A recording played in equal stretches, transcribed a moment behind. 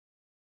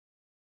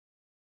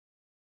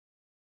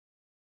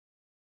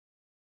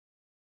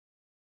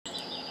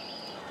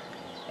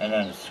and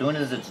then as soon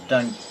as it's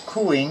done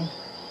cooling,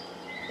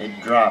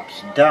 it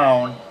drops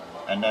down,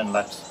 and then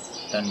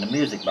then the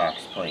music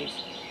box plays.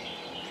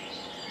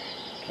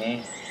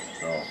 Okay,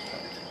 so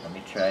let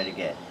me try it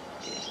again.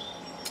 Okay.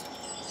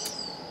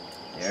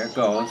 There it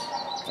goes.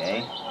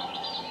 Okay,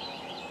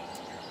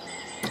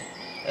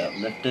 it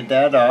lifted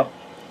that up.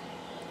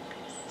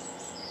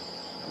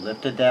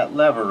 Lifted that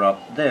lever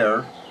up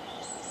there,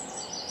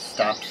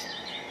 stops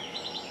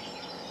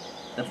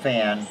the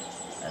fan,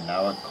 and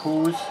now it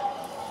coos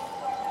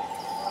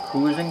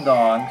and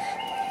gongs.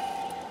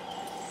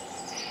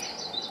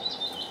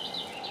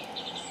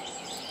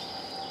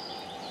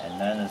 And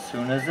then as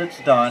soon as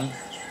it's done,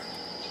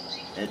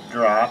 it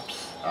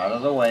drops out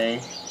of the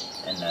way,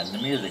 and then the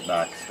music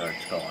box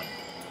starts going.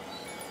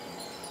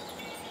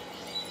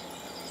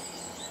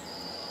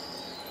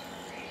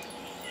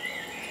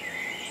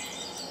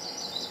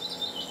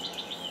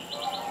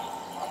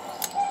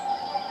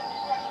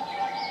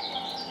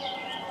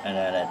 And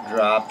then it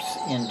drops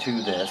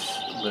into this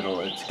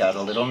little, it's got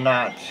a little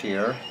notch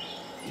here.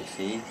 You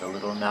see the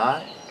little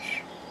notch?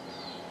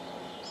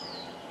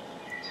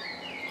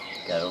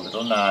 Got a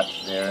little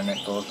notch there, and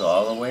it goes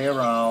all the way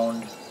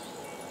around.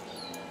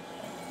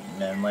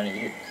 And then when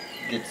it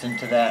gets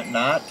into that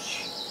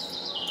notch,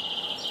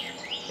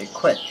 it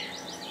quit.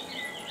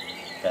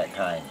 That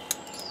kind.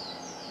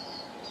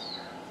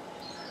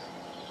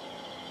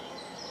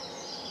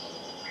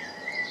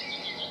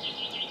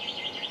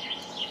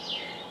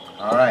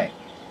 All right.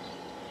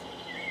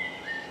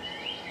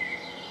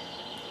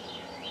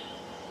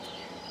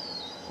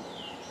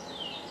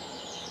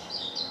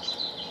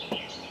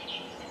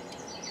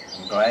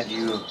 I'm glad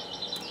you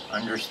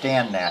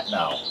understand that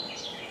now.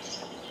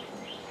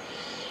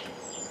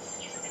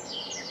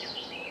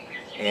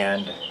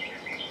 And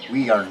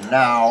we are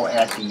now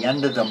at the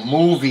end of the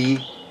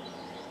movie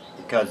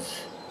because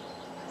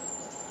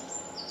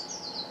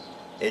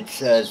it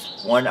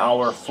says 1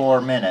 hour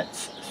 4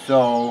 minutes.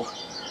 So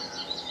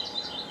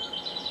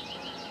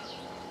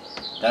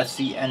that's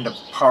the end of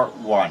part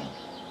 1.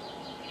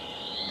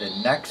 The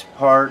next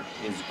part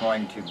is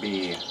going to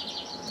be,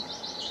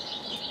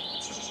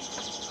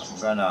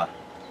 I'm gonna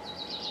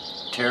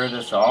tear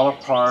this all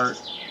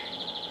apart.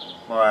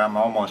 Well, I'm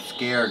almost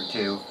scared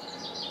to,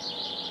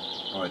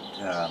 but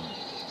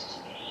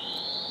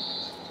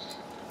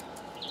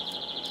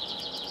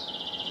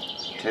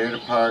tear it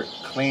apart,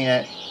 clean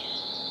it,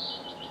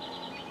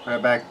 put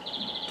it back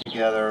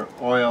together,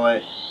 oil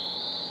it,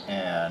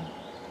 and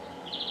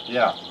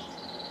yeah.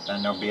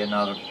 Then there'll be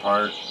another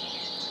part,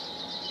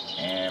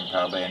 and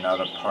probably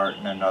another part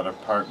and another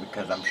part,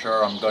 because I'm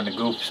sure I'm going to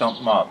goof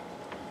something up.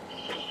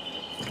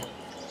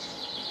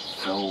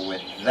 So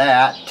with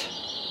that,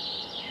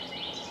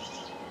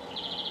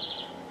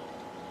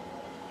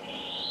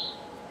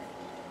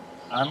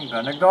 I'm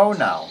going to go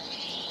now.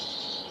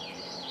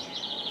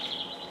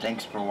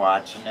 Thanks for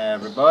watching,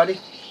 everybody.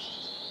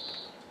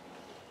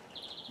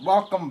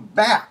 Welcome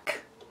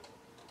back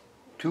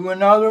to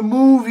another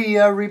movie,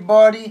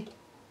 everybody.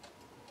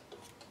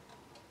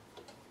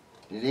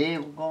 Today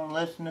we're going to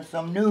listen to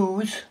some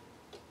news.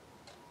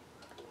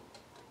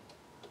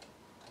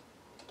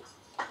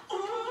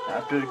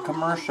 After the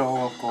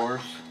commercial, of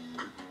course.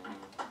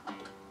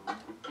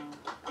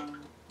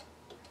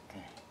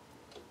 Okay.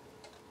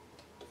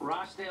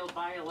 Rochdale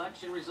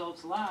by-election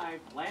results live.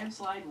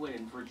 Landslide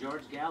win for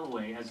George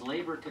Galloway as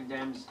Labour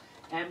condemns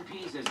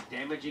MPs as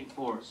damaging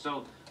force.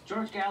 So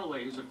George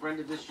Galloway, who's a friend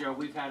of this show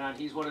we've had on,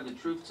 he's one of the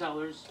truth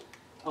tellers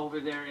over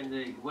there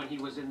when he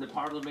was in the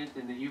Parliament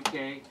in the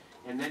UK.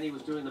 And then he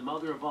was doing the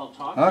mother of all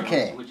talk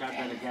shows, which I've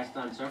been a guest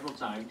on several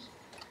times.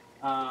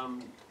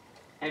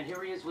 And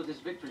here he is with his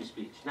victory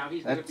speech. Now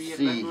he's going to be a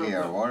member here.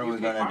 of What are we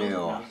going to do?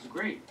 Now, this is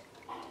great.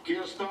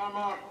 Keir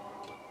Starmer,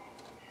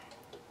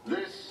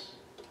 this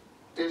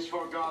is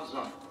for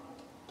Gaza.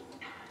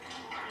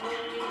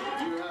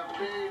 You have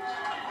paid,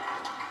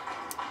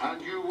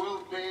 and you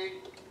will pay.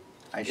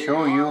 I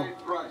show you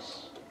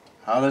price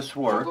how this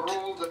for the worked.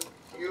 role that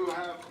you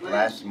have played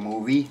Last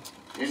movie.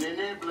 in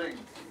enabling.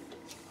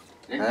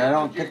 And I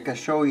don't think I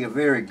show you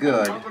very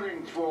good,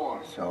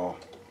 For so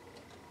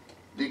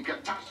the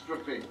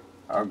catastrophe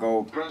I'll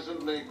go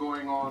presently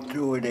going on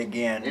do it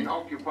again. in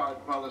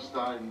occupied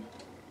Palestine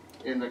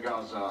in the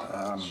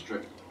Gaza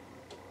Strip.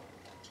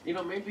 You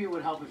know, maybe it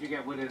would help if you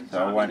get with it.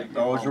 So when it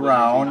goes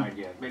around,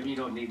 maybe you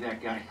don't need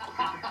that guy.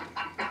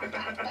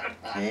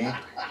 okay,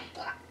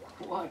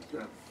 What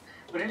the?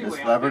 But anyway,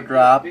 this lever I'm a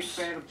drops, big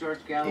fan of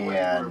George Galloway.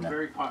 and we're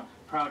very proud.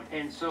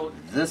 And so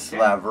this that,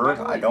 lever,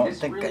 the way, I don't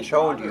this think really I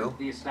showed bothered you.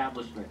 The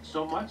establishment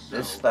so much so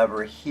This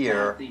lever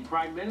here that the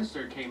Prime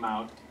Minister came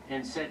out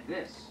and said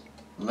this.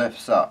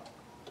 lifts up.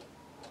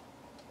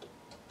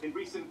 In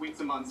recent weeks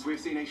and months, we've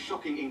seen a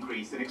shocking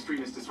increase in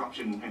extremist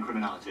disruption and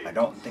criminality. I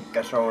don't think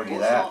I showed you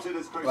What that started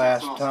as protests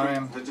last on our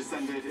time. streets has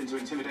descended into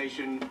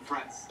intimidation,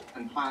 threats,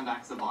 and planned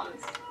acts of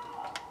violence.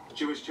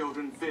 Jewish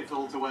children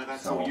fearful to wear their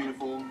school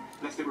uniform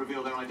lest it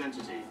reveal their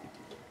identity.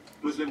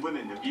 Muslim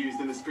women abused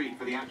in the street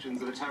for the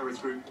actions of a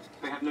terrorist group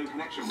they have no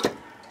connection with.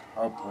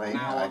 Hopefully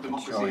Now I our can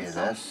democracy show you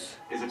itself this.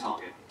 is a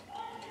target.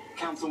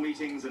 Council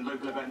meetings and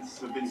local events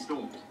have been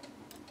stormed.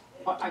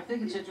 But I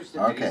think it's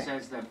interesting that he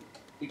says that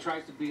he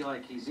tries to be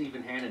like he's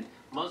even-handed.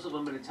 Muslim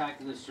women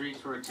attacked in the streets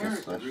for a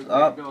terrorist group they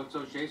have no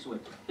association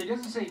with. He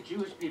doesn't say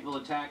Jewish people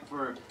attacked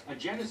for a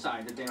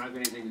genocide that they don't have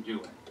anything to do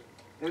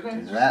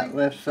with. That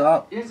lifts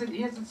up. He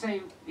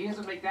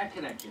doesn't make that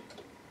connection.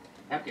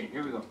 Okay,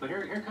 here we go. But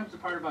here comes the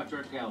part about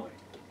George Galloway.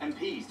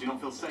 MPs do not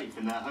feel safe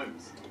in their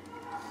homes.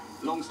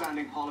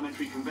 Long-standing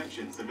parliamentary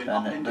conventions have been Then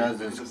it upended does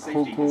because his of safety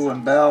Cuckoo concerns.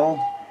 and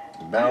Bell.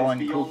 Bell and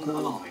Beyond Cuckoo.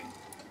 alarming.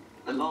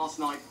 And last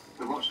night,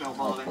 the Rochdale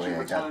Hopefully by-election I got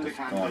returned a this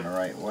going candidate the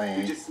right who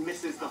way.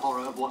 dismisses the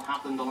horror of what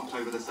happened on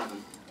October the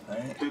 7th,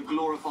 Right. who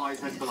glorifies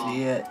See Hezbollah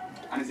it?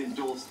 and is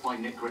endorsed by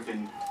Nick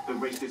Griffin, the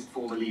racist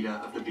former leader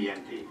of the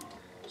BNP.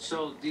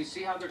 So, do you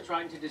see how they're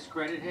trying to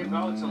discredit him?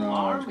 Oh, it's No, it's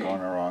alarming. going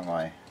the wrong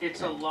way.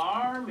 It's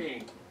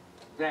alarming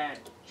that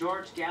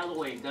George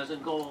Galloway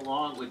doesn't go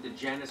along with the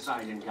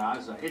genocide in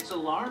Gaza. It's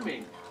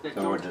alarming that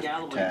So we'll George just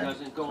Galloway pretend.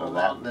 doesn't go So that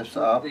along with lifts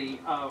up, the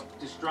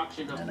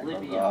destruction of and it goes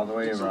Libya. all the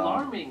way It's around.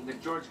 alarming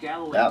that George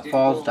Galloway That didn't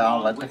falls go down,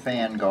 along let the with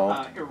fan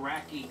go.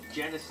 Iraqi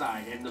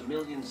genocide and the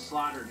millions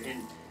slaughtered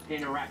in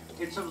Iraq.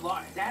 It's a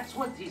lot. That's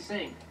what he's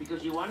saying.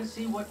 Because you want to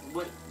see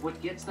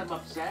what gets them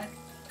upset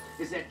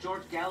is that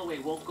George Galloway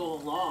won't go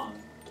along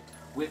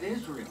with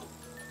Israel,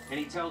 and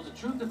he tells the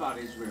truth about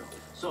Israel.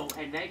 So,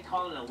 and they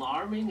call it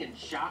alarming and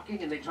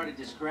shocking, and they try to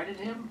discredit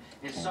him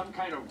as some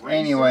kind of racist.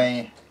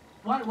 Anyway,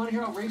 Want to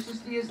hear how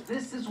racist he is?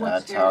 This is what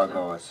that's scares how it them.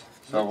 goes.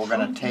 So The we're going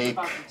truth to he's take,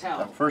 about to tell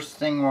the first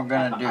thing we're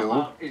going to do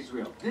about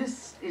Israel.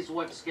 This is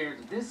what scares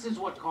them. This is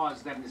what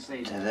caused them to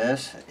say to that.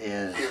 this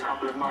is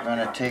we're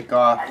going to take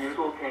off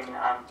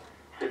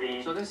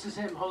So this is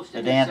him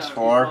hosting the dance his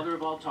floor. mother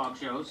of all talk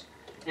shows.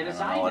 And I a don't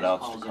know what Zionist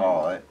else calls to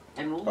call in. it.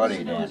 And we'll Buddy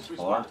listen to his dance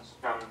floor. response.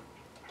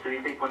 To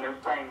these people, and they were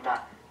saying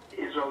that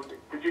Israel,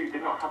 the Jews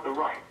did not have the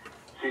right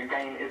to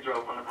gain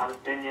Israel from the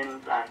Palestinians,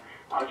 and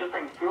I was just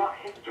saying throughout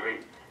history,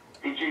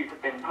 the Jews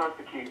have been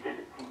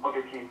persecuted,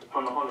 obviously,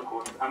 from the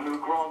Holocaust, and we were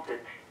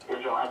granted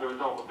Israel as a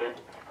result of it,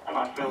 and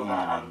I feel And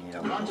that I need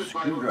a little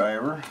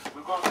screwdriver.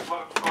 we're granted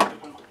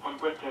from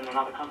Britain and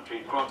other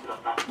countries, granted us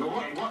that. Now,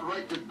 what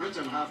right did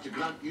Britain have to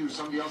grant you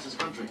somebody else's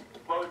country?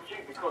 Well, it's due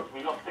because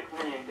we lost 6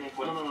 million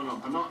people.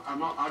 No. I'm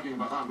not arguing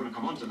about that. I'm going to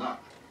come on to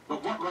that.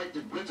 But what right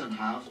did Britain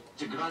have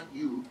to grant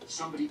you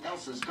somebody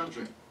else's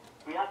country?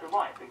 We had the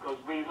right because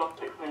we lost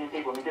 6 million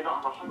people and we did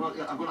not have a home. Well,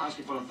 yeah, I'm going to ask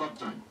you for a third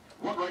time.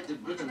 What right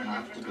did Britain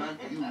have to grant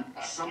you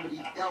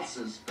somebody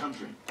else's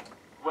country?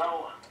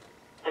 Well,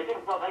 they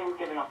didn't. Well, they were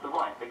giving us the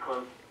right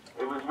because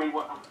it was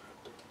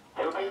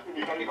they were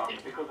basically gave us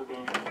because of the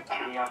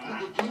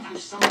They gave you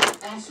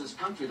somebody else's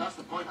country. That's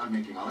the point I'm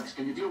making, Alex.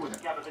 Can you deal with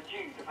it? yeah, but the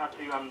Jews have had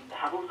to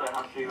have also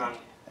had to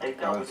they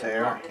dealt Goes with it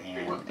there, throughout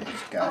history. and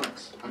it's got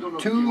Alex, I don't know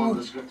if two- you want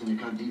the script and you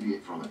can't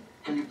deviate from it.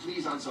 Can you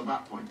please answer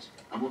that point?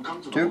 And we'll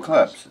come to the two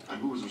Holocaust clips.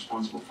 and who was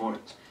responsible for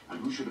it and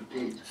who should have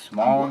paid.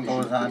 Small and one what they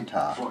goes should have on paid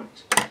top. for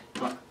it.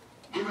 But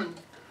given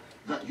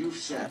that you've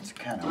said That's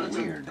kinda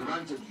Britain weird.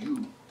 granted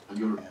you, and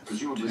you're That's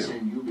presumably two.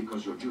 saying you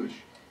because you're Jewish,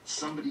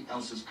 somebody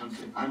else's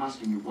country. I'm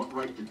asking you, what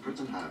right did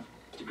Britain have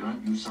to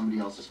grant you somebody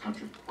else's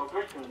country? Well,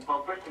 Britain,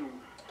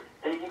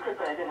 you could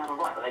say they didn't have a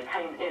right, but they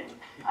came in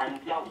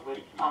and dealt with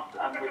us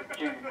and with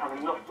Jews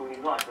having lost all these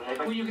rights. And they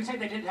Well, you can say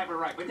they didn't have a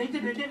right, but they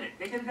did it.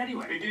 They did it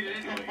anyway. They did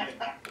it anyway.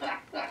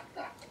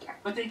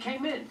 But they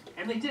came in,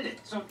 and they did it.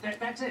 So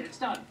that's it. It's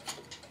done.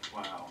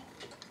 Wow.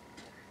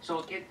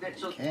 So it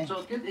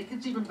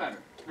gets even better.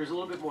 There's a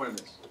little bit more of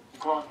this.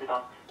 granted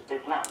us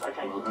this land.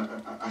 Okay.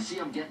 Well, I see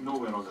I'm getting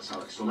nowhere on this,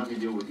 Alex, so let me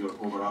deal with your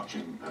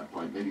overarching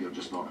point. Maybe you're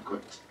just not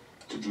equipped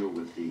to deal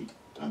with the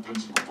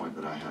principal point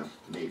that I have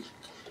made.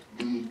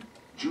 The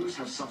Jews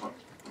have suffered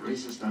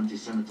racist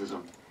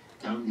anti-Semitism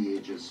down the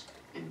ages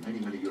in many,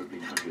 many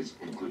European countries,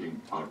 including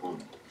our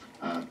own.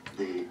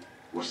 They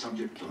were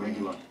subject to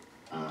regular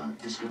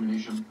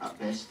discrimination at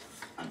best,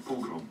 and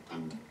pogrom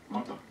and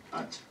murder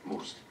at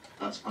most.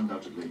 That's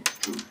undoubtedly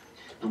true.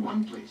 The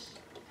one place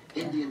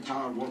in the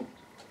entire world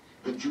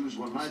that Jews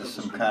were neither Is this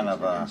some discriminated kind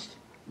of a against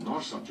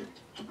nor subject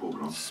to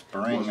pogrom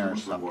spring was the or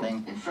Muslim world.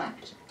 something? In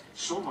fact,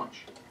 so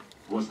much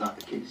was that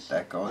the case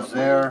That goes when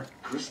there.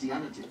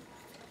 Christianity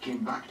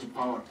came back to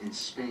power in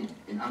Spain,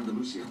 in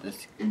Andalusia,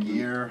 This in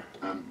gear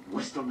the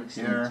western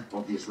extent here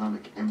of the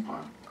Islamic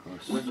Empire.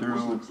 goes When the through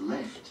Muslims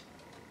left,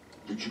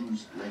 the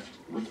Jews left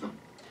with them,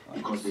 like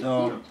because they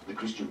so. feared the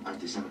Christian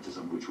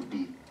anti-Semitism which would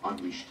be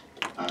unleashed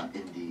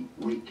in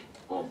the wake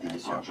of the I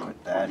shall departure put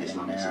of that the in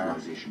Islamic there,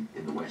 civilization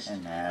in the West.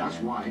 and that That's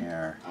in why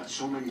there.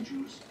 so many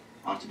Jews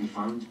are to be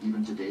found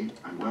even today,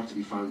 and were to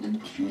be found in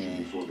profusion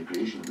Okay. before the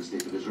creation of the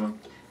State of Israel,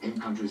 in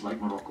countries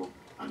like Morocco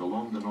and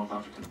along the North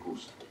African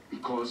coast.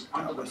 Because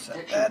under the we'll set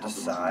protection that of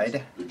the aside.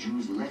 Muslims, the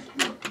Jews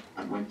left Europe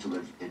and went to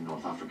live in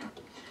North Africa.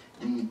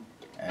 The And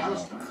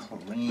Palestine we'll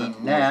that clean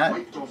was that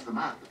wiped off the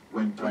map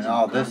when when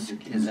all this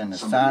granted is you in the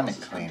somebody sonic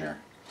else's country. cleaner.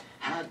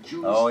 Had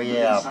Jews Oh lived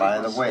yeah, side by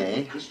by the side way,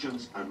 with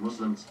Christians and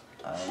Muslims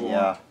for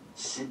yeah,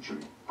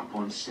 century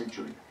upon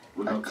century I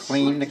without the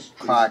cleaned the slightest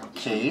trace clock of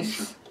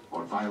discrimination case.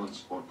 or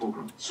violence or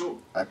pogrom. So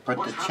I put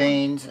what the happened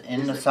chains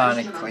in is the that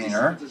sonic Christian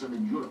cleaner. anti-Semitism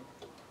in Europe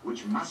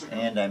which massacred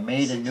And I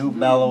made a 6 new million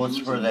bellows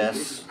Jews for in the this.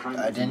 greatest crime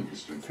I in human didn't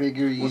history,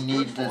 figure you was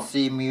need paid to for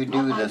see me not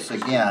do by the this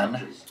Christian again.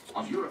 countries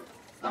of Europe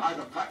that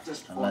either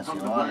practiced or Unless turned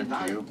you a blind wanted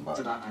eye to, to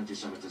but that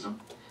anti-Semitism,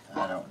 I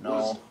but don't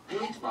was know.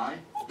 paid by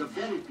the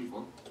very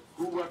people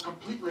who were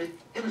completely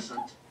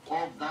innocent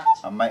of that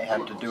I might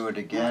have to Holocaust, do it who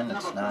again. had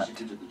It's never not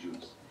persecuted the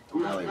Jews,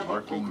 who had really never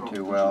working pogromed too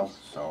the well, Jews.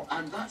 so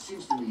And that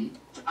seems to me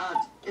to add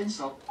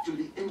insult to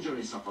the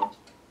injury suffered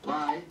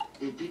by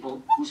a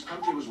people whose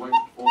country was wiped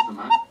off the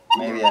map.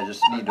 maybe I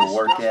just need to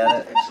work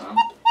at it. Exile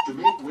to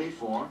make way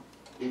for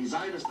a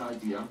Zionist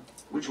idea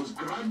which was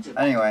granted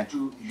Anyway,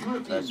 to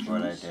European that's Jews,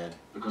 what I did.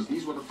 because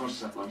these were the first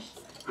settlers,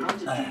 granted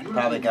to European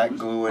Probably got Jews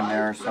glue in by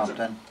there or Britain.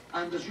 something.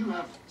 And as you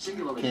have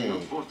singularly Okay.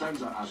 failed 4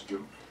 times, I asked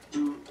you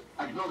to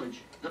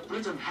acknowledge that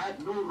Britain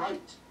had no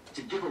right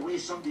to give away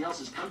somebody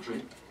else's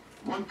country,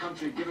 one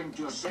country giving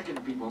to a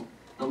second people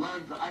the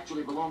land that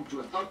actually belonged to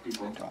a third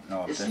people. I don't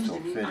know if It this seems will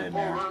to me fit an in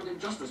there. all-round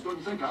injustice, don't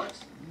you think, Alex?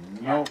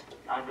 Nope.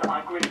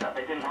 I agree that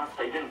they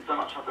didn't so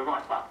much have the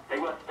right, but they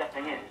were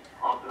stepping in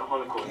after the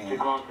Holocaust to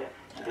grant it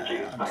to the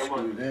Jews. But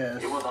Unscrew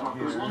this. it was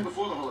It was long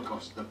before the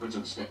Holocaust that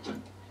Britain stepped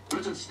in.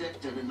 Britain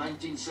stepped in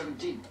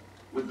 1917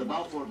 with the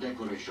Balfour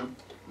Declaration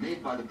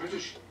made by the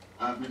British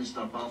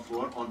Minister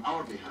Balfour on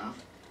our behalf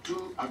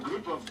to a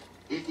group of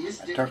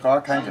atheistic I took all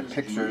kinds of Zionist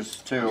pictures,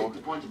 Jews. too. I make the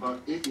point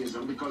about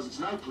atheism because it's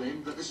now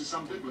claimed that this is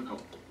some biblical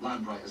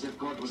land right, as if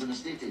God was an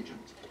estate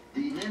agent.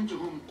 The men to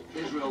whom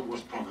Israel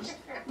was promised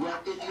were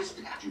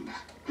atheistic Jews.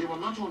 They were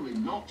not only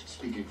not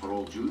speaking for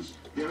all Jews,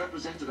 they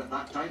represented at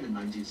that time in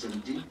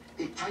 1917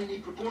 a tiny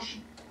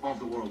proportion of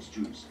the world's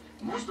Jews.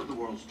 Most of the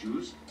world's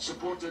Jews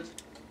supported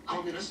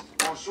communist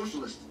or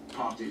socialist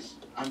parties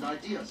and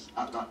ideas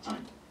at that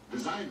time. The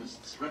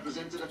Zionists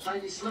represented a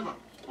tiny sliver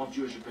of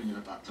Jewish opinion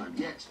at that time.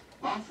 Yet,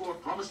 Balfour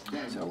promised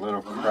them It's a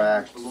little the land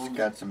cracked. which belonged It's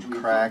got some to a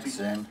third cracks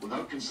people in.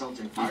 without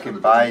consulting You either can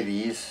the buy British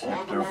these or if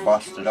the they're world's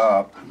busted Jews,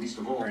 up and least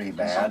of all, pretty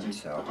bad, consulting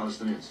so the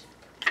Palestinians.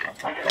 I'll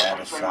put that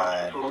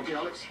aside. Okay,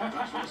 Alex,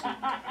 thanks for listening.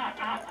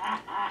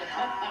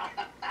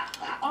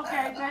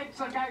 Okay,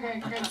 thanks.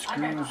 Okay.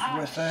 Screws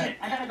with it. Shit,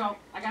 I gotta go.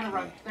 I gotta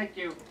run. Thank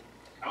you.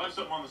 I left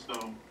something on the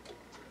stove.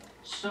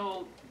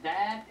 So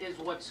that is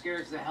what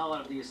scares the hell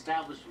out of the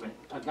establishment.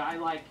 A guy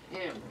like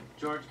him,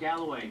 George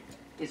Galloway,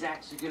 is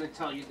actually going to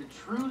tell you the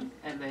truth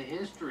and the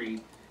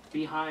history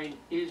behind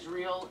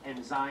Israel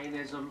and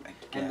Zionism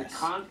and the guess.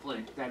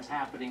 conflict that's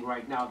happening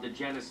right now, the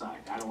genocide.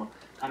 I don't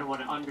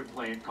want to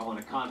underplay it, call it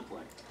a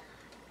conflict.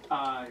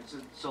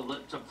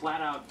 It's a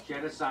flat-out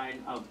genocide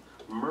of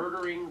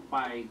murdering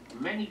by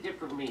many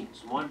different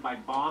means. One by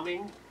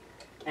bombing,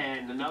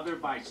 and another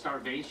by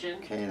starvation.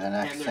 Okay, the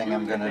next And they're thing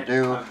I'm doing gonna it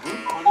do. against,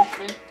 group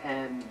punishment,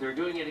 and they're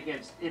doing it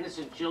against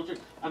innocent children.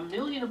 1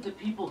 million of the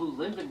people who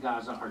live in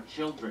Gaza are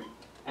children,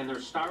 and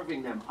they're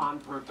starving them on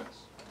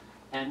purpose.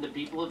 And the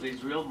people of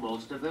Israel,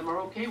 most of them are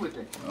okay with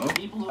it. Oh, The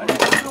people who I are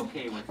didn't- not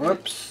okay with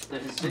Whoops. it, the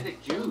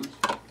Hasidic Jews,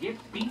 get I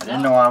beaten didn't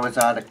up know I was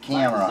out of by the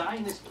camera.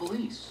 Zionist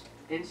police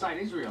inside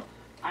Israel.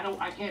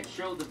 I can't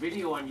show the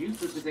video on YouTube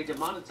because they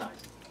demonetize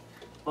it.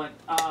 But,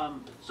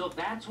 so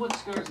that's what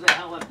scares the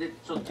hell out of it.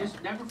 So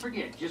just never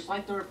forget, just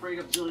like they're afraid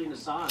of Julian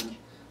Assange,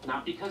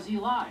 not because he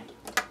lied,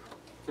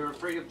 they're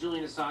afraid of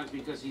Julian Assange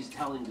because he's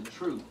telling the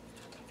truth.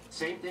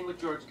 Same thing with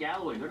George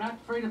Galloway. They're not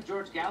afraid of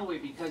George Galloway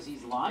because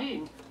he's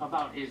lying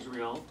about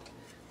Israel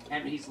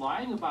and he's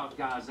lying about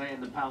Gaza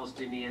and the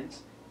Palestinians.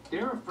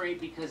 They're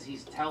afraid because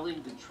he's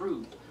telling the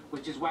truth,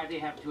 which is why they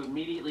have to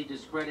immediately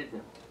discredit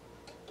him.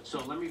 So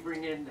let me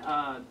bring in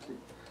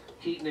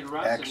Keaton and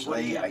Russ. And what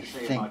do you have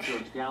Actually, to say I about think-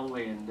 George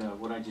Galloway and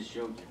what I just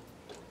showed you?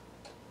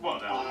 Well,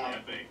 that was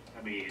epic.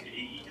 I mean,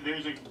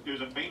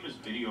 there's a famous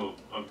video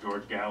of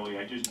George Galloway.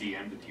 I just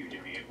DM'd it to you,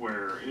 Jimmy,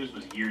 where this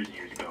was years and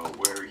years ago,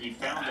 where he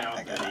found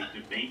out that a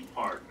debate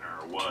partner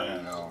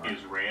was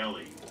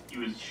Israeli.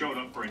 He showed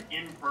up for an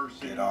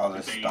in-person Get all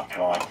this debate stuff at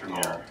off lecture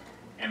hall, here.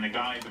 and the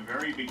guy at the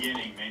very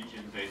beginning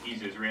mentions that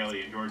he's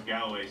Israeli, and George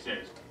Galloway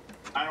says,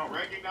 "I don't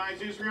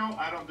recognize Israel.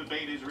 I don't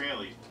debate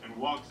Israelis," and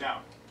walks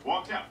out.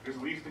 Walks out,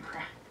 just leaves the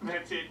crowd.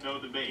 That's it, no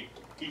debate.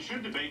 He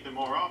should debate them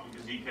more often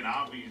because he's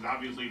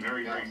obviously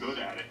very, very good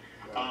at it.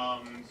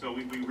 So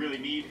we really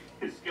need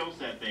his skill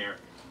set there.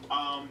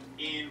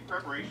 In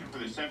preparation for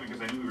this segment,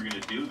 because I knew we were going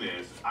to do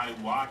this, I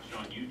watched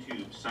on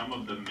YouTube some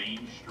of the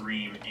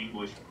mainstream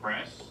English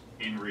press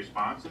in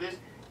response to this.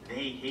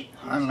 They hate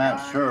this I'm not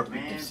guy, sure if you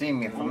man. can see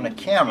me from the You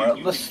camera.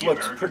 can This see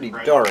looks American pretty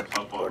press dark,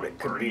 up on but it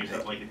could Bernie be and stuff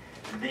big. like that.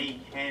 They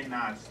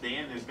cannot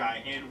stand this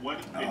guy, and what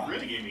it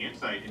really gave me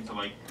insight into,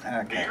 like,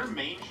 Okay. their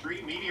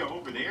mainstream media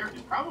over there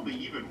is probably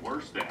even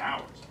worse than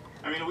ours.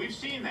 I mean, we've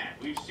seen that.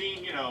 We've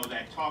seen,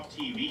 that Talk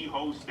TV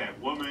host, that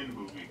woman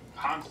who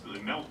constantly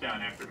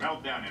meltdown after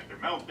meltdown after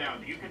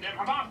meltdown. You condemn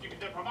Hamas, you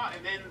condemn Hamas.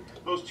 And then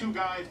those two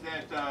guys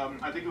that,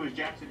 I think it was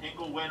Jackson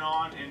Hinkle, went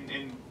on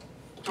and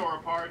tore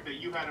apart, that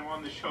you had him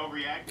on the show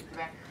reacting to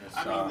that.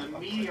 I mean, the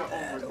media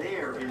over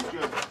there is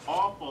just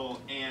awful,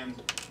 and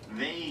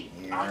they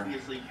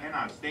obviously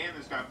cannot stand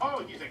this guy.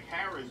 Oh, he's a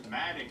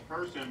charismatic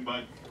person,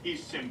 but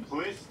he's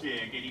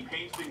simplistic, and he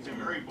paints things in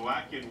very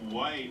black and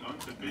white,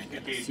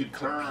 unsophisticated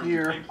terms,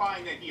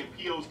 implying that he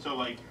appeals to,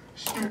 like,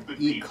 stupid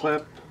people.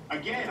 Clip.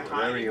 Again,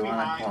 hiding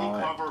behind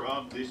the cover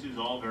of "this is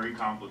all very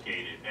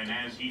complicated," and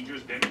as he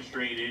just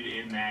demonstrated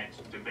in that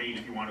debate,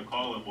 if you want to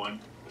call it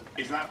one,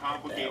 it's not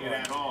complicated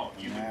at all.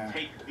 You can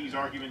take these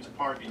arguments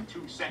apart in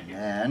 2 seconds,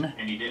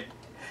 and he did.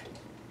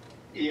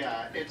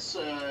 Yeah, it's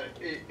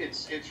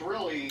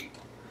really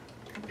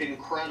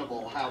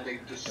incredible how they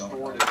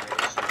distorted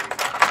history.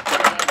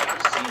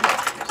 I've seen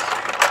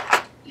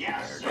that.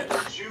 Yes,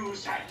 the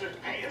Jews had to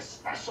pay a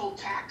special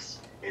tax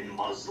in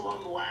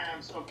Muslim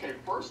lands. Okay,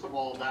 first of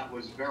all, that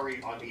was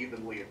very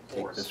unevenly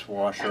enforced. Take this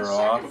washer and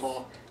off. Second of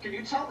all, can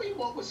you tell me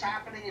what was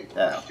happening in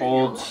That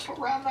holds.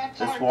 around that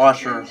time? This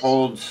washer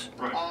holds.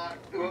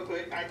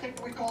 I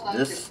think we call that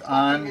this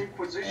on,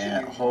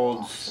 and it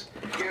holds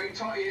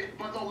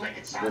but they'll make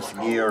it sound this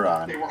like, gear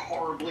on. They were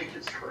horribly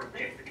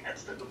discriminated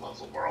against in the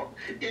Muslim world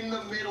in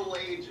the Middle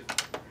Ages.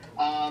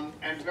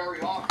 And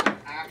very often,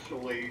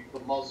 actually, the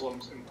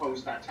Muslims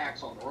imposed that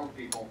tax on their own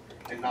people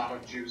and not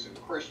on Jews and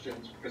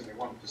Christians because they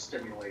wanted to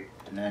stimulate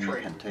And then you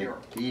trade can with take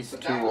Europe. these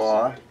But two that was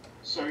off. it.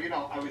 So, you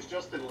know, I was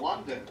just in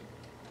London,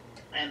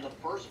 and the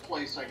first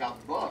place I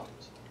got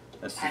booked.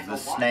 This had is the the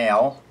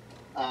snail.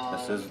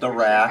 This is the which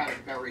rack. they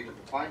had buried in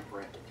the fine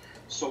print.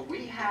 So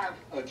we have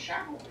a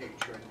channel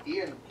patron,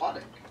 Ian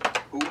Puddick,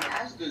 who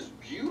has this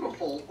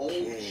beautiful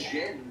old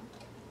gin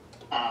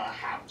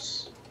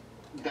house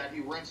that he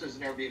rents as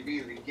an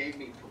Airbnb that he gave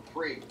me for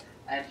free.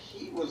 And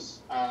he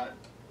was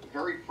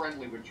very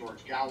friendly with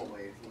George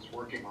Galloway, who was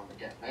working on the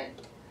Get Name.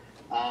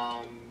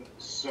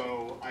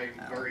 So I'm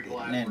very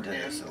glad into for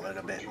him, this a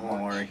little bit George,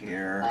 more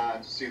here.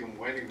 to see them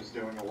win. He was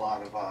doing a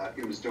lot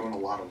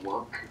of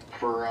work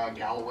for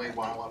Galloway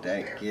while I was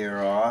there. That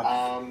gear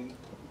off.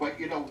 But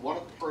you know, one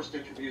of the first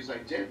interviews I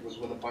did was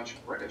with a bunch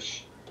of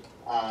British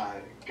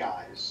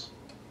guys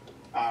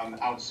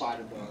outside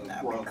of the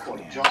Royal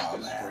Court of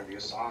Justice where the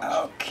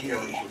Assange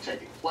hearings were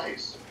taking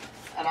place.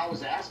 And I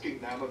was asking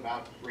them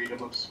about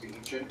freedom of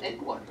speech in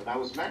England. And I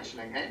was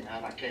mentioning, hey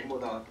man, I came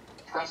with a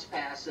press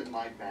pass in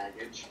my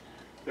baggage.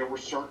 There were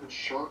certain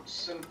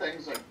shirts and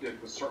things I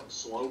did with certain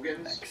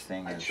slogans. Next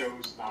thing I is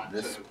chose not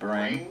this to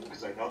spring. bring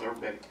because I know there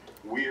have been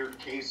weird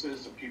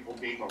cases of people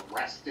being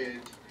arrested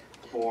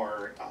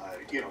for,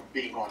 you know,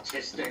 being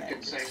autistic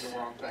and saying the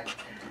wrong thing.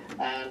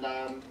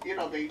 And, you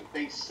know,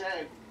 they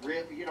said,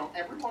 really, you know,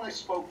 everyone I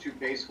spoke to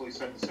basically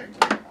said the same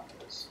thing about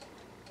this.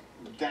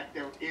 That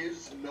there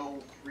is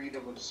no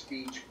freedom of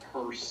speech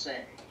per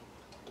se.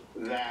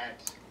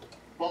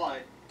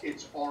 But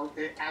it's,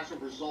 as a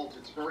result,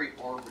 it's very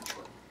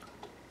arbitrary.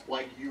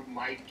 Like, you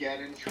might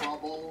get in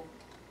trouble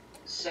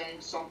saying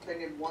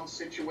something in one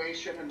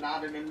situation and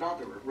not in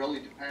another. It really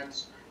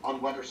depends on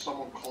whether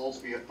someone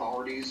calls the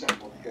authorities and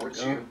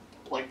reports you.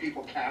 Like,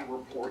 people can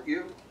report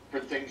you for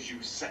things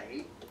you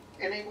say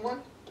in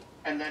England,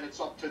 and then it's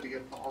up to the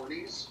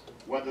authorities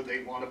whether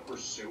they want to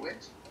pursue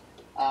it.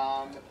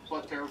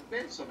 But there have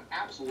been some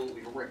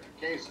absolutely horrific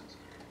cases.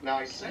 Now,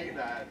 I say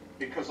that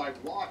because I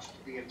watched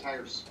the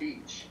entire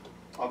speech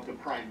of the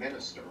Prime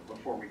Minister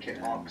before we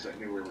came on, because I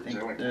knew we were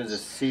doing There's a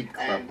this. C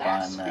clip And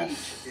that on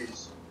speech this.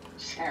 is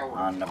terrible.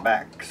 On the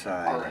back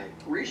side. All right,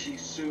 Rishi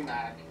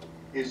Sunak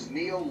is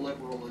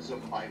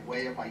neoliberalism by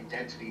way of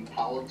identity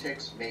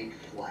politics made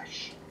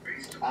flesh.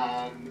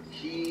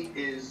 He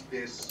is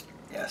this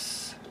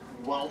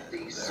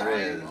wealthy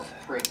sign of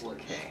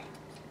privilege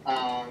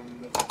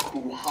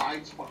who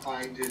hides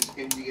behind his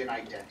Indian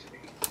identity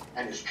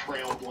and his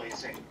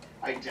trailblazing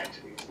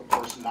identity as the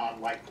first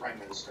non-white prime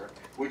minister,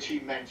 which he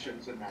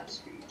mentions in that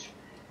speech,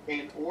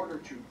 in order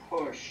to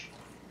push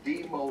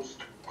the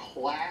most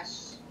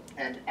class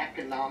and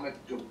economic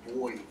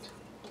devoid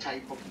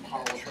type of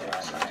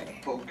politics and to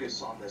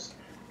focus on this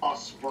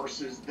us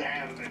versus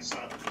them. It's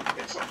a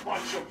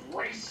bunch of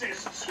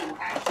racists who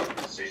have the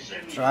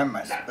position Try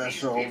my that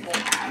special these people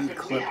have, and we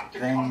E-clip have to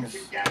come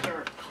things.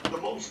 together. The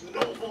most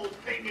noble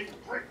thing in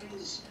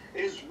Britons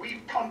is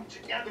we've come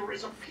together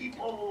as a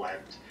people,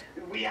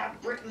 and we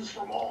have Britons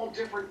from all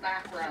different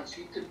backgrounds.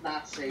 He did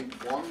not say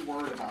one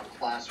word about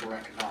class or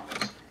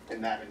economics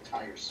in that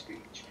entire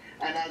speech.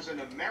 And as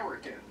an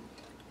American,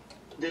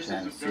 this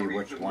is a very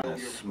which one is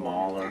familiar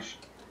smaller. formulation.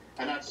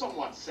 And that's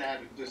somewhat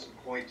sad and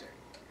disappointing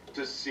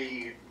to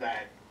see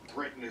that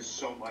Britain is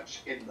so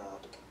much in the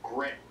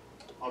grip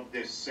of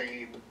this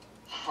same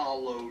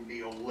hollow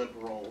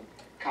neoliberal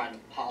kind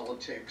of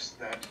politics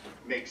that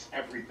makes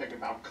everything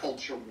about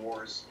culture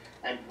wars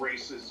and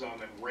racism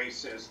and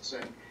racists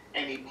and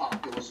any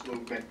populist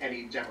movement,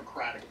 any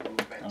democratic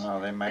movement. Oh,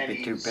 they might be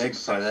any too big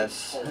for this.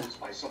 success posed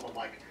by someone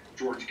like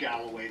George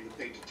Galloway that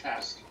they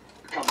detest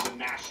becomes a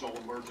national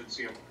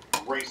emergency of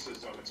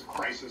racism. It's a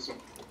crisis of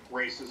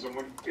racism.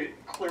 When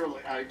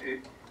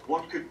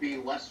what could be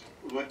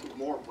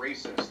more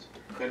racist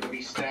than to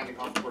be standing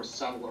up for a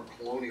settler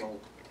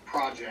colonial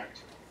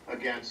project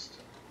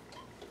against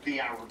the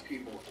Arab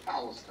people of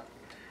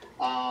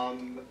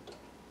Palestine?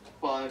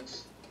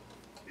 But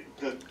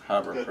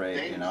Harbor the Freight,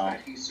 things you know.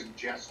 that he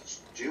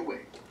suggests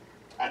doing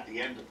at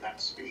the end of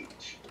that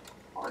speech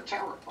are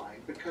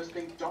terrifying because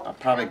they don't. I'll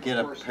probably have get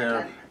the a First pair,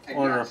 Amendment. And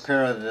order yes, a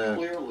pair of the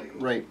clearly,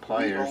 right we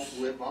pliers,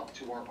 don't live up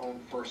to our own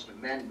First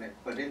Amendment,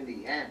 but in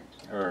the end,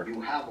 or you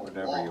have a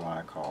whatever law you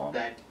want to call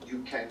them. that you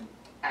can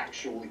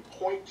actually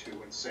point to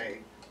and say,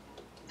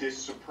 this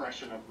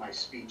suppression of my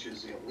speech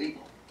is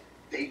illegal.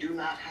 They do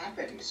not have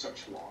any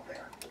such law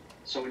there.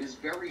 So it is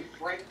very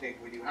frightening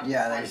when you have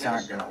Yeah, the these Prime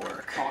aren't Minister gonna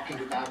work. talking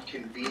about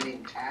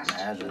convening task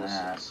Imagine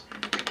that. forces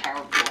to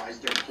characterize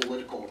their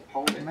political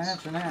opponents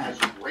Imagine that. as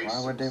racist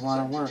Why would they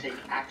want and to work? take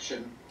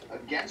action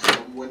against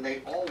them when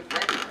they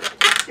already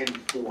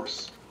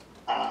enforce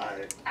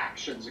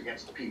actions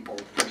against people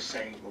for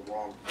saying the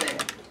wrong thing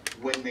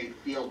when they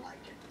feel like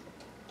it.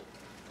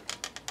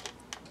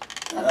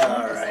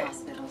 Alright.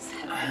 Hospitals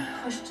have been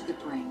pushed to the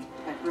brink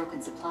by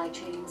broken supply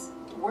chains,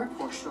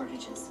 workforce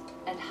shortages,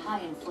 and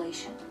high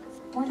inflation.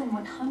 More than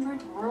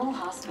 100 rural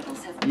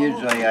hospitals have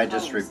Usually I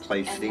just closed,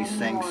 replace and these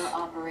many things more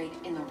operate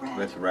in the red.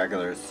 with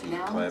regular seat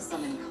Now, clips.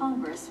 some in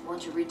Congress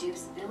want to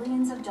reduce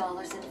billions of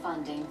dollars in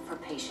funding for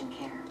patient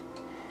care.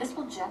 This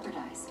will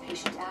jeopardize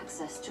patient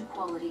access to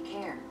quality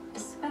care,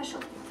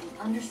 especially in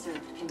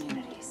underserved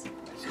communities. See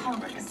if I can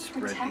Congress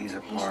spread protect these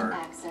patient apart.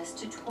 access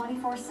to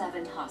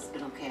 24/7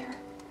 hospital care.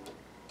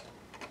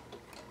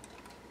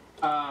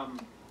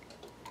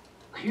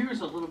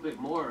 Here's a little bit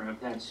more of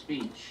that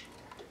speech.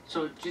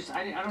 So just,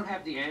 I don't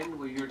have the end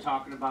where you're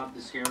talking about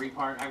the scary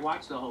part. I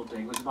watched the whole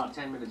thing. It was about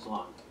 10 minutes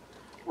long.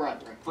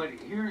 Right. But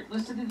here,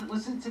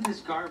 listen to this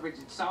garbage.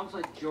 It sounds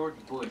like George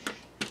Bush.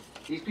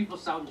 These people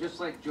sound just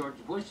like George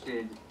Bush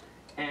did.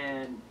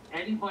 And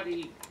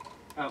anybody,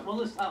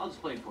 well, I'll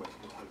just play it for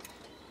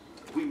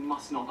you. We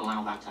must not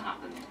allow that to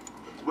happen.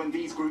 When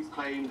these groups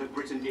claim that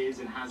Britain is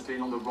and has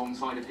been on the wrong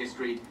side of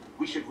history,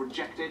 we should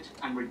reject it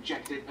and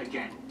reject it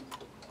again.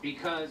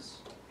 Because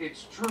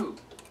it's true.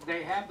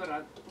 They have been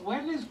on.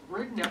 When has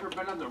Britain ever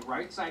been on the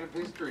right side of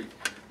history?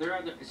 They're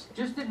on the,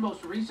 just in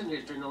most recent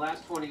history, in the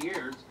last 20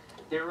 years,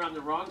 they're on the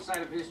wrong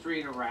side of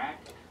history in Iraq.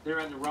 They're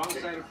on the wrong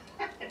side of.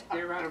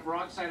 They're on the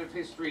wrong side of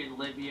history in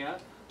Libya.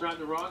 They're on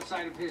the wrong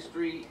side of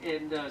history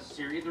in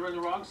Syria. They're on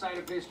the wrong side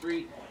of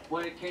history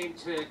when it came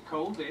to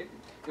COVID.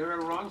 They're on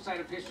the wrong side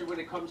of history when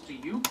it comes to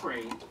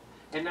Ukraine.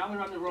 And now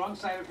they're on the wrong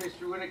side of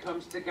history when it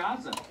comes to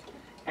Gaza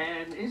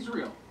and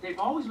Israel. They've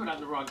always been on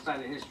the wrong side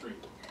of history.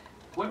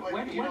 When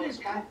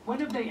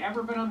have they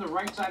ever been on the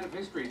right side of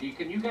history?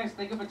 Can you guys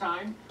think of a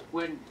time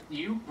when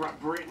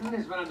Britain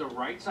has been on the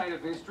right side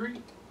of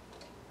history?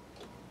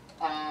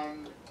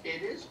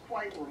 It is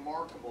quite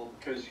remarkable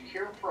because you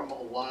hear from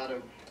a lot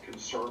of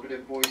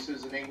conservative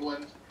voices in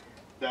England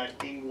that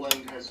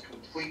England has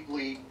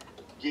completely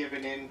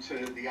given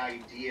into the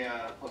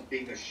idea of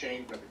being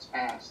ashamed of its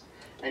past.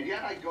 And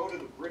yet I go to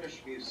the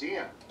British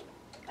Museum,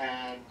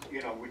 and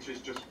which is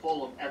just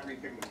full of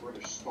everything the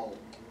British stole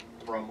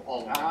from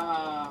all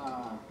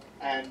around.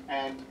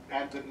 And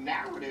the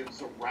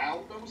narratives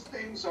around those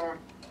things are,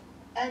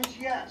 and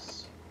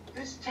yes,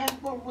 this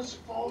temple was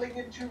falling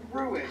into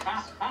ruins,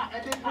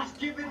 and it was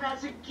given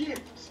as a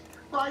gift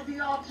by the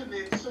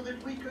Ottomans so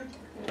that we could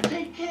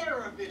take care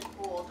of it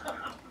for them.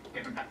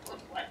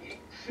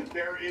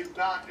 There is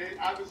not.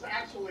 I was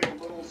actually a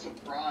little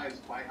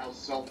surprised by how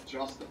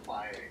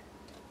self-justifying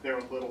their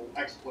little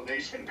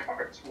explanation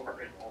cards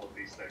were in all of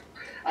these things.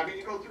 I mean,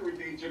 you go through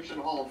the Egyptian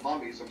Hall of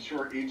Mummies, I'm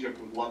sure Egypt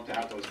would love to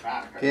have those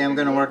back. Okay, I'm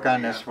going to work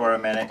on this for a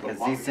minute because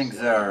these things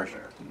are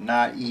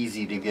not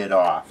easy to get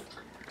off.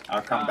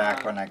 I'll come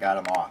back when I got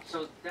them off.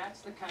 So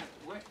that's the kind of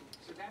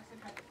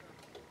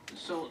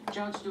So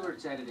Jon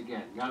Stewart's at it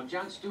again. Now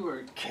Jon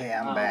Stewart, Okay,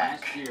 I'm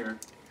back. last year,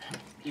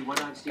 he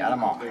went on Got Stephen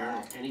 'em all.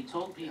 Colbert and he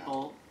told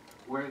people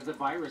where the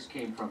virus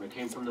came from. It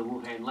came from the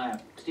Wuhan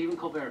lab. Stephen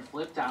Colbert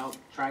flipped out,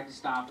 tried to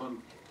stop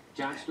him.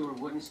 Jon Stewart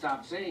wouldn't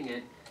stop saying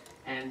it,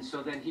 and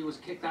so then he was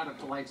kicked out of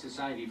polite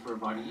society for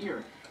about a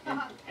year.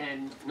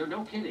 And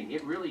no kidding,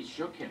 it really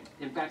shook him.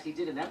 In fact, he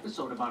did an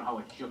episode about how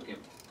it shook him,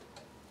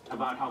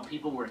 about how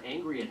people were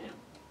angry at him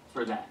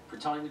for that, for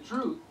telling the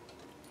truth.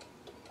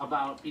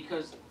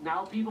 Because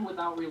now people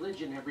without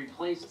religion have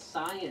replaced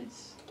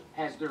science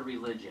as their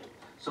religion.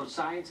 So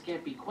science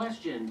can't be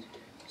questioned.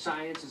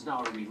 Science is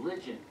now a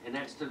religion, and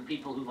that's to the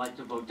people who like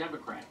to vote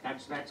Democrat.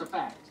 That's a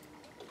fact.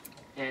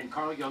 And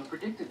Carl Jung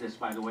predicted this,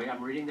 by the way.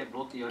 I'm reading that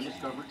book, The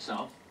Undiscovered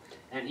Self,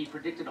 and he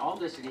predicted all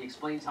this, and he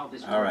explains how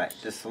this works. All right,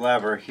 this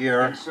lever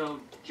here. And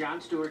so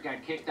Jon Stewart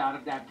got kicked out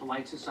of that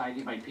polite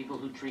society by people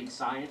who treat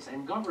science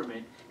and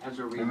government as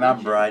a religion.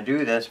 Remember, I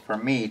do this for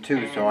me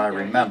too, so I He's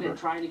remember. been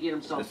trying to get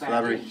himself This back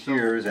lever in.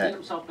 here So to that get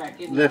himself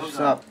back in, lifts he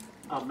hung up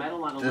a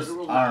medal on a this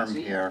literal arm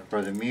Nazi. here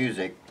for the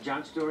music.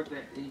 Jon Stewart,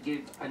 he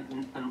gave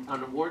an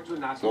award to a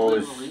Nazi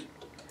Goes literally.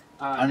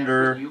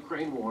 under the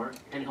Ukraine war,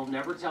 and he'll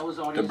never tell his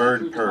audience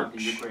bird the truth about the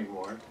perch. Ukraine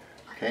war.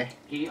 Okay,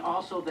 He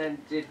also then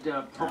did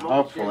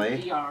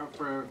hopefully, PR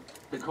for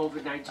the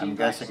COVID-19 I'm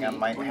guessing I vaccine,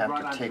 might where he have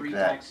brought to on take 3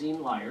 that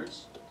vaccine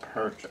liars,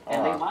 perch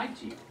and they off. lied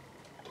to you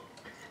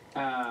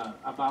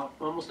about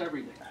almost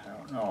everything. I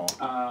don't know.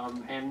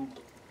 And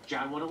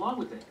John went along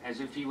with it,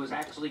 as if he was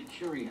actually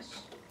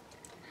curious.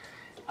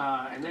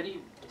 And then he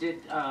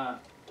did a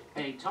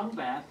tongue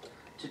bath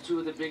to two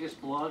of the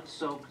biggest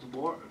blood-soaked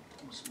war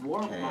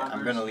Okay, I'm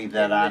mongers going to leave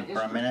that in on history.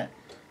 for a minute.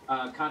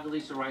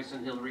 Condoleezza Rice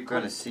and Hillary Going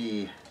Clinton. to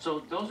see.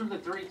 So those are the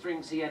three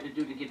things he had to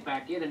do to get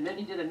back in. And then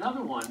he did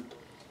another one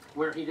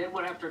where he then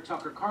went after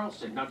Tucker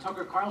Carlson. Now,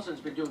 Tucker Carlson's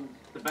been doing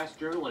the best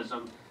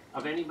journalism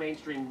of any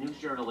mainstream news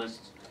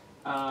journalist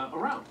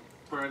around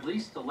for at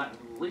least the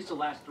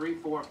last 3,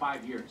 4,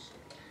 5 years,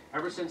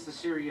 ever since the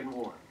Syrian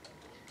war.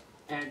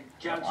 And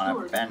Jon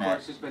Stewart, of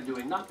course, has been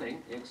doing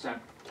nothing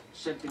except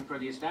simping for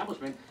the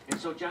establishment. And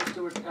so Jon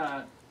Stewart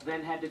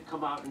then had to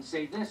come out and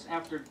say this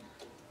after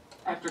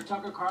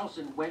Tucker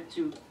Carlson went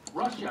to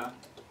Russia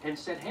and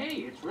said, hey,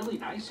 it's really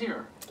nice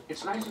here.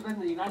 It's nicer than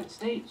the United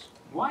States.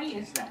 Why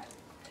is that?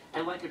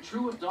 And like a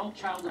true adult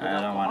child of an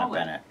I don't want to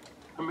alcoholic, Bennett.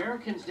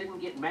 Americans didn't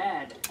get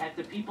mad at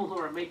the people who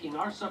are making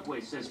our subway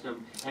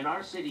system and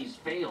our cities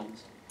failed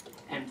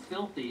and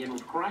filthy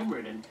and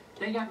crime-ridden.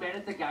 They got mad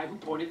at the guy who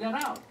pointed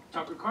that out.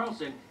 Tucker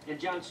Carlson and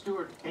Jon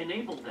Stewart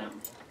enabled them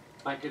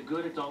like a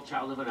good adult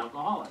child of an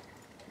alcoholic.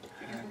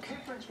 Because the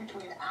difference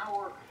between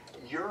our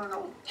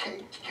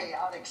urinal-caked,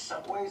 chaotic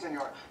subways and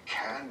your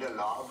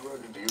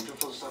candelabred,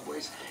 beautiful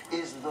subways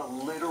is the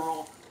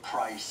literal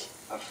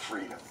price of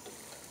freedom.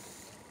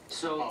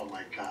 So, Oh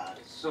my God.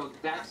 So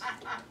that's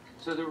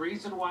so the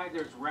reason why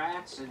there's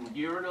rats and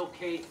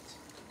urinal-caked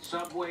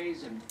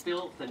subways and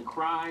filth and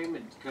crime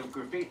and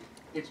graffiti,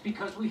 it's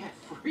because we have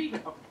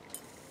freedom.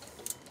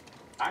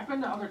 I've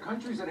been to other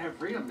countries that have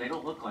freedom. They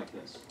don't look like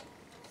this.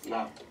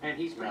 No. And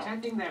he's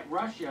pretending that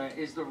Russia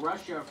is the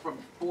Russia from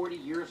 40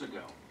 years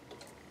ago.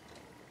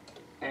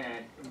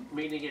 And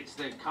meaning it's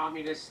the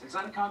communist, it's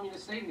not a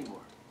communist state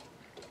anymore.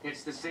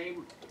 It's the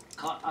same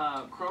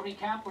crony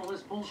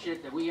capitalist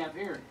bullshit that we have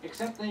here,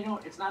 except they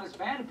don't, it's not as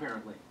bad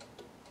apparently.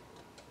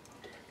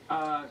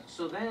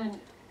 So then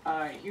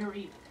here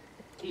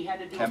he had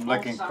to do I'm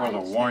looking for the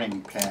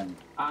warning pen.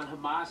 on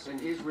Hamas and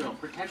Israel,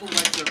 pretending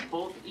like they're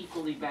both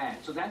equally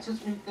bad. So that's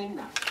his new thing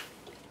now.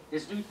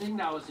 His new thing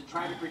now is to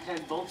try to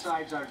pretend both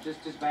sides are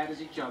just as bad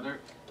as each other.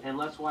 And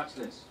let's watch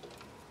this.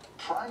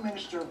 Prime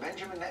Minister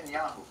Benjamin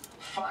Netanyahu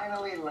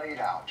finally laid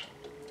out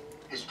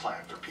his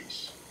plan for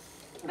peace.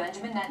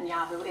 Benjamin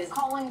Netanyahu is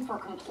calling for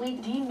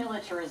complete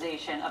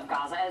demilitarization of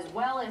Gaza, as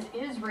well as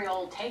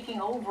Israel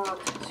taking over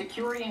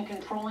security and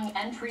controlling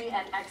entry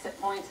and exit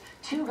points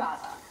to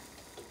Gaza.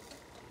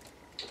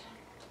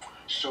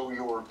 So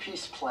your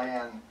peace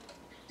plan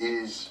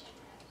is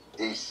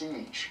a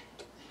siege,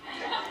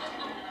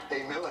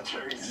 a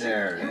military siege.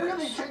 There it You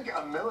really is. think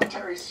a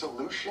military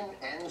solution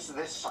ends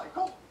this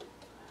cycle?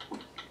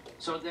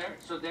 So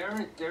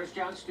there's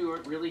Jon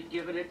Stewart really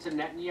giving it to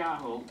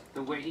Netanyahu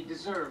the way he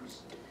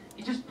deserves.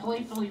 He just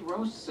playfully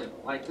roasts him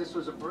like this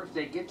was a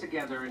birthday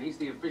get-together and he's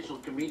the official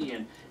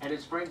comedian and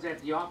his friends at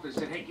the office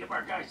said, hey, give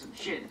our guy some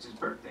shit, it's his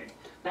birthday.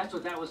 That's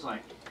what that was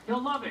like.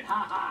 He'll love it,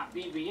 ha ha,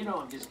 BB, you know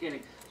I'm just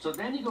kidding. So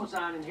then he goes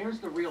on and here's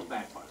the real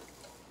bad part.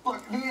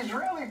 Look, the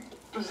Israeli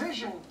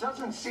position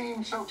doesn't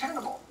seem so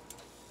tenable.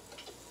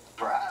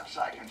 Perhaps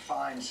I can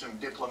find some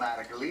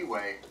diplomatic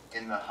leeway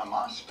in the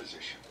Hamas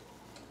position.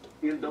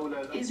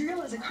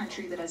 Israel is a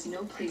country that has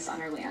no place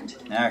on our land.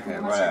 Okay,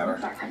 We must whatever.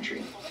 remove that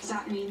country. Does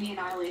that mean the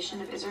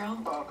annihilation of Israel?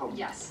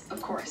 Yes,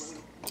 of course.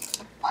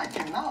 I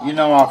cannot You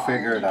know I'll find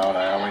figure it out.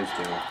 I always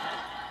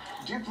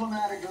do.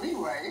 diplomatic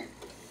leeway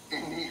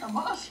in the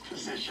Hamas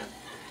position.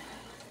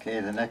 Okay,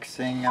 the next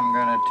thing I'm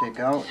going to take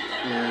out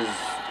is...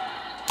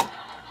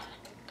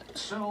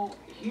 So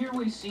here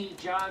we see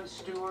Jon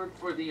Stewart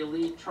for the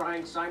elite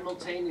trying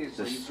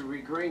simultaneously This- to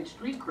regain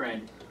street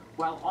cred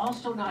while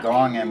also not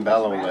Gong hating and his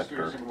bellow masters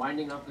lifter. and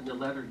winding up in the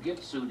leather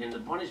gift suit in the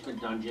punishment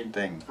dungeon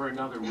Thing. for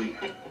another week.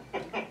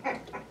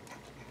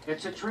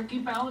 It's a tricky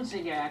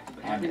balancing act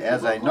of having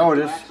as to I look like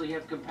notice, you actually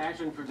have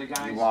compassion for the guys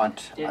I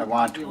want in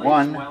one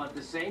population while at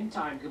the same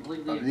time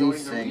completely of ignoring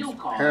these the things real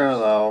cause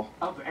parallel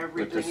of with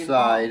everything the involved.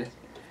 side,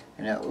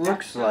 and it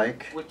looks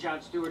like, what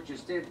Jon Stewart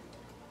just did.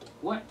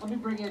 What? Let me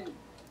bring in.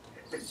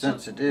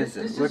 since it is,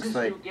 this it looks his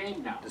like new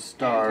game now. the And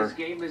star, his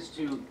game is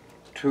to.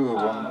 two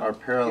of them are It's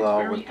parallel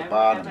very with the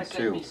bottom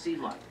two,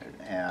 MSNBC-like.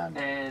 and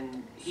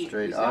And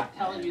straight he's up, not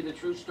telling you the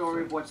true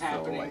story of what's so,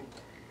 happening. like,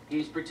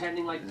 He's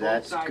pretending like both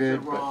that's sides good,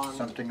 are but wrong.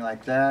 something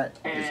like that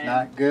is And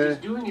not he's good.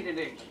 doing it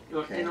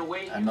in a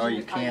way I know using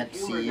you the kind of can't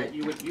humor see that it,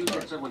 you would use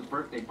but- at someone's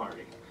birthday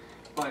party.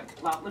 But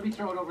let me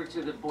throw it over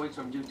to the boys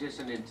from New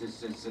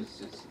Dissonances.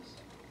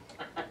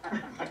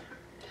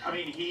 I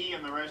mean, he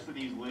and the rest of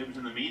these libs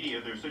in the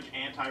media, they're such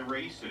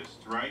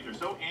anti-racist, right? They're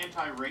so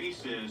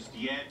anti-racist,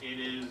 yet it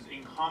is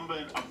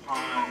incumbent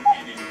upon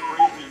an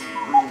imprisoned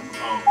group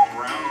of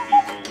brown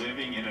people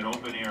living in an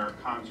open-air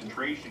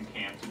concentration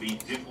camp to be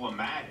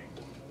diplomatic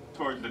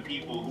towards the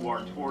people who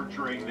are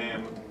torturing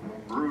them,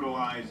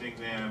 brutalizing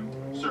them,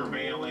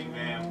 surveilling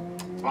them,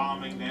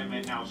 bombing them,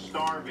 and now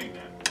starving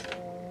them.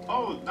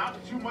 oh,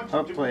 not too much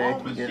Hopefully I can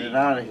diplomacy get it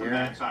out of from here.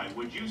 that side.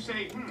 Would you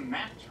say,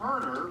 Matt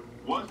Turner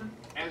wasn't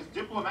as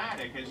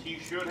diplomatic as he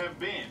should have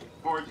been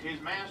towards his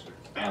master?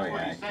 That's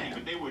what he's saying,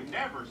 but they would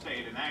never say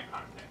it in that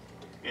context.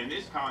 In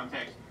this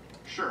context,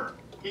 sure.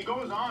 He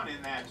goes on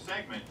in that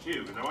segment,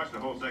 too, because I watched the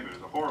whole segment.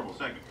 It was a horrible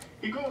segment.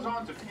 He goes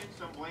on to pin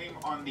some blame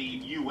on the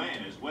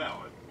UN as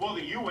well. Well,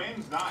 the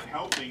UN's not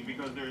helping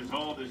because there's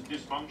all this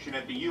dysfunction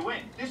at the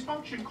UN.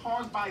 Dysfunction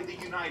caused by the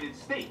United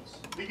States.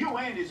 The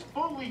UN is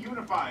fully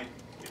unified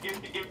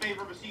in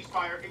favor of a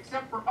ceasefire,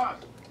 except for us.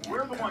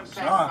 We're the ones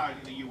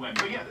sabotaging the UN.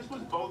 But yeah, this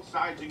was both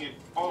sidesing it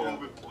all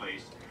over the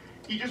place.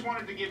 He just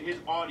wanted to give his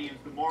audience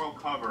the moral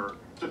cover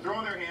to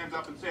throw their hands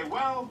up and say,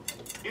 well,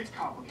 it's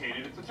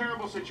complicated. It's a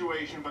terrible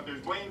situation, but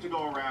there's blame to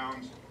go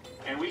around,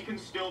 and we can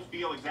still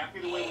feel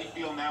exactly the way we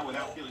feel now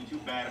without feeling too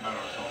bad about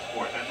ourselves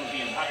for it. That was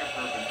the entire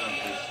purpose of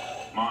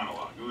this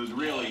monologue. It was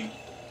really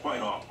quite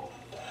awful.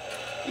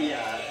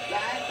 Yeah,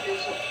 that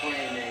is a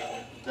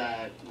framing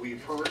that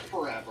we've heard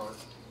forever,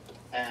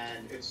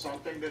 and it's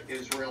something that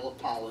Israel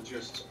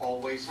apologists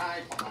always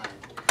hide behind.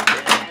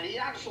 And he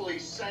actually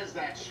says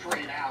that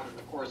straight out in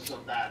the course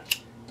of that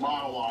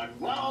monologue.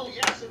 Well,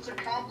 yes, it's a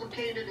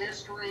complicated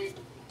history.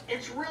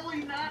 It's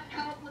really not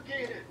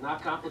complicated.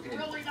 Not complicated.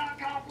 It's really not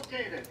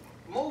complicated.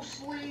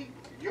 Mostly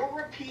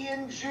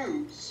European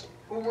Jews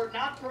who were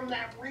not from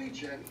that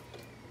region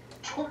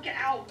took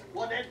out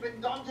what had been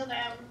done to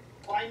them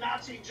by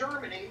Nazi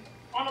Germany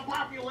on a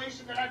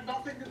population that had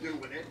nothing to do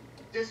with it,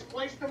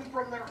 displaced them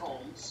from their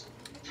homes,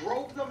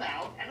 drove them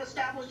out, and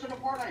established an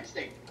apartheid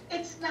state.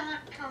 It's not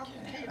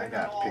complicated I at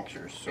got all.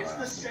 pictures, so It's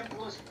the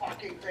simplest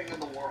fucking thing in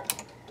the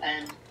world.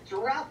 And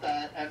throughout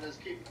that, and as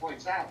Keith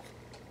points out,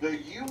 the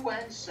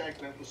UN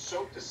segment was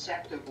so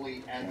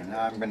deceptively And edited. now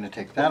I'm going to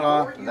take that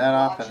off, and that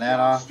off, and that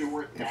off,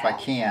 if I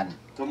can.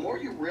 The more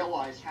you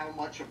realize how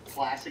much of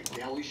classic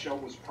Daily Show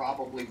was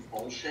probably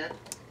bullshit,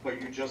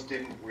 but you just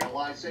didn't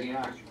realize it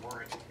because you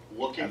weren't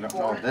looking I don't for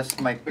know, it. this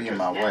might be in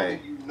my Because now way.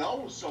 that you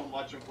know so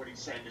much of what he's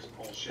saying is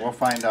bullshit. We'll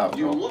find out,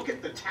 You though. look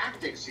at the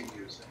tactics he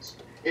uses.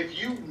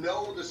 If you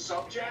know the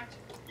subject,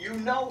 you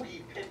know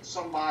he picked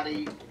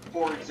somebody,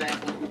 for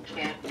example, who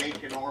can't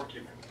make an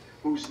argument,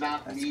 who's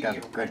not That's medium,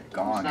 got a good who's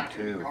gong, not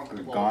gonna be too. Good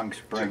comfortable gong to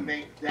spring.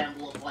 make them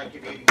look like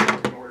an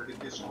idiot in order to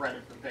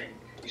discredit the thing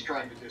he's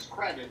trying to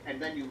discredit.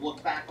 And then you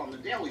look back on the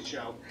Daily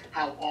Show,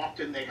 how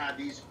often they had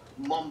these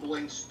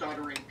mumbling,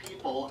 stuttering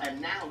people,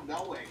 and now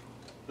knowing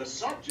the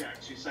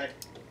subjects, you say,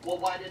 well,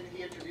 why didn't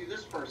he interview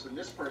this person,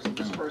 this person,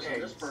 this person,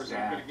 this person?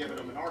 I'm going to give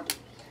him an argument.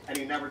 And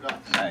he never does.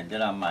 Alright,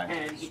 get on my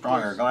And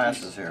stronger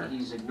glasses here.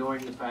 He's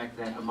ignoring the fact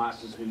that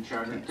Hamas's new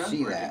charter Can't does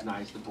see that.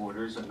 recognize the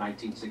borders of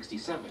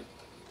 1967,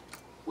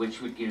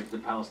 which would give the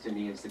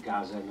Palestinians the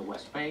Gaza and the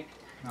West Bank,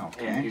 and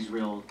Okay.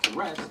 Israel the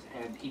rest,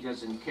 and he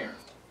doesn't care.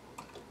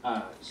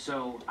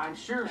 So I'm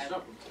sure.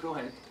 Go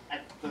ahead.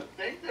 And the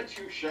thing that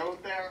you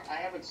showed there, I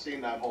haven't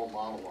seen that whole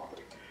monologue,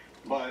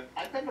 but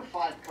I've been to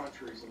 5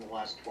 countries in the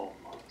last 12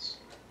 months.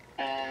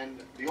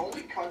 And the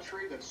only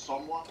country that's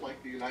somewhat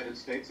like the United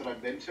States that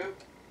I've been to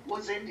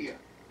was India,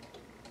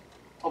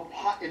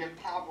 an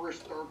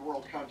impoverished third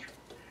world country.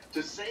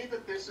 To say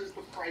that this is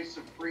the price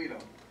of freedom,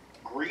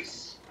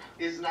 Greece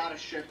is not a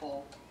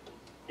shithole,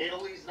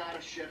 Italy's not a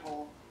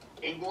shithole,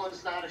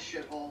 England's not a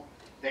shithole.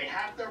 They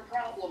have their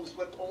problems,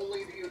 but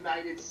only the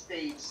United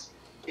States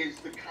is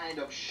the kind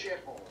of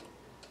shithole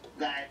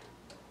that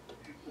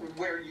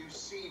where you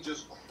see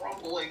just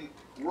crumbling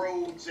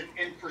roads and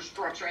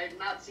infrastructure. I have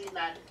not seen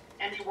that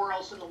anywhere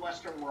else in the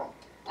Western world.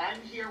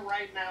 I'm here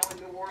right now in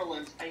New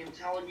Orleans. I am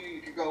telling you,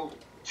 you could go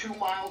 2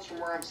 miles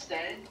from where I'm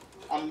staying.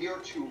 I'm near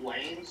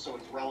Tulane, so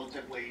it's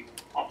relatively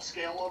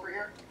upscale over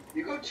here.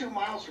 You go 2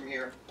 miles from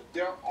here,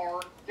 there are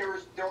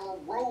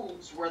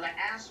roads where the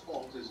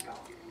asphalt is gone,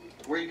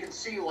 where you can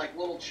see like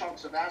little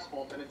chunks of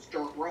asphalt and it's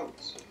dirt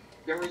roads.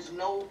 There is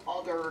no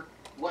other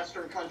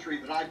Western country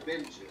that I've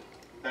been to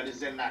that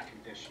is in that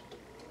condition.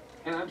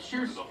 And I'm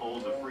sure The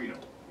holes of freedom.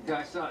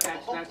 that's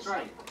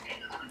right.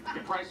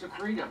 The price of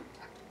freedom.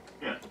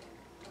 Yeah.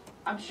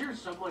 I'm sure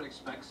someone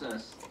expects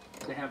us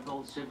to have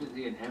both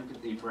sympathy and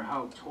empathy for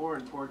how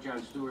torn poor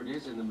Jon Stewart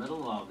is in the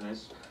middle of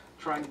this,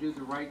 trying to do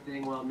the right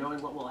thing while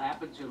knowing what will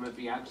happen to him if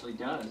he actually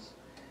does,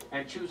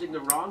 and choosing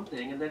the wrong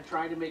thing and then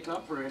trying to make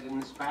up for it in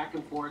this back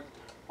and forth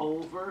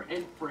over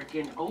and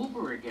frickin'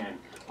 over again.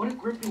 What a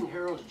gripping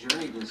hero's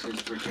journey this is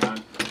for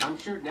Jon. I'm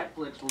sure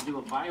Netflix will do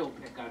a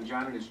biopic on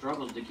Jon and his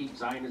struggles to keep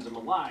Zionism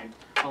alive,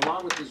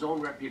 along with his own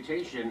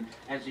reputation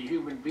as a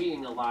human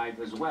being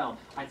alive as well.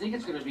 I think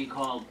it's going to be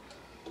called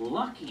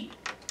Lucky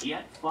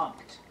Yet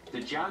Fucked,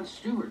 the Jon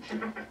Stewart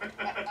Show.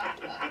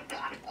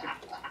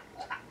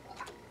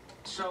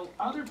 So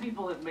other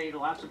people have made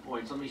lots of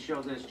points. Let me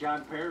show this.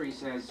 John Perry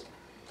says,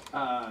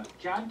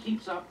 Jon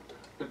keeps up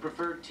the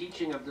preferred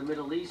teaching of the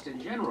Middle East in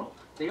general.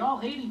 They all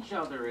hate each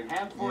other and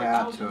have for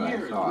 1,000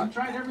 years. We've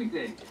tried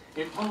everything.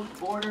 Imposed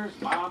borders,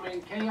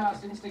 bombing,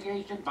 chaos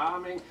instigation,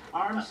 bombing,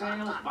 arms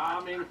sales,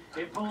 bombing,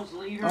 imposed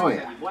leaders,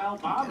 and, well,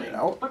 bombing.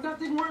 But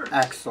nothing works.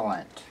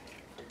 Excellent.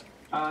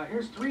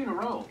 Here's 3 in a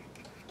row.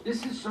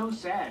 This is so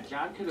sad.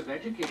 John could have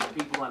educated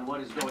people on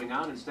what is going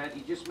on. Instead,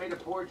 he just made a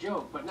poor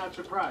joke, but not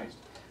surprised.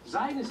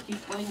 Zionists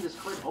keep playing this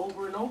clip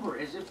over and over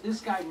as if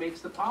this guy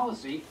makes the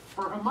policy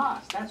for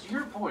Hamas. That's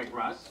your point,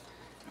 Russ.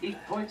 He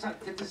points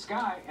out to this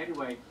guy.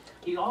 Anyway,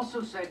 he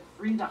also said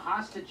free the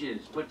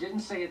hostages, but didn't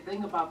say a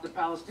thing about the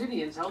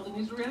Palestinians held in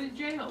Israeli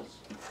jails.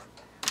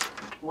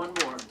 One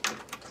more.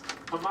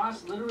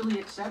 Hamas literally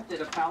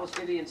accepted a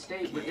Palestinian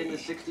state within the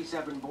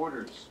 67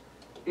 borders.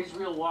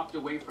 Israel walked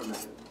away from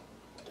it.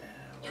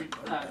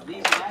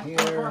 These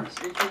last 4 months,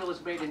 Israel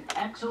has made an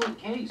excellent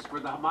case for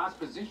the Hamas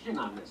position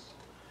on this,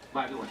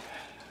 by the way.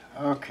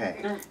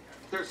 Okay.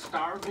 They're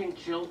starving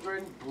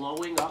children,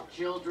 blowing up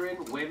children,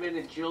 women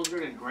and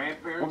children and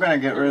grandparents. We're going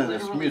to get rid of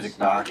this music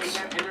box.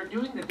 Them, and they're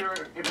doing that.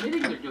 They're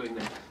admitting they're doing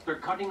this. They're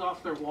cutting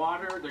off their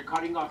water. They're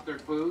cutting off their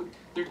food.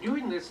 They're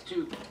doing this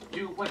to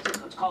do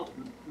what's called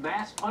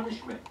mass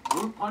punishment,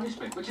 group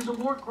punishment, which is a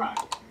war crime.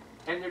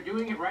 And they're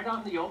doing it right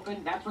out in the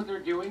open. That's what they're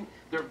doing.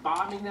 They're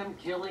bombing them,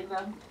 killing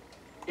them.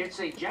 It's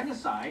a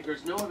genocide.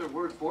 There's no other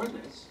word for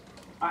this.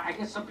 I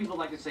guess some people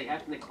like to say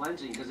ethnic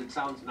cleansing because it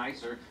sounds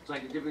nicer. It's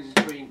like the difference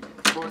between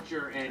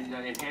torture and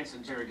enhanced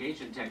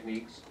interrogation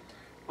techniques.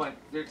 But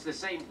it's the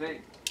same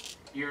thing.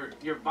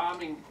 You're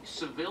bombing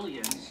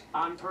civilians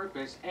on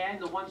purpose, and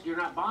the ones you're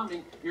not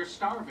bombing, you're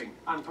starving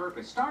on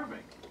purpose.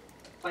 Starving.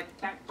 Like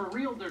that, for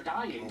real, they're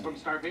dying from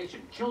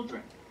starvation.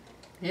 Children.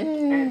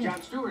 Yay. And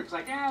Jon Stewart's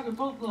like, they're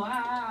both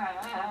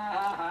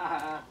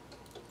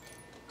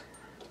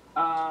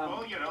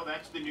well, you know,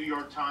 that's the New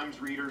York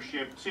Times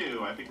readership,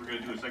 too. I think we're going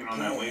to do a segment on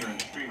that later in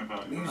the stream if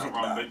I'm not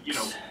wrong. But, you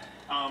know,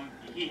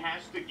 he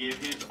has to give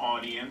his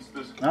audience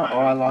this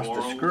I lost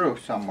a screw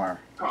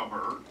somewhere.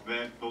 Cover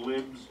that the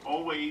libs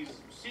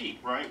always seek,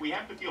 right? We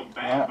have to feel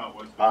bad about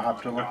what's going I'll on.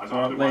 have to look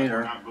Otherwise, for it later.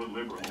 we're not good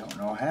liberals. I don't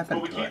know what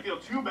happened But we to can't it. feel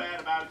too bad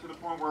about it to the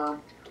point where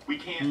we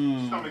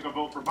can't stomach a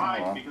vote for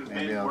Biden because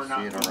maybe then I'll we're not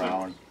see it good around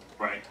liberals.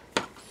 Right.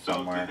 So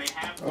somewhere. they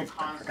have to I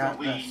forgot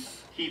constantly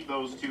this. keep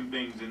those two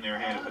things in their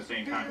head at the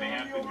same time. They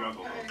have to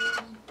juggle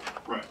those.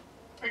 Right.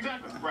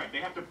 Exactly. Right. They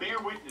have to bear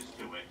witness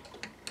to it,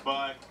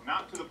 but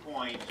not to the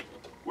point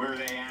where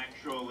they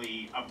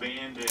actually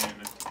abandon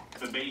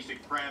the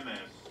basic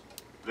premise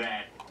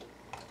that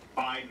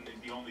Biden is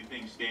the only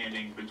thing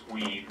standing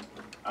between,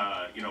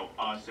 you know,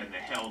 us and the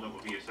hell that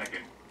will be a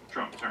second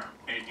Trump term.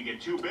 And if you get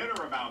too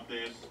bitter about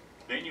this,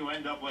 then you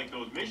end up like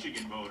those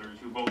Michigan voters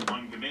who vote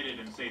uncommitted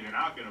and say they're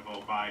not going to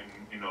vote Biden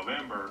in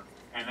November.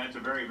 And that's a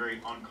very,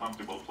 very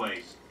uncomfortable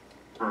place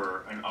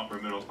for an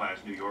upper middle class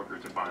New Yorker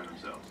to find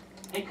themselves.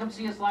 Hey, come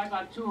see us live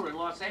on tour in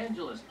Los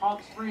Angeles,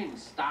 Palm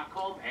Springs,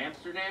 Stockholm,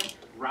 Amsterdam,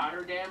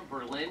 Rotterdam,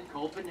 Berlin,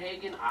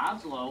 Copenhagen,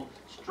 Oslo,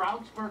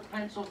 Stroudsburg,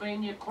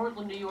 Pennsylvania,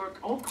 Cortland, New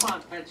York,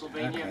 Oakmont,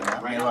 Pennsylvania. Okay,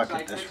 let me look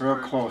outside at this Pittsburgh,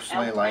 real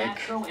closely, El like,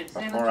 Paso, and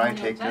San before I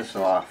Antonio, take Texas.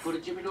 this off. Go to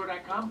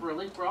jimmydore.com for a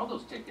link for all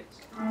those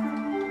tickets.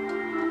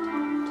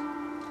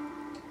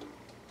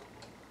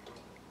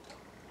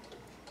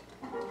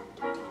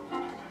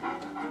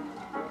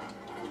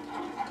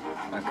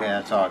 Okay,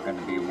 that's all going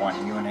to be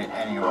one unit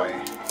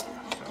anyway,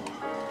 so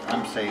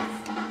I'm safe.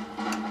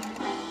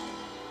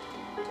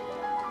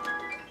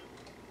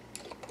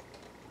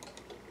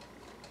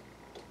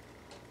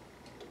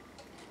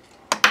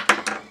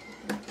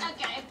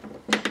 Okay,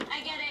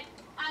 I get it.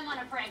 I'm on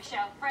a prank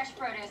show. Fresh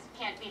produce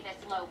can't be this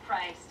low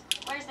priced.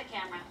 Where's the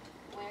camera?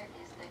 Where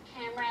is the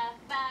camera?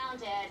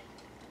 Found it.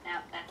 No,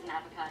 that's an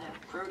avocado.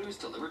 Produce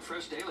delivered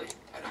fresh daily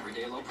at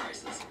everyday low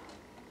prices.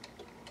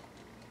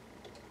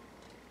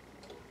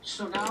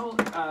 So now,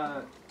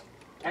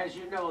 as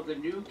you know, the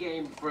new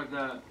game for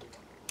the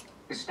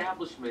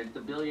establishment, the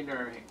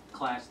billionaire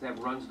class that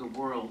runs the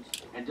world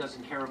and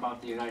doesn't care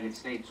about the United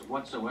States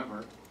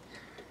whatsoever,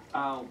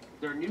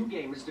 their new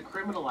game is to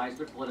criminalize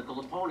their political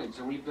opponents.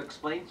 And we've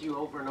explained to you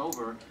over and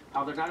over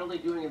how they're not only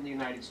doing it in the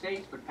United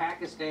States, but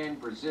Pakistan,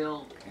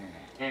 Brazil,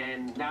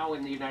 and now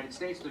in the United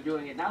States, they're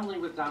doing it not only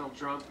with Donald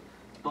Trump,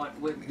 but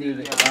with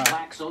the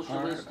black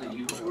socialists, the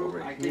youth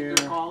group, I think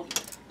they're called.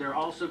 They're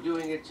also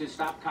doing it to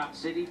stop Cop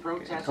City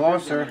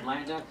protesters in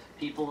Atlanta,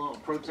 people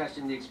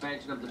protesting the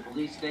expansion of the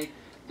police state.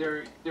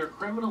 They're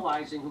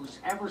criminalizing who's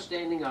ever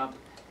standing up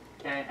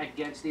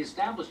against the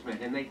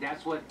establishment, and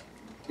that's what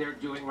they're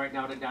doing right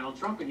now to Donald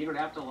Trump. And you don't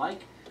have to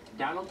like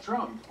Donald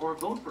Trump or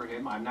vote for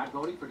him. I'm not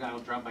voting for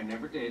Donald Trump. I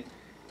never did.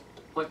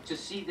 But to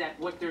see that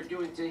what they're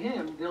doing to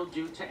him, they'll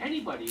do to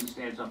anybody who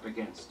stands up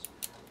against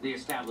the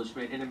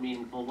establishment in a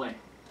meaningful way.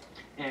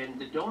 And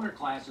the donor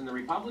class in the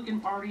Republican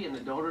Party and the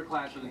donor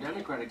class in the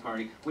Democratic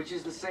Party, which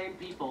is the same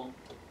people,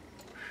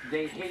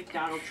 they hate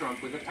Donald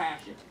Trump with a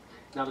passion.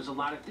 Now, there's a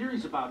lot of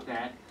theories about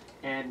that,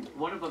 and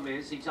one of them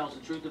is he tells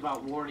the truth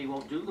about war and he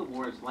won't do the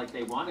wars like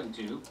they want him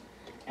to.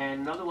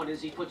 And another one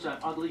is he puts an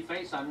ugly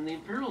face on the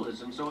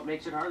imperialism, so it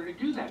makes it harder to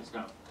do that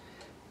stuff.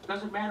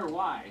 Doesn't matter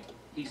why.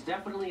 He's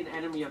definitely an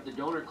enemy of the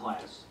donor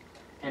class,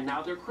 and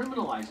now they're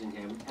criminalizing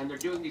him, and they're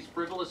doing these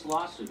frivolous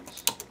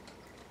lawsuits.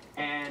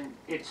 And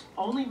it's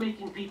only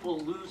making people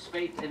lose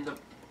faith in the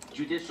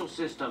judicial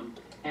system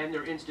and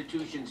their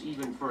institutions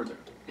even further.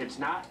 It's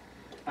not,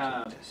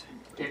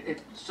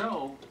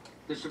 so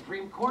the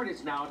Supreme Court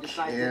has now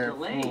decided to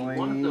delay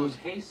one of those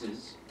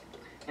cases,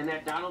 and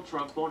that Donald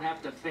Trump won't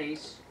have to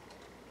face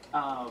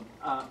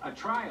a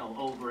trial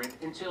over it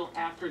until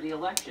after the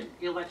election.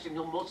 The election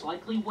he'll most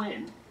likely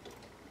win,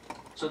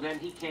 so then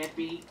he can't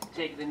be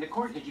taken into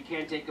court, because you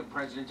can't take a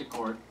president to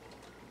court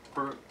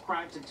for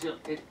crimes until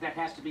that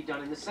has to be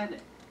done in the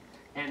Senate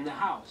and the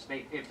House.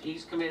 If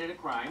he's committed a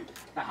crime,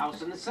 the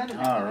House and the Senate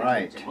have to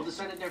convict him. Well, the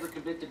Senate never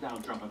convicted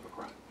Donald Trump of a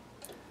crime.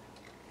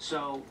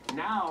 So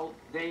now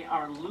they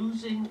are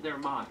losing their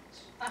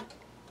minds.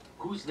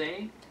 Who's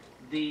they?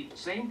 The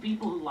same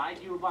people who lied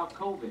to you about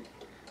COVID.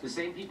 The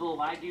same people who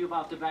lied to you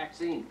about the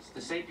vaccines.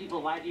 The same people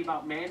who lied to you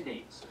about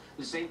mandates.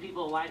 The same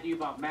people who lied to you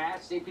about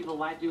masks. The same people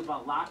who lied to you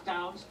about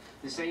lockdowns.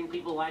 The same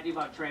people who lied to you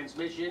about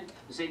transmission.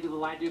 The same people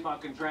who lied to you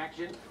about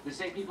contraction. The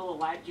same people who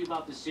lied to you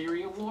about the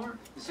Syria war.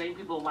 The same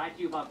people who lied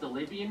to you about the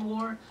Libyan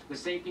war. The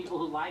same people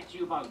who lied to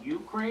you about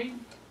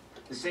Ukraine.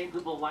 The same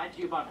people who lied to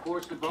you about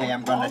forced vote. Okay,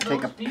 I'm going to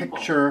take a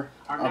picture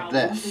of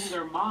this.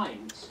 Their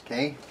minds.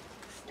 Okay,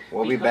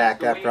 we'll be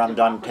back after I'm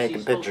done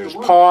taking pictures.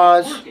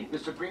 Pause. The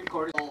Supreme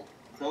Court.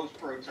 Those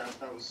protests,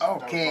 that was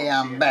Okay,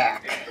 I'm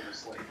back.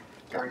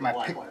 Got my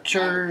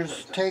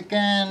pictures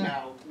taken.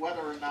 Now,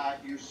 whether or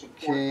not you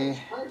support those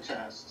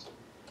protests,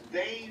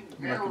 they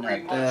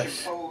very much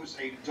impose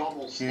a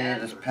double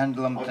standard. This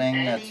pendulum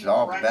thing that's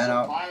all bent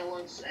up.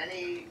 Violence,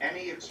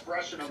 any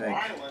expression of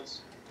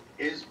violence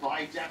is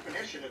by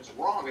definition, it's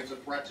wrong. It's a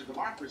threat to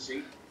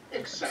democracy.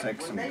 Except like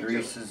when some they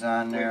greases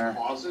on there. When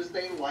causes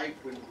they like,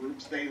 when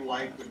groups they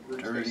like, when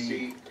groups they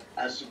see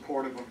as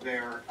supportive of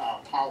their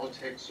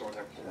politics or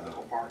their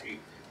political party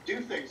do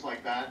things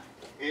like that,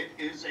 it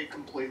is a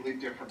completely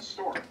different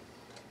story.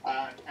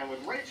 And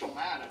with Rachel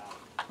Maddow,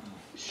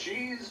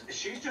 she's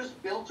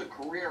just built a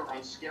career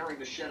on scaring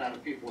the shit out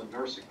of people in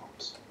nursing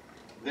homes.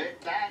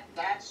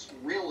 That's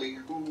really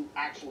who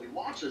actually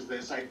watches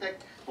this. I think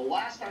the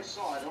last I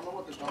saw, I don't know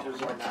what the numbers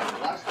are now,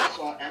 the last I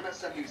saw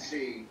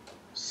MSNBC,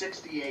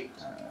 68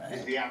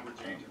 is the average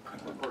age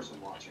of the person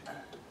watching.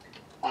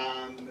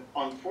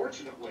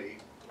 Unfortunately,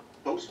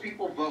 those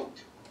people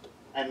vote,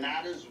 and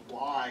that is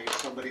why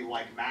somebody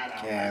like Maddow.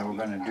 Okay, we're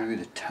going to do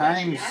the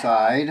time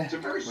side,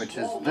 which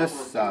is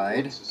this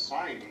side. In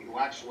society who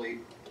actually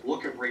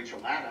look at Rachel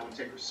Maddow and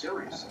take her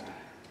seriously,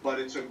 but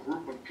it's a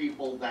group of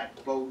people that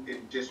vote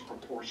in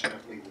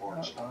disproportionately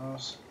large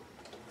numbers.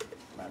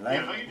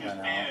 Yeah, if I could just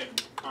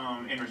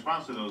add, in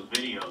response to those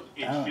videos,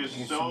 it's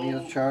just so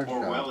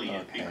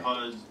Orwellian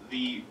because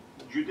the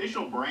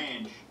judicial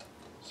branch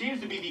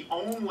seems to be the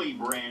only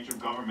branch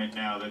of government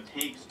now that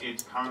takes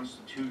its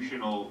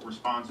constitutional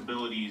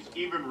responsibilities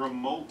even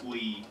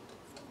remotely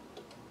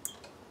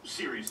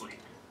seriously,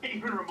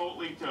 even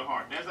remotely to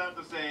heart. That's not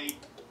to say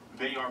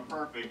they are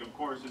perfect. Of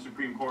course, the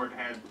Supreme Court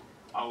has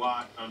a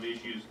lot of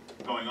issues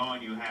going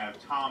on. You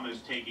have Thomas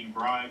taking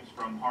bribes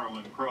from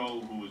Harlan Crow,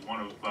 who is one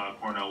of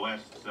Cornel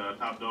West's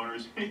top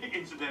donors,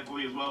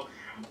 incidentally as well.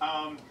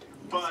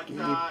 But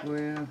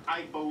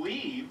I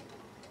believe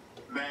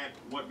that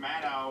what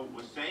Maddow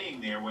was saying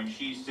there when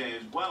she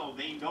says, well,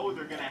 they know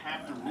they're going to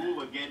have to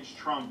rule against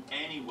Trump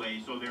anyway,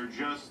 so they're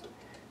just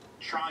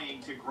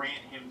trying to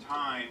grant him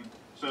time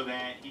so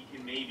that he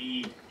can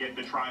maybe get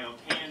the trial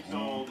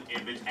canceled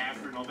if it's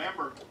after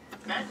November.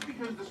 That's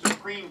because the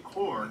Supreme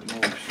Court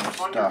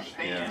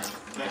understands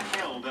the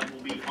hell that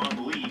will be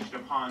unleashed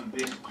upon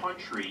this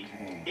country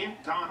if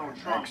Donald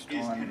Trump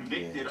is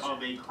convicted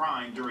of a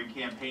crime during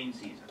campaign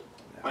season.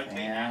 Like,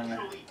 they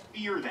actually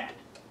fear that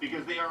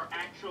because they are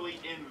actually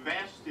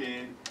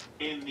invested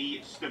in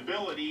the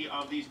stability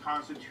of these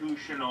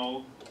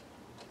constitutional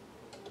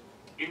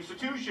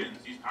institutions,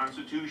 these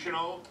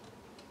constitutional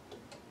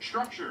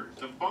structures,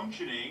 the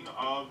functioning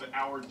of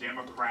our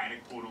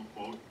democratic,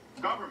 quote-unquote,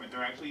 government.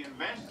 They're actually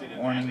invested in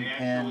that. They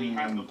actually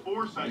have the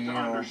foresight to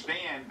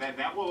understand that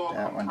that will all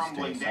come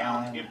crumbling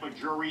down if a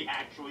jury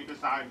actually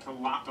decides to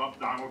lock up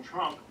Donald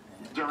Trump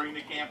during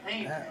the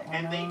campaign.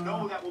 And they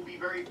know that will be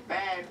very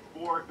bad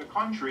for the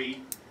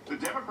country. The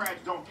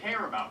Democrats don't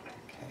care about that.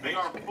 They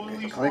are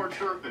fully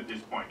scorched earth at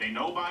this point. They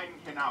know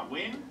Biden cannot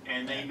win,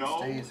 and they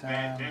know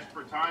that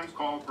desperate times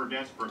call for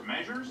desperate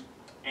measures,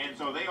 and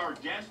so they are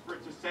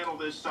desperate to settle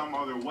this some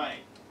other way.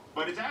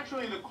 But it's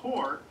actually the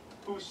court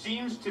who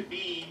seems to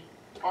be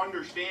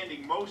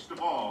understanding most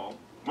of all,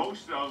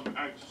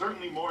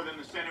 certainly more than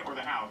the Senate or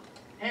the House,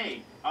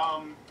 hey,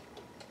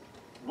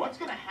 what's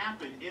going to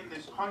happen in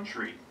this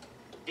country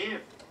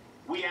if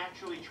we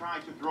actually try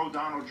to throw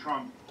Donald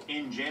Trump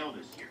in jail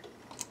this year?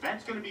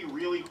 That's going to be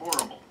really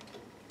horrible.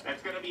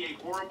 That's going to be a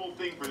horrible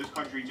thing for this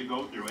country to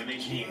go through, and they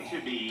seem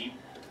to be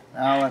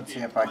now let's see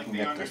if I can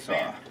get this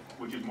off.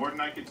 Which is more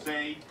than I could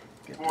say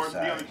for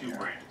the other two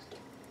brands.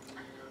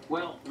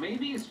 Well,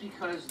 maybe it's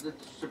because the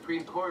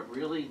Supreme Court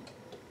really,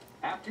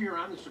 after you're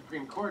on the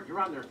Supreme Court, you're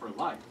on there for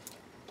life.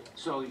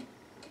 So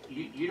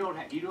you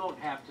don't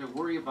have to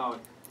worry about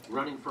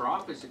running for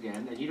office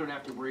again, and you don't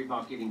have to worry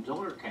about getting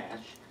donor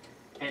cash.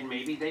 And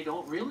maybe they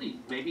don't really.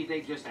 Maybe they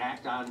just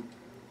act on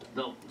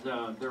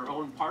their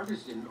own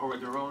partisan or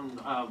their own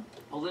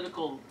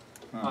political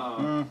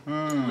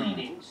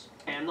leanings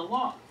and the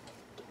law.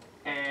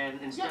 And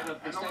instead Yeah,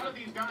 of and a lot of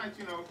these guys,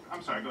 you know,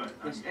 I'm sorry, go ahead.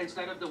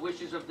 instead of the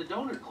wishes of the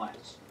donor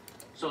class.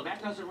 So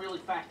that doesn't really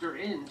factor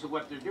into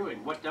what they're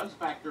doing. What does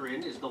factor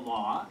in is the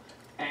law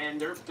and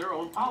their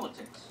own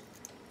politics.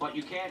 But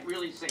you can't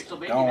really say, so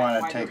maybe Don't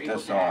that's want why to they're take able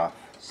this to act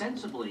off.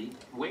 sensibly,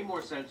 way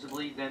more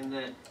sensibly than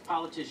the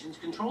politicians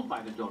controlled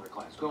by the donor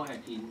class. Go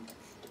ahead, Keaton.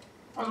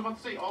 I was about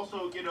to say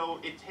also, you know,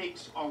 it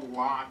takes a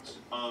lot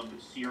of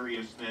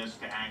seriousness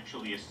to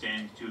actually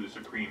ascend to the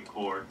Supreme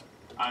Court.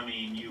 I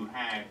mean, you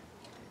had,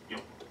 you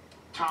know,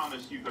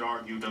 Thomas, you could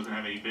argue, doesn't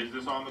have any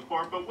business on the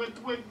court, but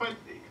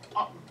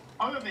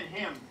other than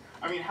him,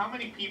 I mean, how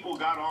many people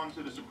got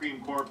onto the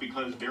Supreme Court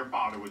because their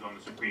father was on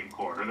the Supreme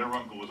Court or their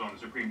uncle was on the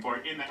Supreme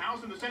Court? In the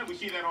House and the Senate, we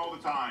see that all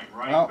the time,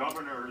 right? Well,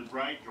 governors,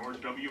 right? George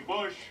W.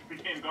 Bush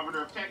became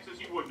governor of Texas.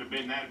 He wouldn't have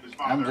been that if his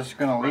father I'm just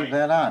going to leave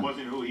that on.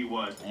 wasn't who he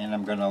was. And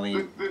I'm going to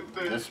leave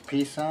this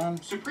piece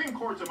on. Supreme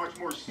Court's a much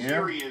more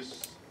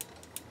serious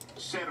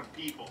set of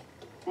people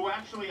who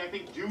actually, I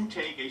think, do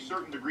take a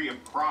certain degree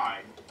of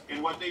pride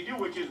in what they do,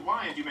 which is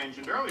why, as you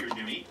mentioned earlier,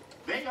 Jimmy,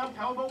 they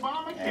upheld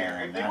Obamacare.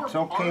 And If they were that's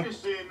okay.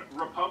 partisan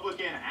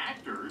Republican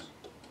actors,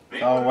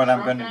 So what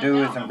I'm going to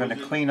do is I'm going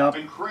to clean up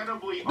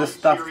this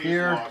stuff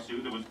here.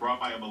 Lawsuit that was brought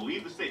by, I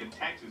believe, the state of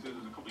Texas. This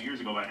was a couple years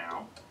ago by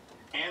now.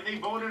 And they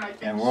voted, I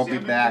think, And we'll be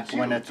back 7-2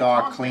 when it's to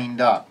all pass it. cleaned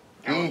up.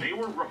 Now, See? they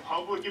were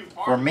Republican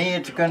For me, partisans,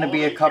 it's and going to all be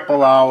they a cared couple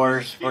about was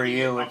hours. For sticking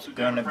you, it up it's the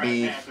going to Democrat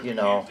be, ass as you many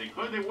know. as they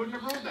could. They wouldn't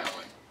have ruled that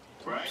way.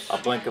 Right? A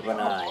blink of an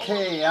eye.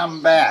 Okay,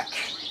 I'm back.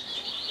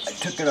 I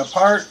took it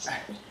apart.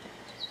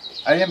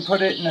 I didn't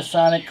put it in the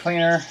sonic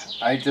cleaner.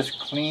 I just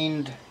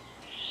cleaned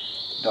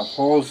the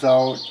holes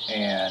out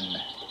and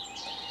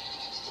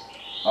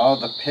all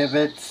the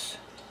pivots,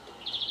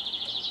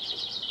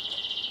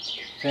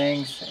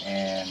 things,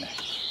 and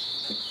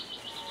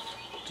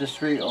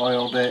just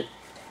re-oiled it.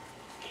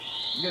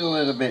 Get a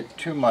little bit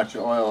too much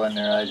oil in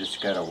there. I just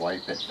gotta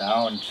wipe it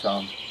down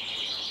some.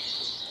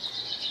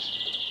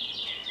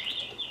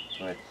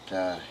 But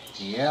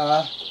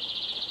yeah.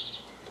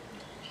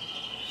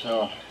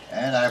 So,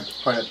 and I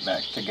put it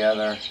back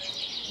together,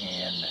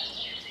 and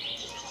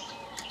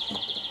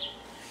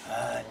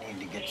I need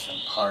to get some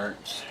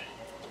parts.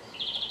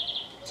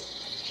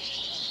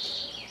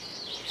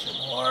 Some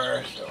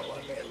more, so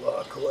let me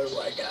look, what do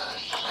I got?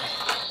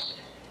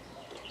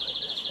 Put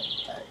this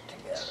thing back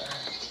together.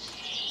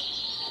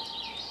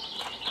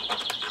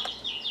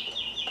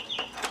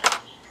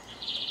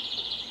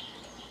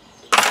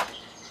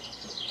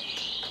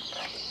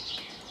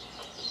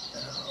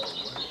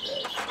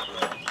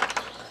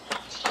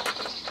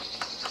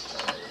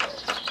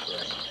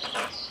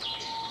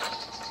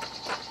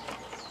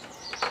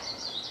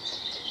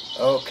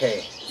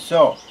 Okay,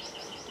 so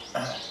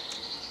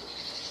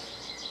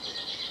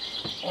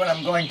what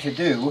I'm going to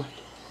do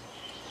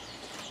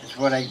is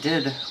what I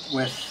did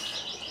with,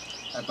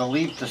 I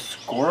believe, the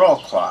squirrel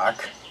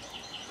clock.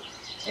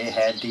 It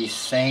had these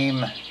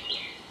same,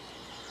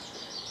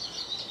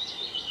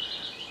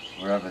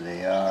 wherever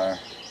they are,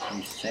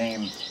 these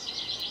same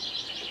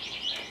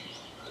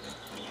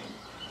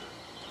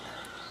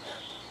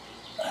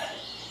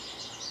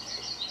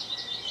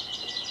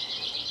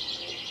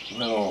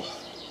little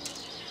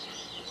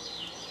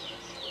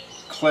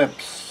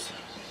clips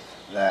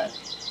that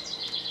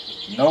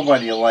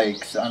nobody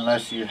likes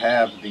unless you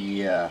have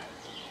the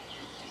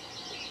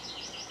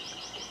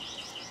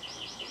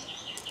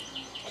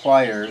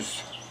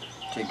pliers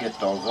to get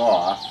those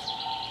off.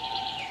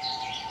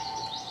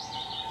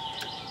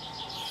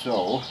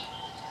 So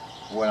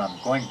what I'm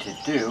going to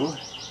do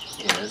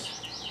is,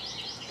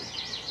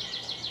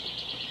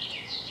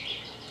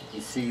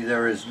 you see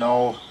there is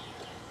no,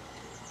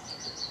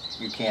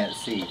 you can't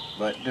see,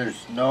 but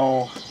there's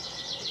no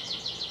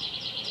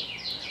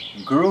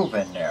groove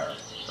in there,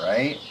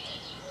 right?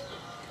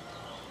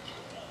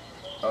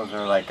 Those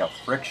are like a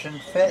friction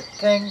fit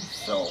thing.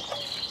 So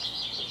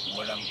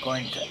what I'm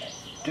going to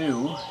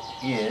do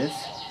is,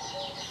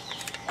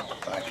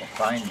 if I can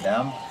find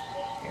them,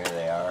 here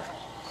they are.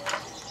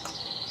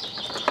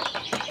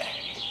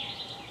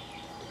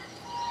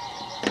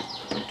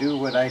 Do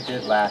what I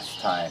did last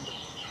time.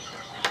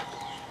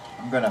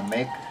 I'm gonna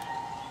make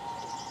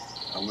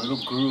a little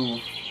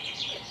groove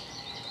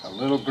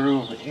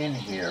in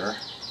here.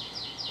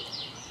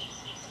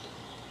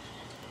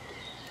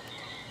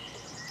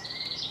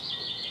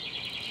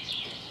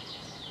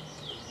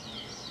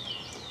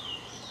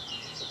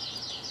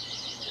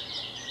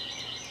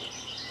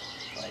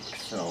 Like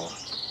so.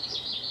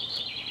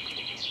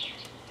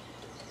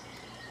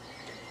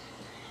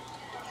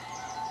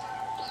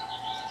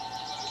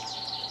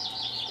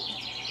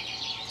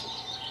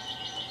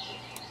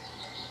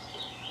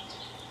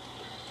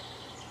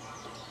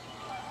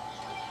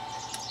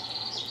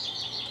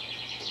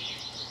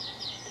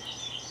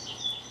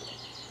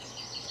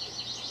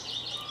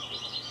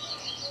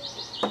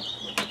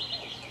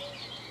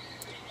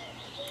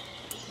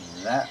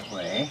 That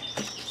way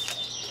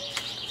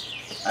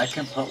I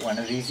can put one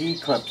of these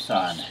E-clips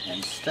on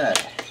instead.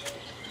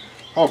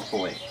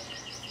 Hopefully.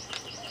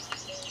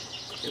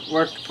 It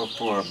worked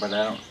before, but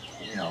I don't,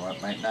 you know,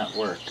 it might not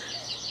work.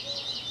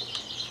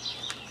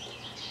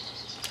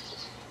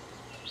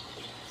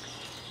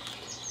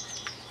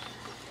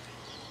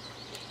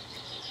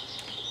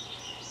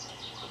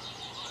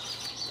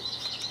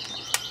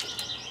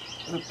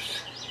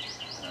 Oops.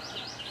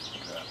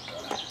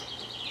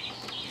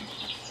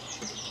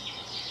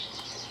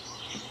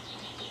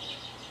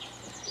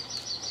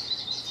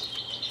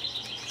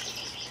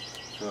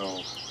 So,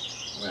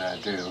 what I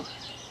do,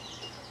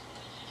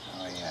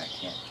 oh yeah, I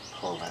can't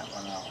pull that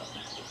one out.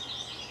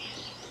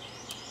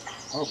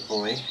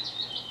 Hopefully,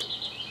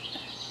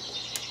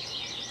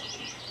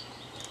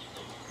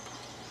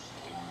 I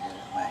can get it in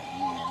my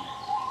hand.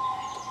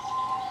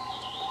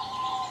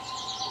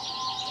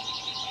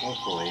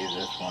 Hopefully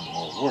this one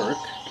will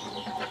work.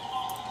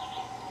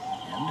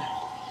 And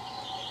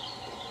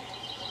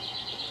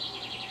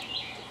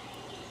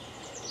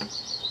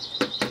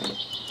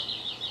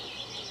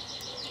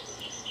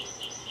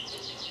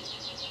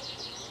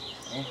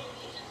okay.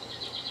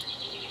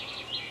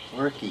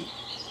 Worky.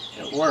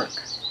 It worked.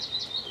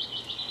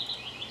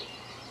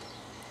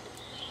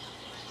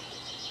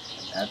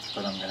 And that's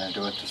what I'm going to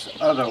do with this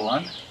other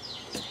one.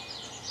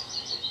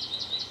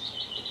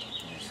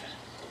 Just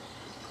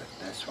put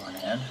this one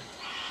in.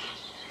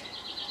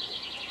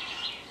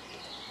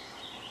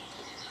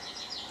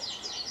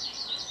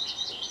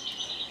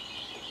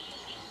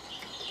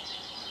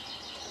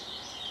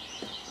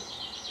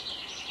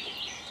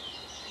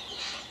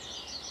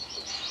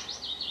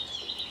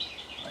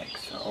 Like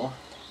so.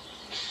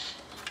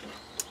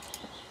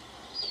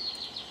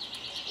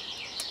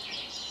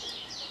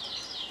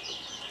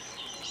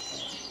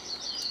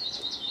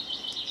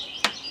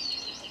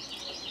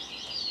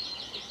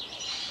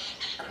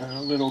 Cut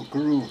a little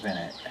groove in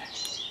it.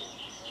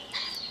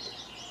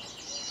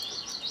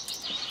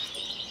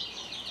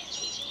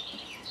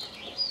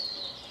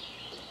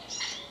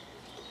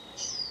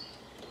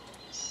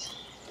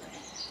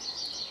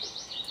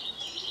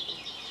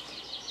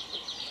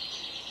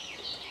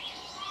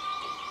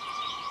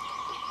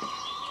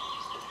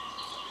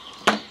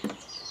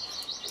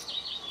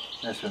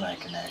 This one I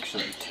can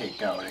actually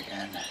take out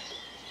again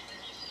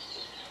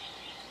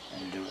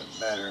and do it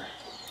better.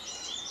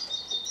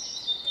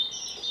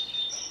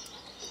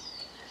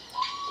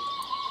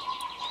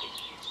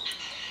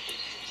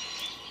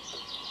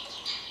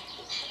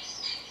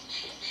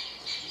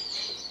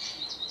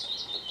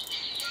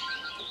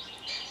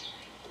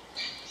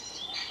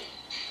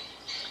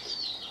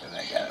 But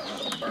I got a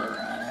little burr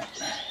on it.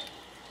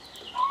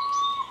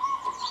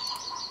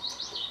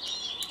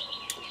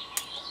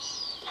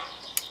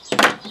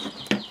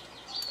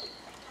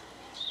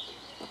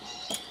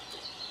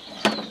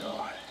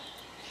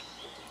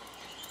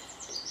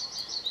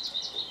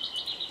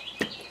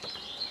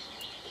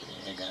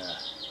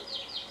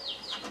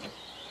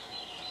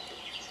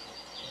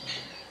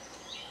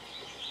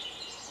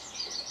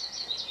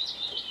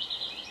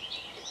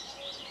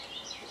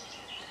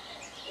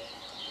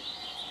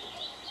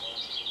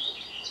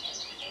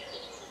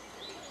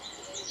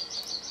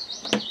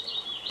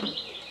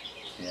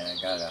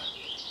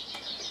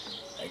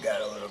 I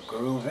got a little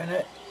groove in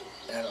it.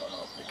 I don't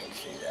know if you can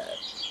see that.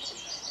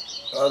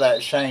 Oh,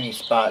 that shiny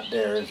spot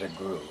there is a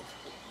groove.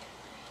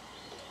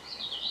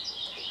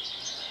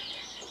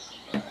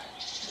 I'm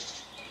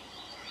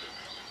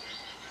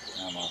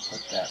going to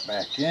put that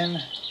back in.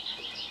 Of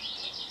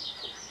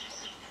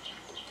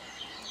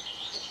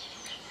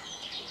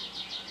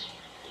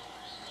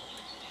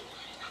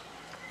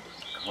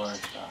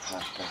course, I'll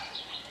have to, I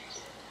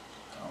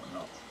don't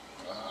know,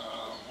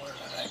 where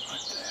did I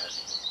put that?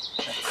 Let's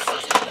see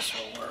if this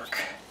will work.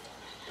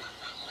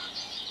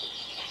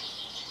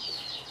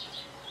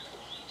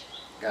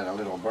 Got a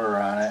little burr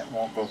on it,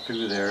 won't go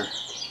through there.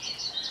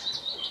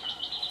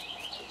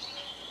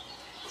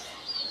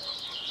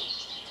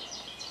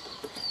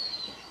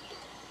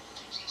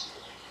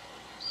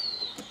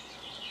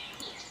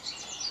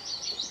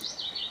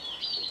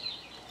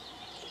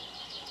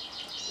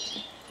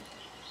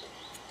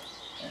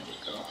 There we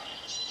go.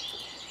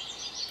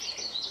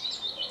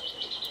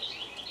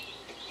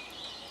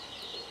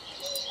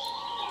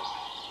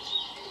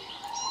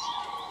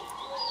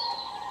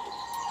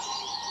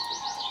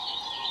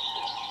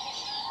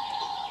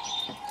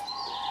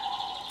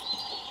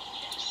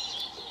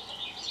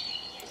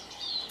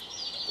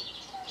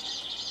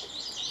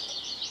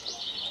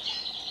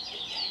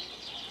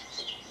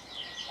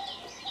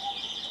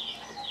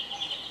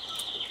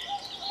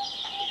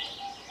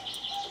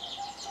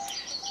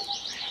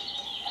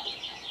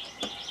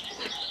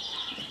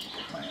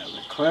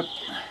 Clip.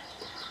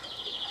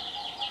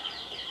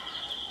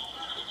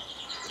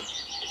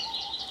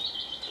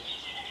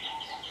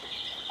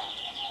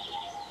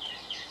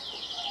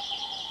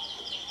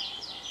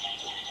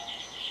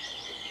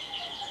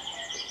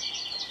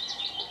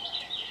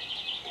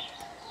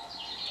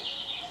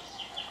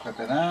 Clip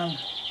it on.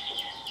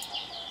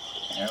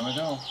 There we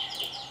go.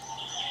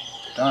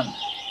 Done.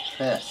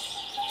 Fast.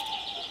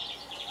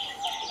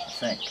 I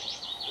think.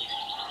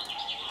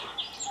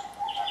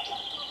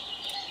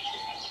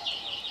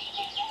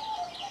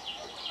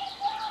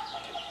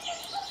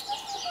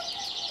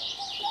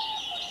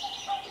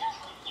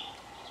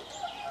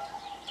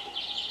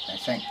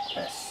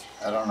 This.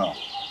 I don't know.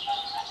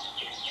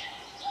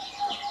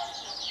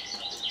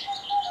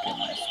 Get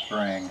my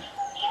spring.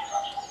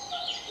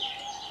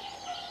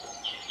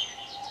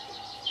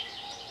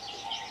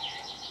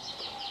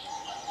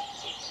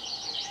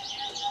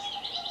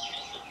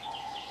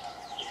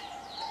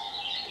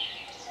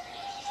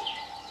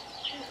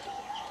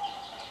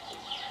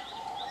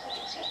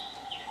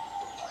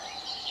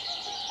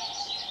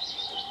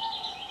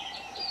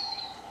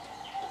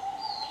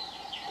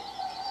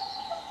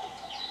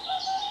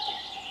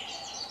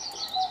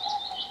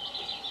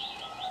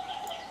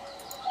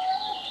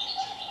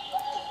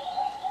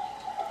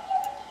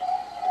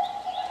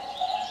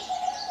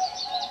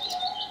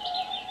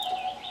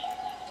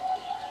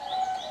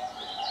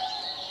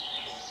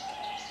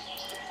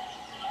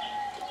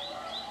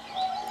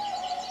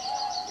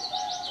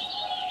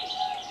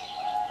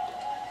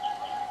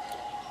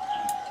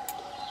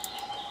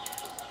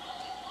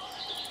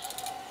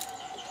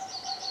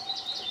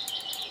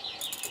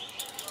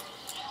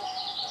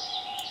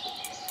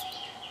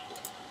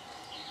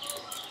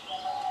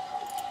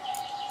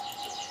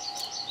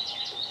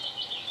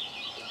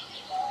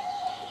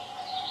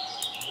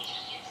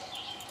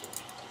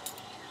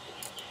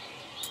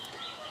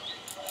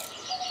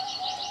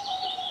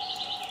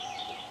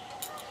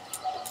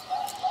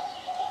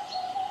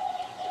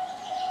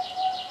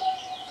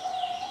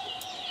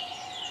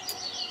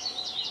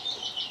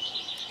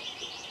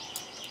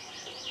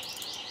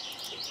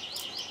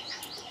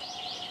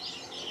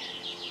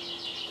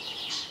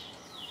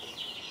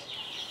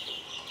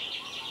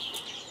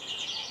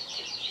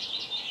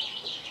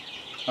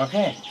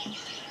 Okay.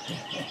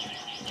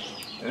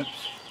 Oops.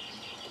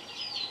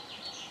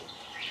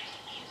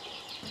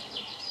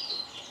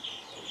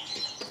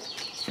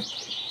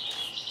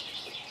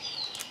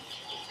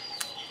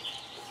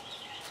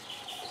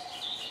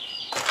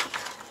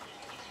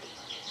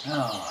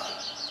 Oh.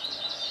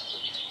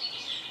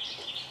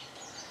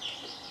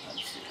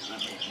 Let's see, let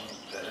me move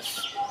this.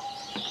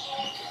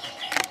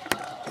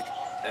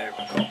 There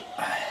we go.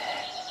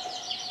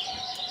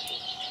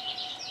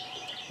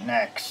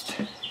 Next,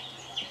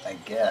 I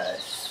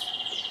guess,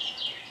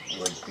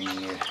 would be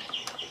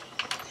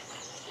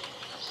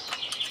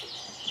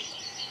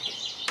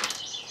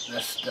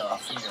this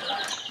stuff here.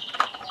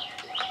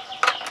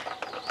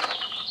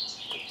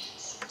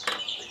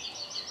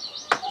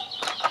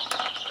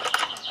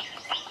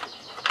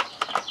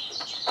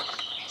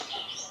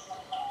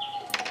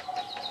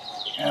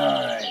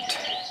 All right.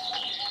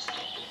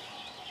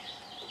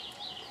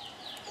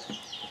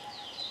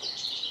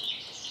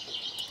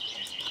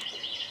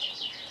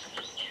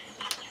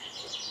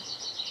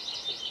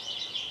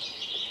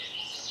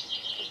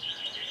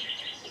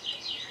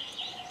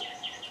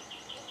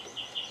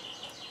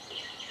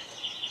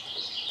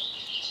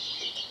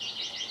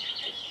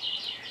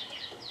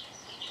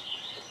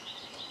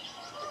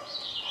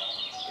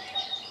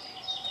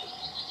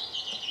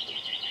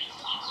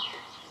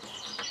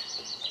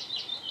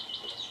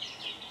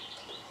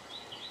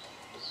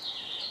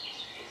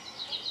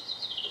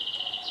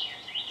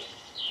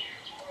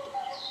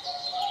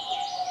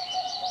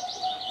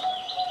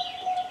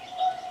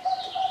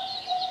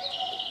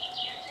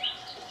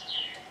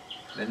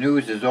 The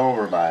news is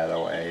over, by the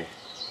way,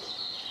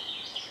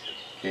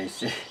 in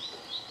case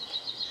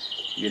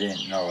you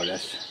didn't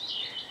notice.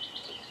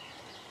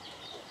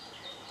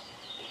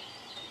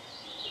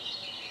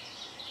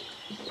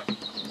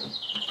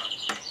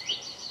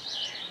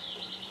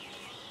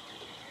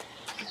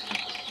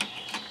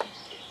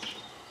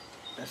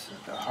 This is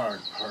the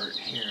hard part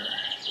here.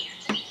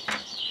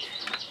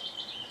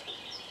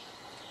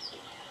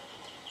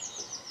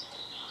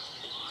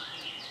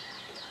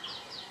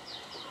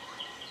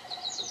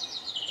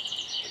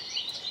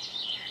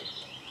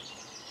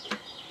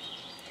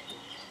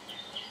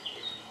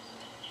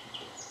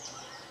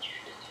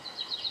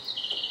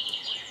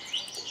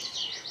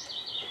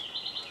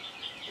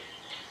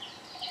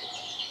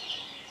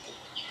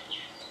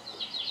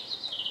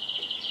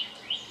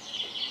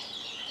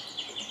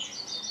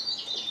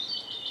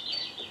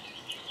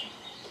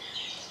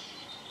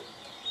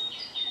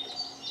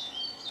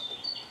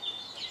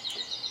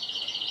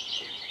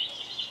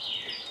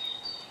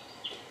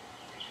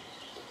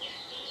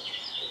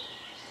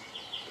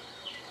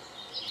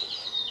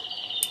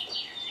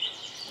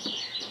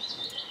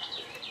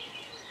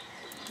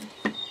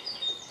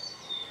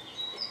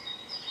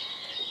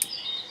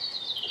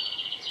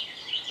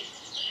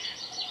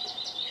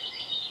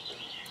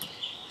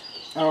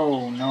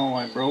 Oh no,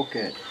 I broke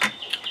it.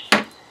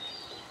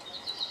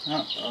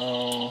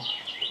 Uh-oh.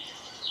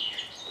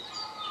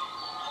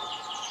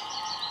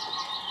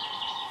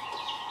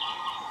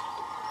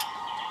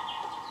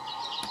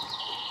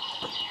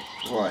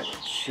 What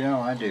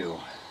shall I do?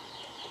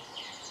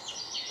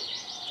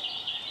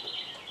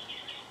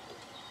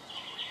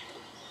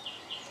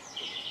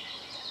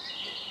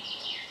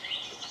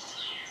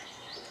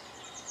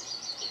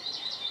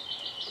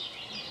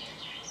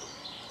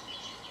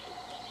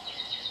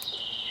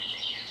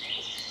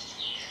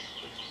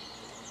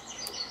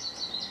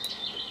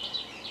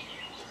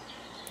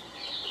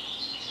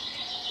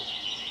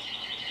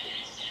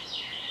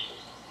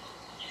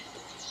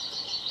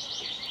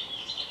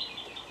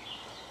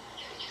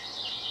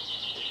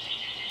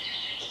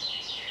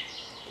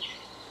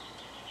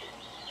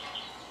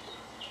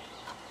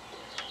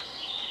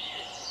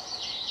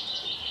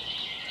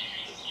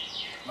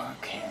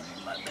 Okay, I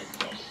need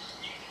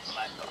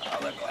my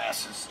other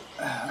glasses.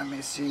 Let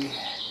me see.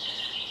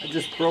 I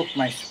just broke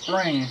my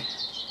spring.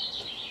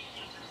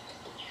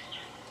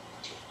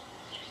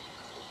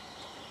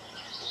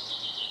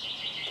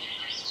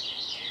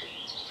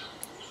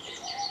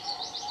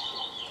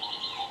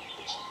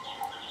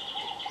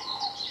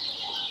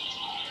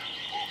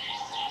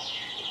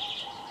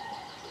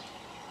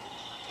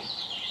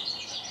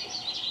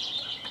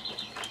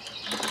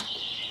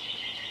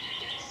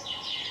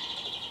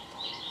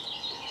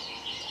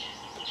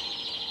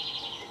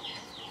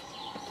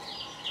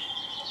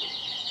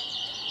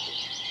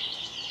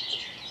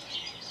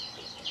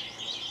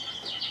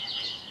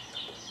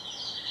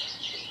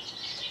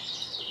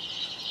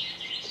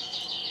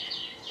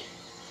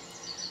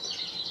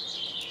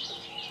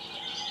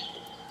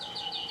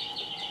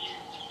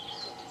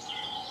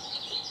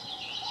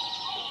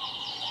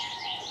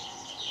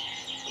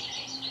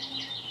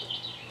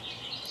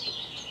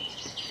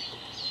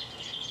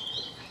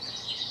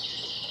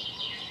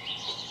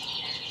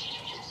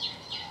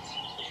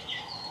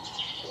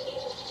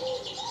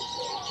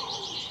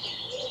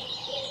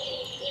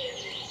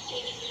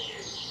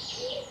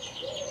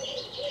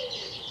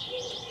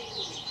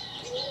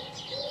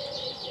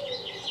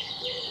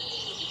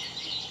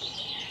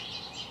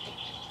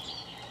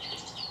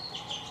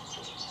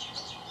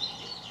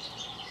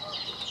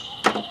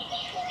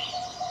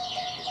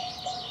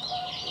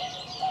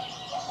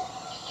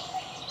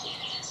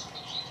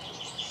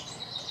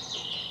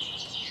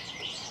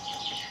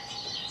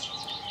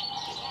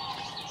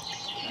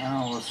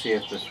 see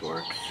if this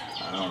works.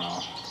 I don't know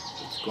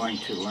if it's going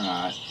to or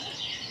not.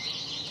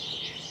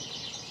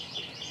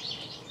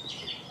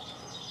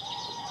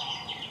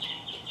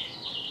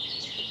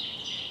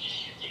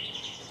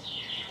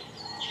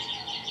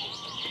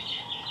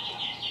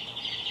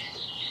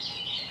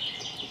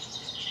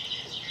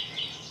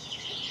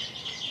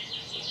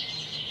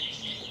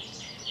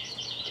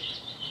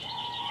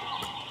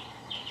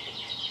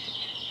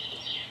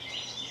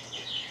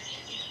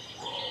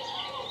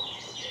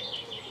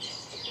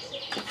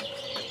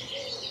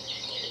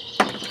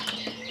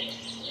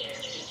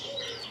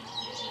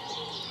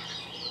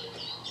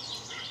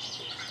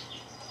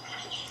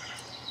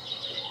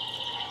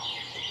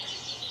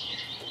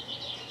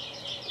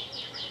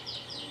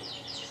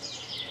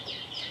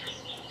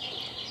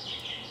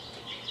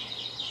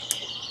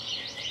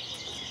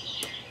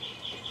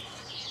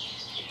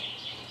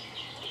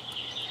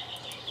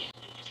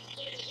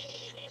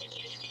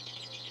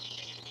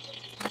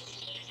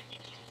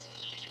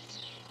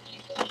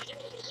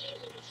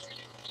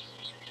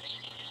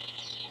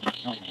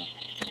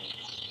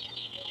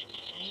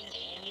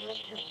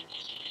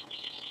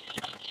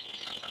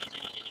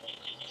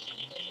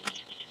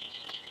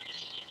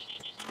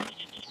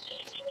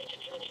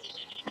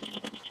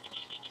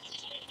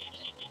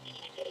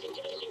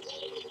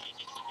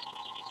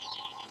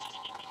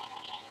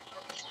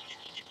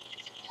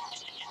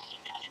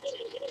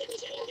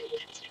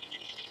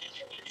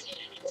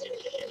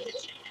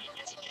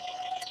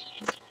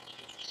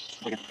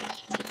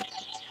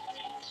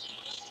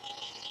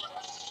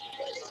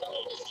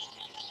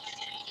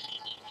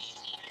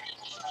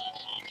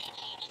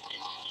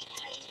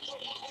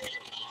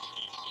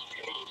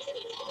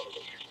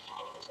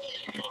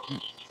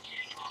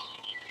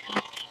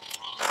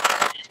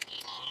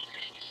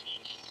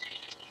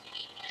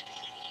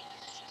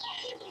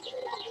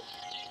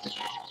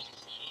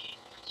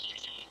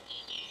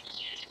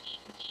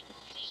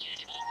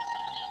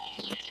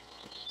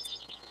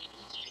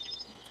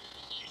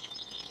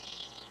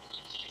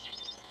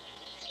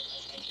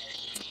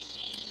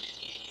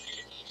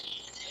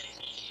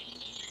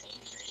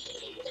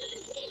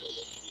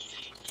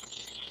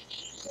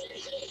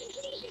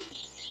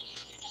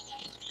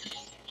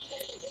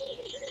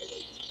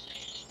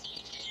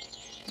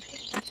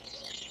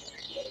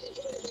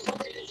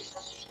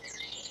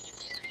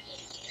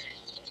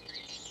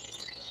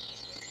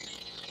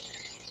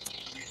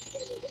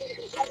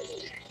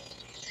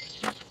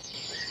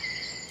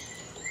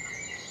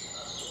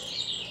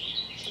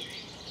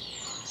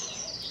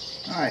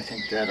 I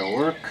think that'll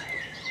work.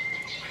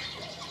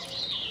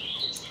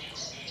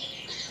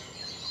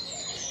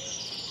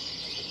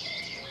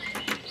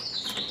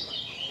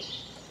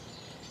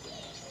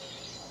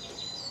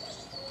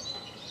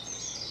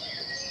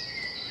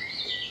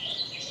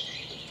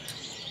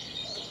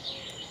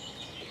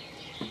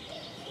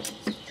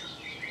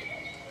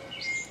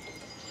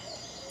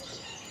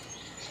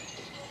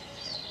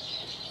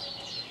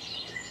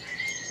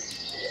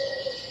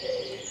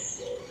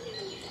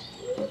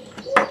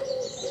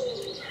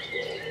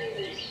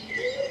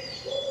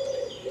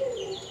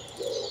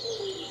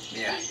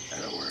 Yeah,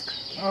 that'll work.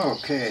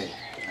 Okay,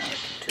 now I can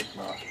take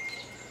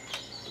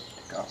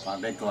off my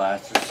big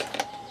glasses.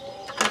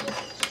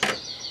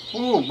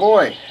 Oh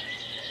boy,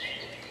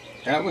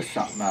 that was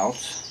something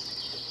else.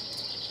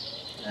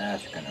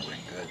 That's gonna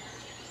ring good.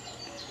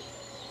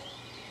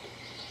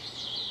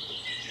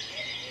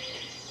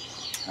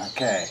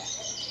 Okay.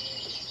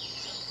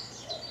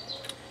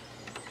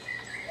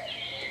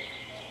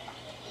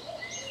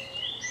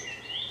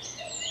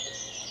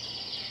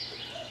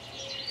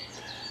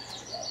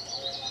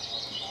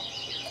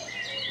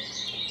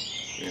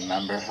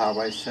 Remember how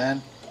I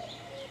said?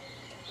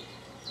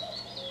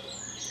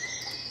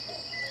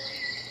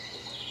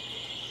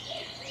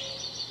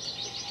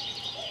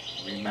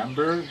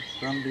 Remember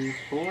from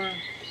before?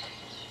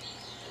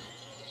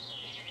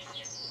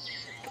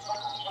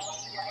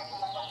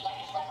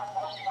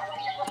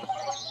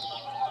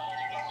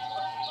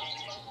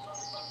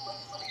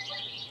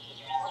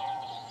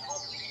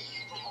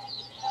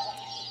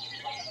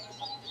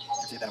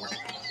 Let's see if that works.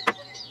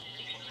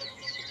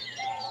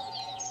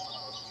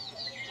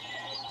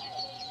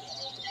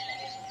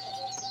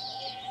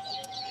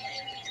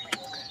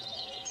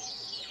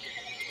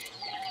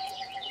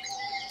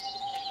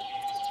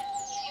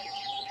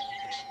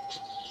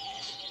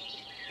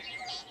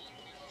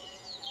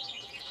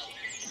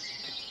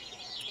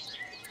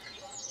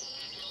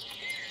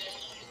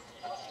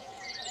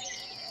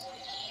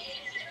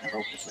 I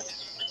hope this it.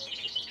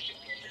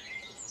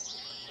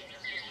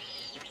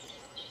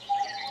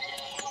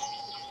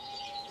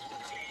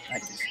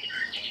 Like this.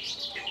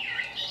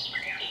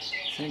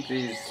 I think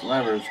these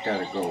levers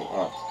gotta go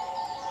up.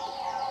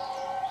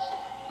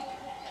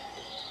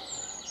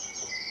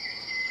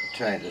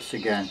 Try this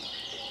again.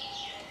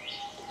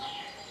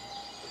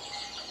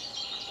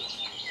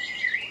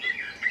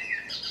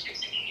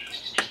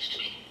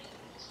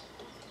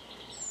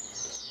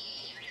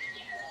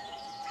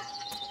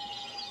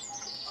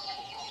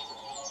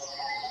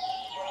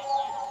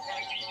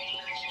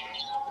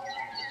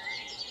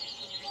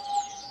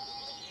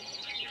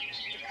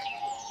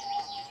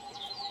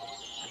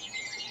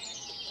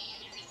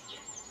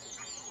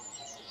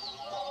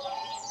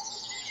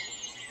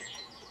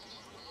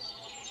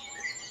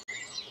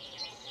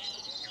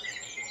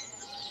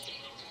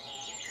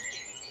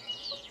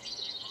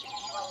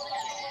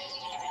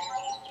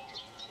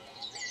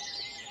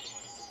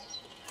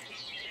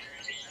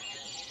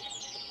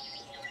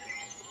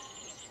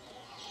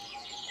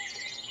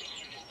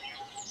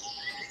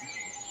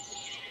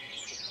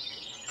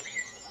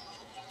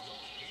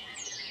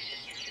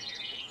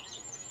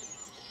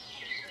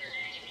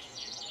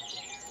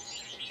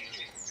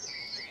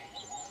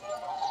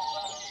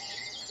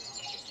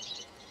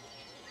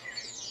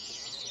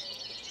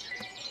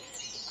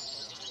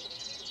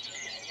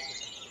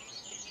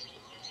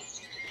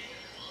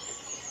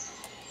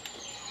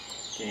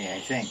 See, I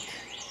think.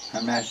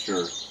 I'm not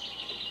sure.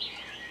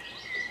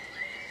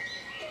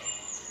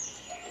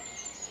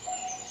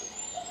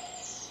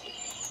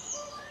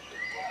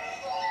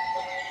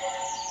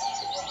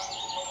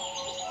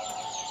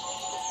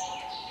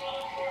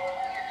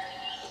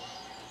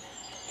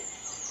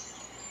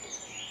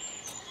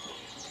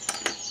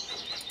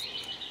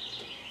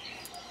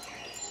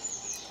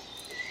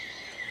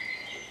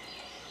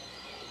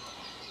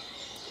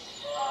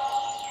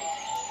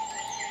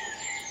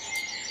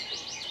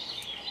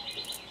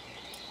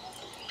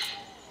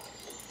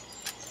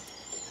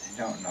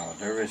 I don't know.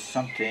 There is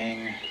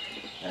something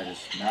that is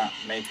not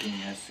making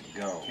this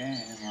go.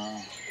 Okay,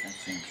 well, that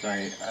seems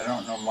right. I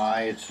don't know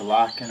why it's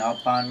locking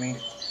up on me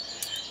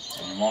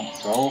and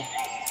won't go.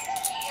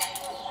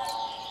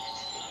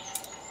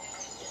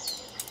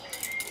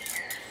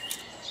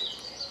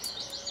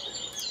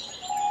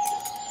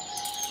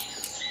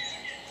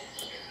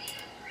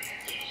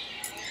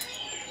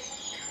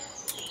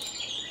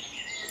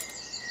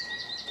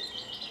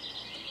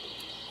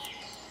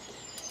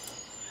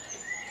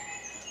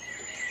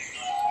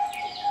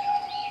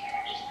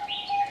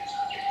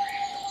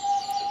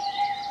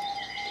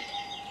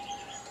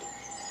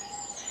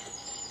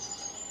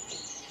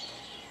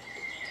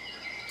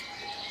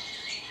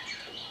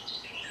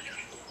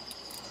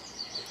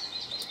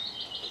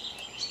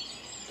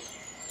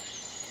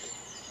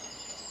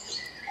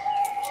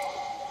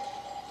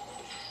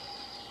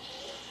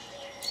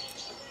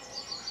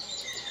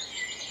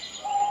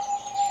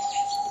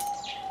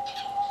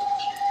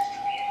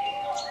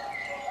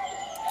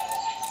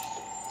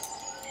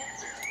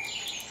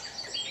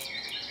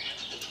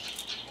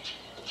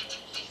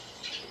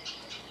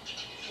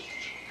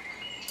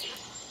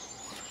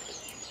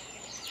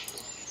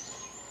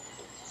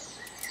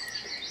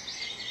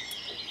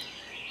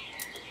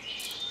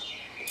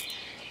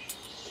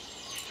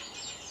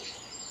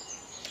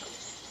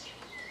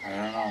 I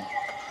don't know.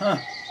 Huh.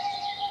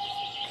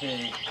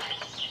 Okay.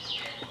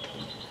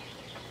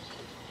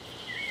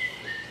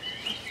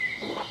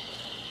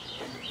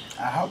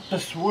 I hope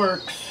this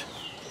works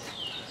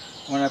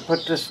when I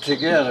put this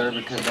together,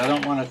 because I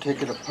don't want to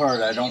take it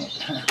apart. I don't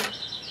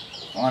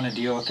want to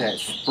deal with that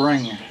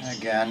spring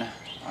again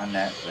on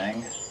that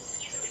thing.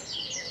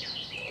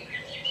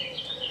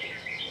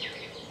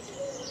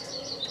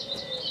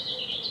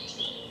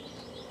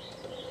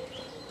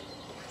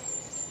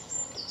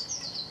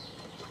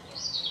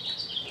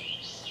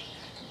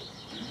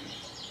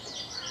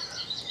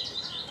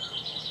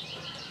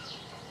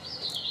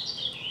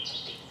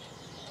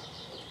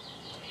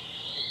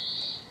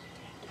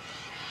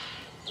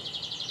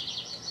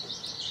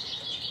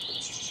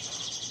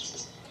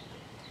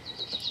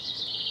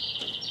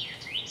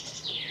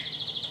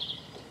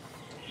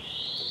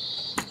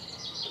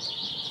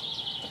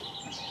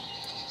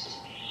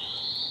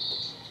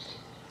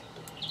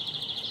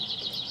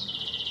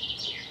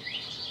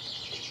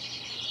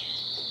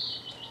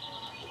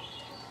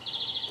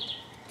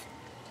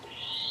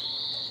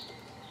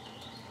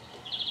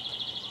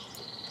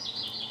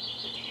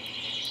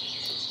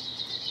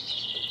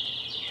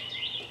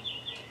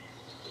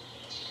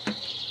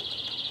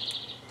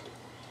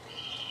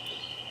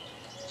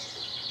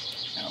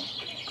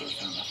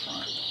 Goes on the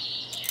front.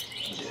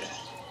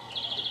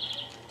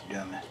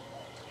 Yeah. Dummy.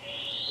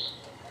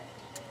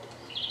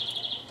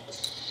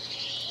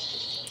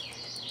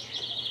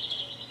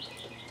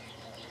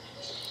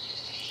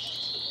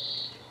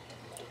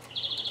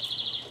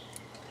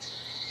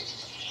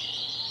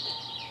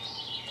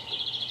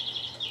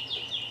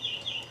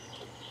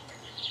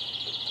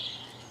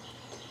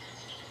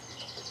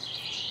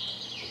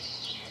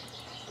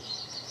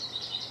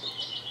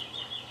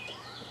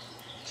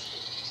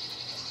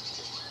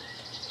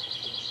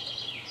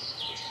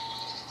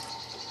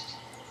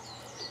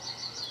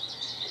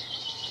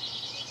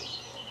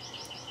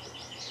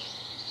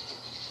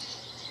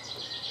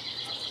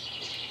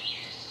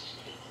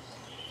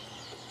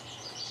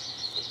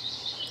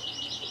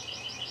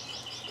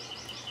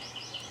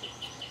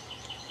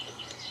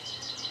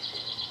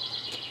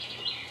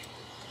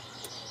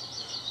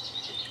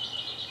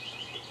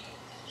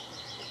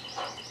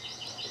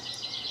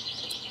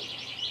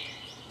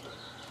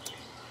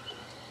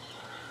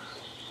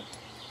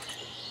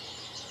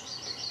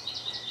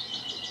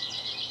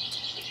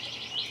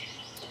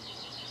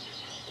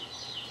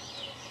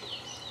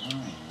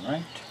 All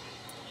right.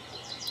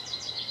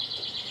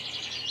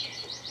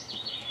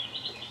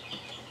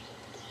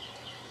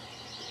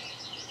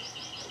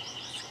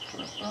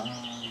 Clip on.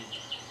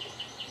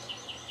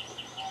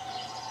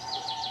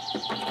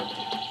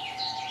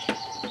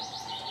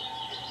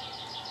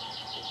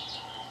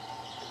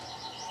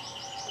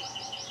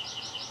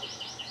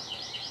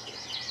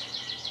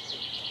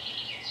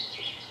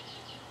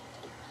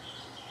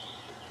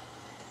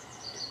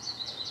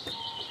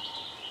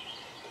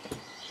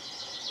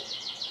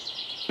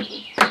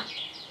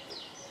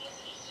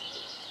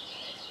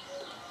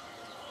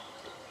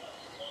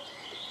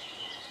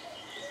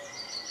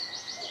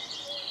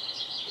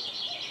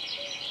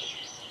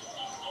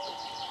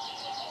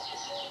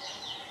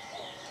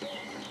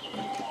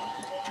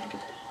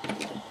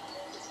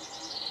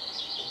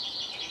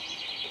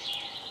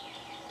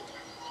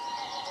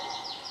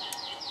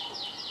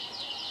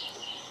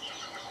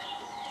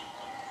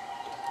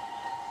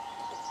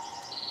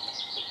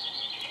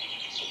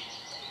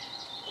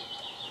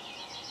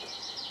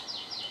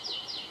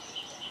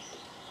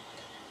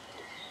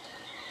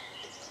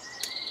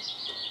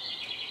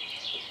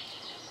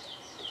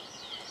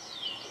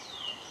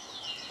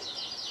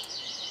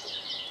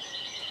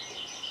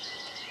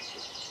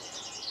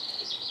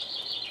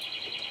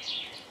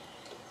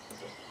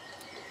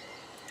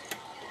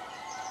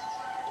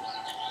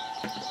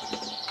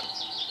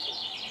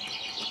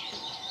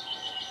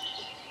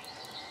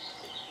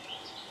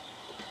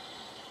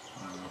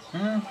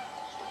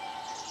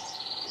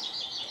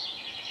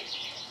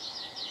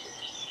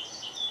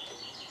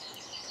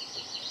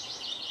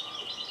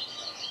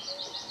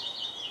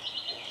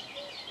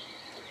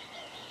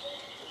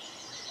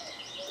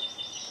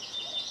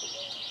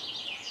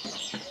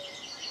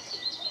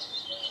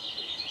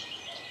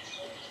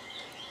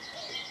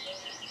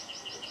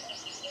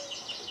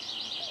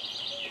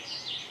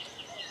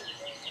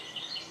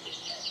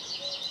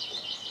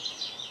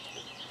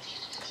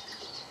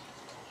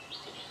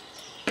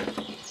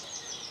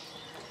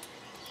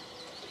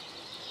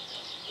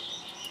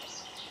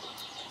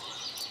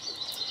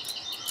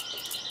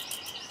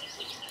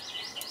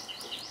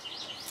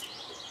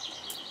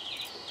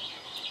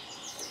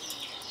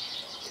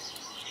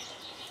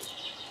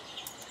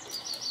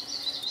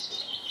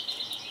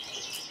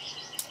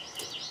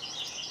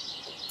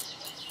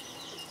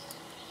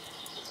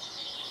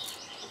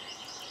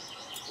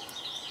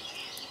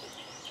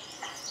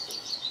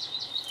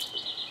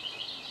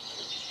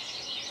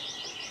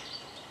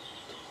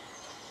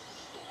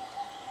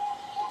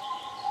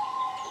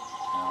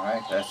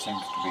 Alright, that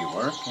seems to be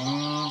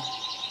working.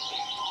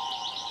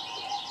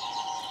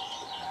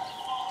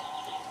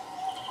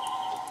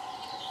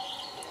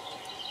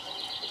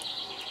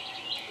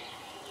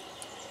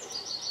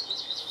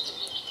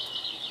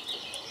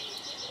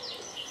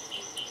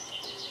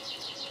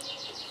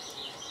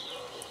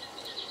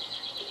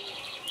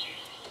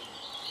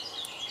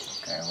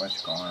 Okay,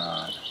 what's going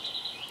on?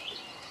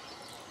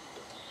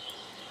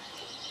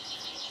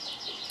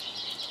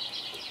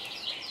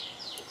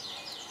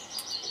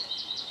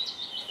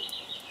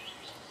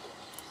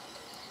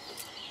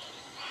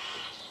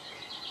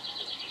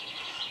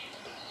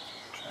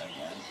 Try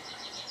again.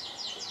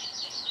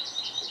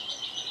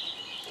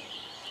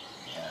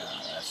 Yeah,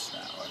 that's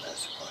not what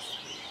that's supposed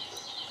to be.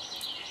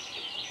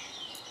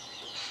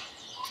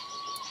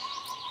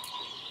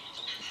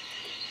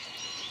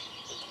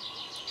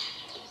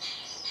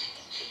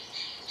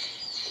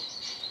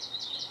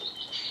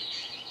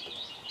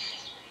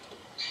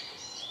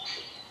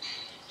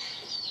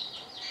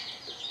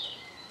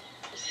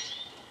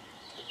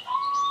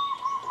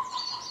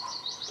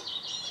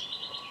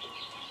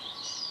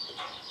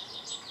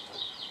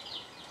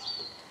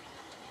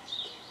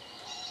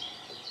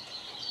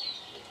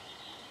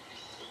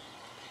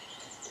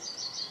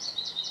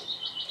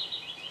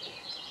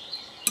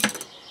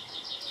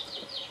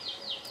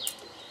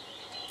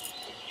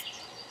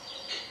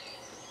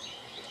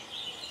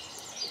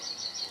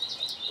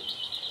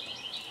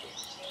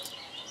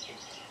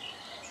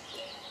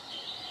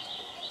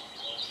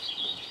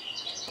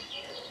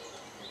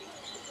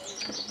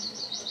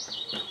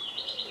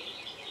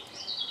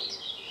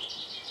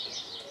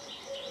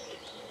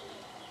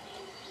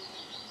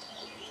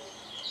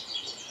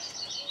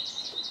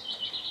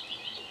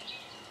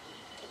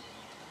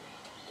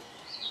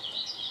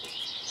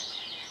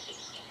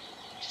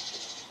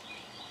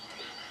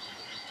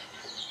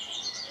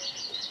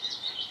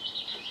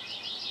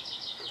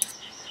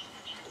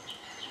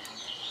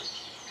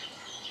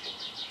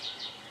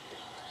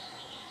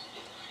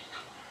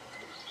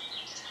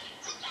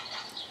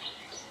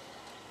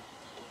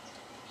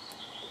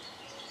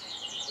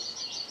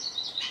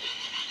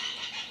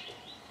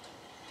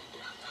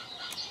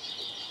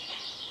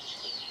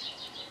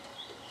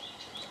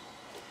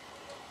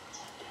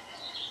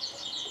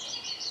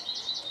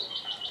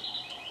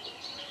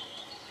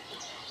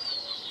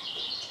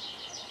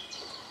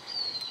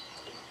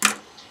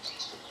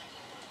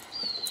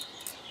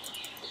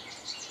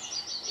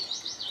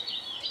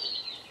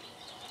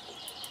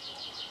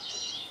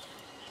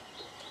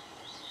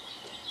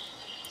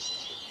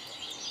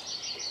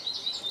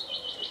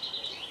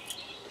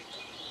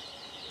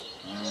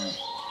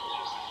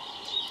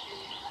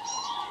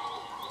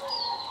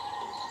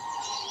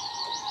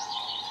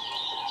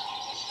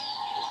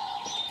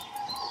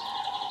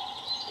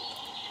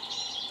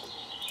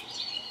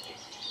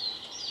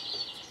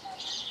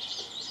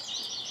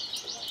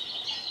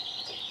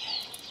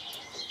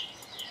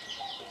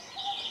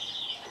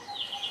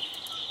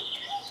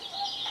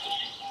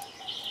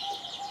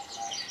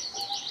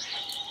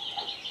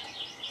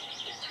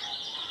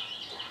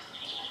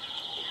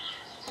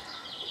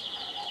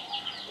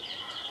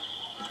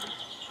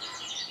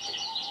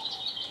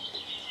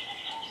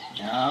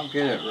 Yeah, I'll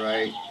get it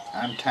right.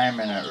 I'm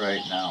timing it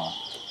right now.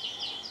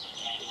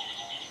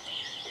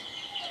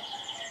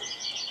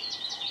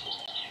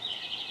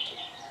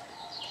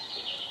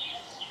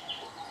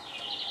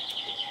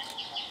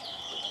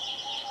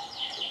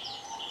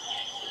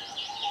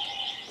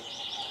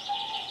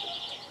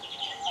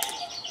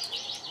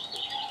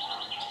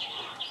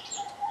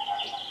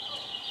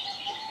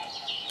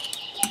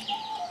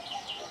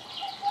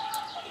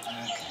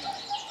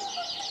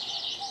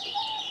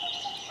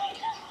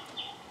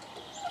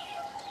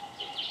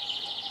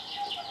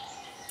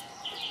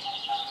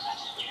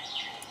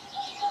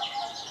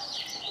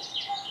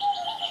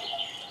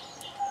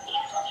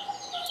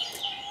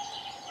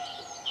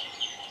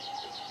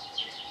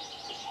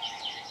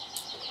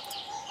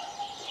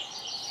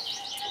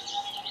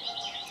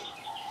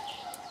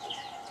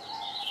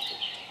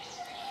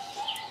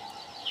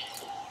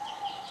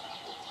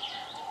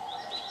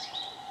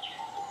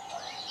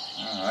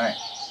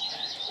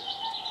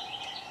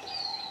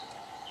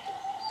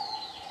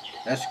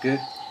 That's good.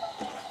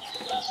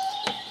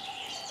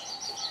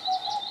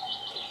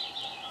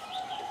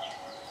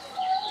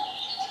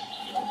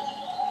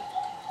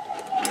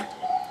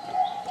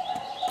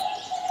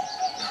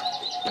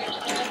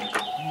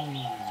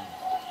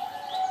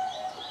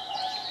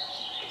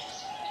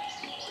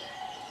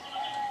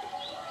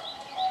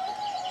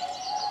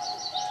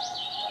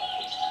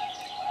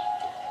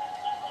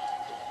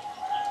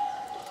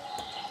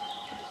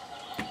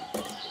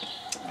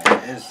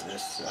 Is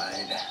this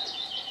side.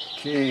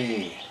 Okay.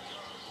 Here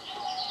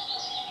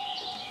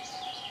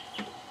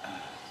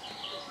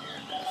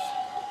it is.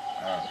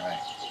 Alright.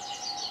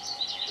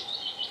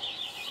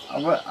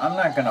 I'm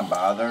not going to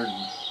bother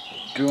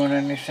doing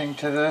anything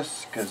to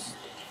this because,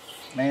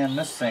 man,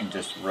 this thing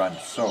just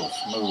runs so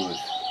smooth.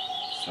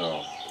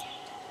 So.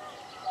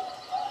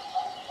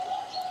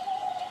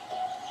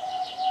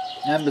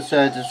 And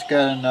besides, it's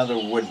got another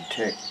wood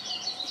tick.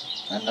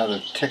 Another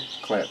tick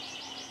clip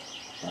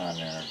on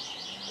there.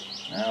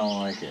 I don't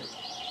like it.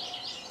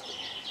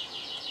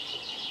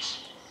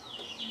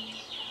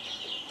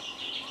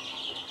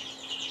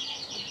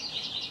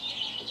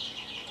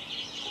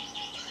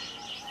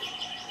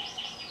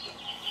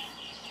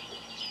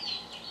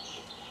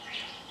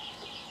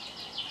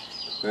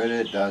 But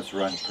it does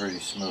run pretty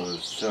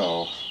smooth,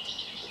 so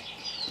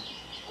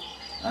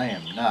I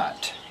am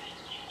not.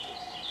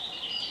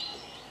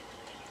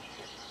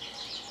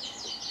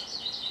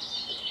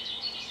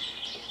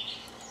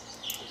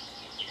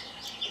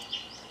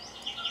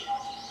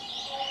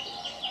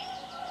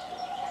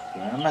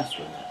 Gonna mess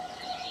with it.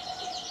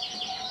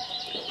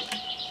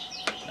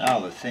 Now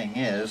the thing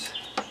is,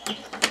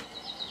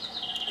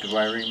 do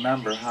I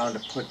remember how to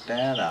put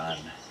that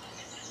on?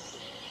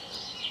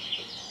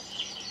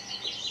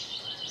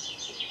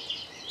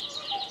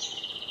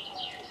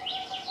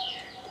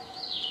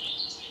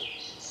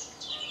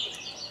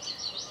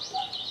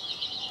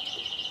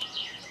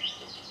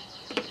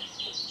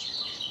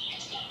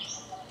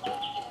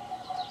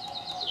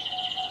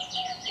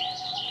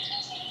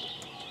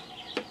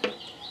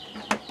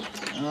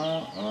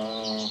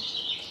 Uh-oh.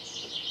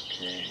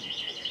 Okay.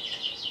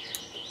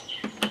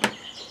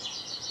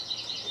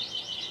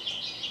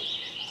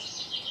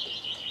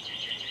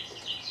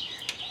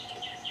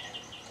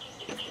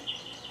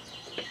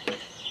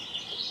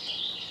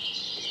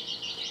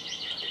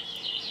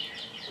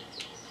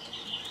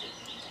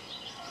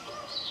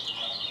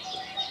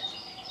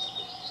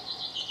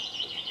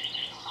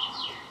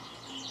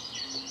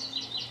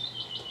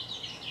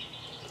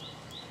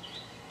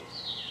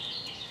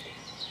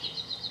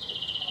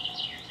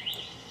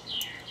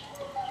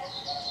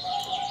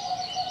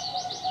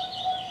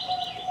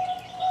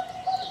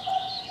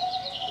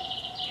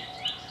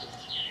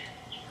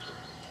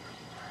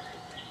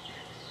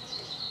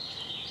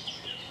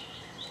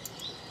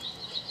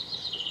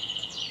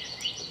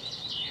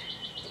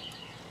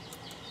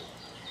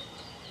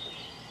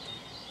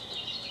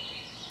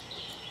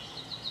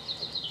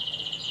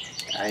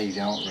 I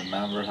don't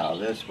remember how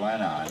this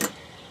went on. Do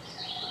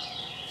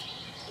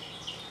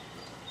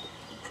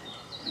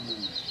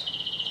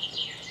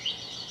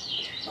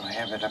I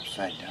have it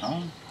upside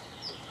down?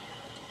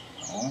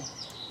 No.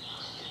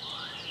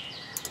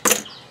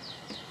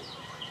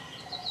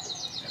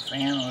 The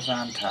fan was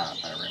on top,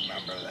 I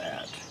remember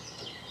that.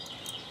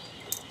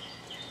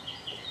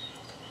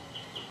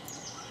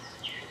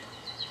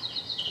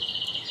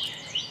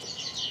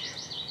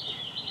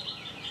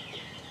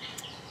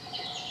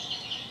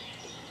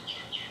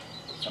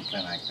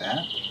 Something like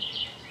that.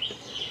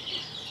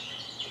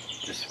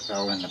 Just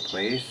fell into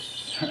place.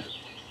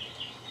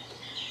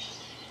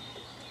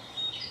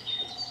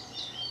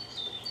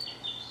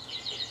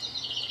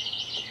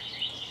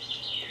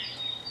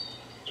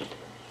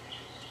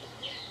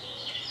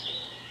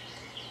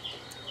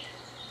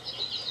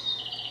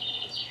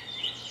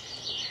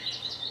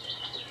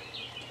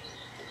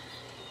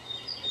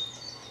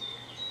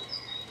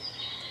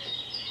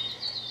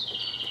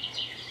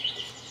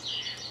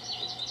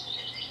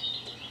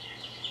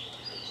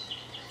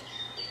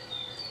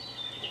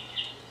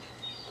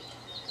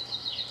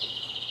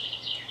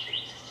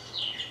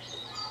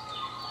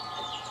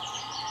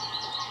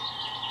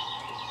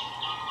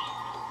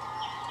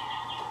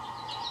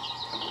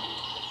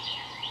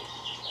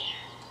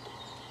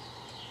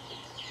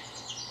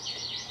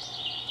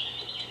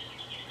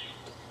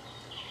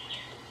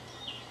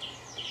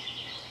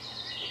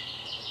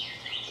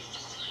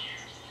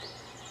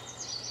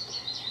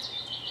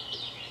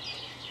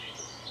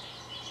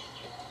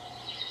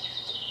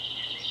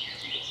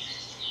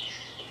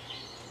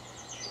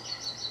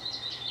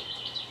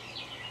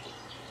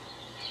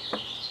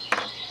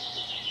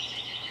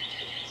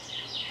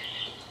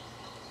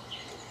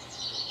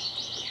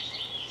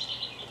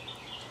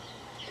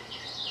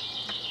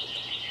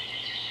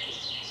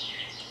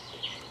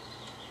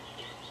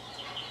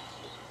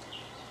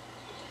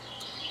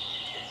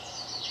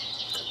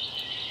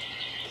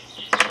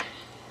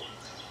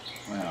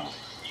 Well,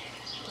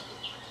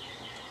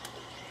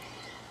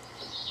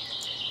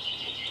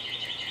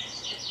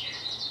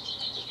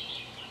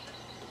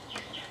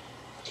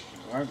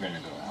 we're going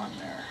to go on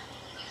there.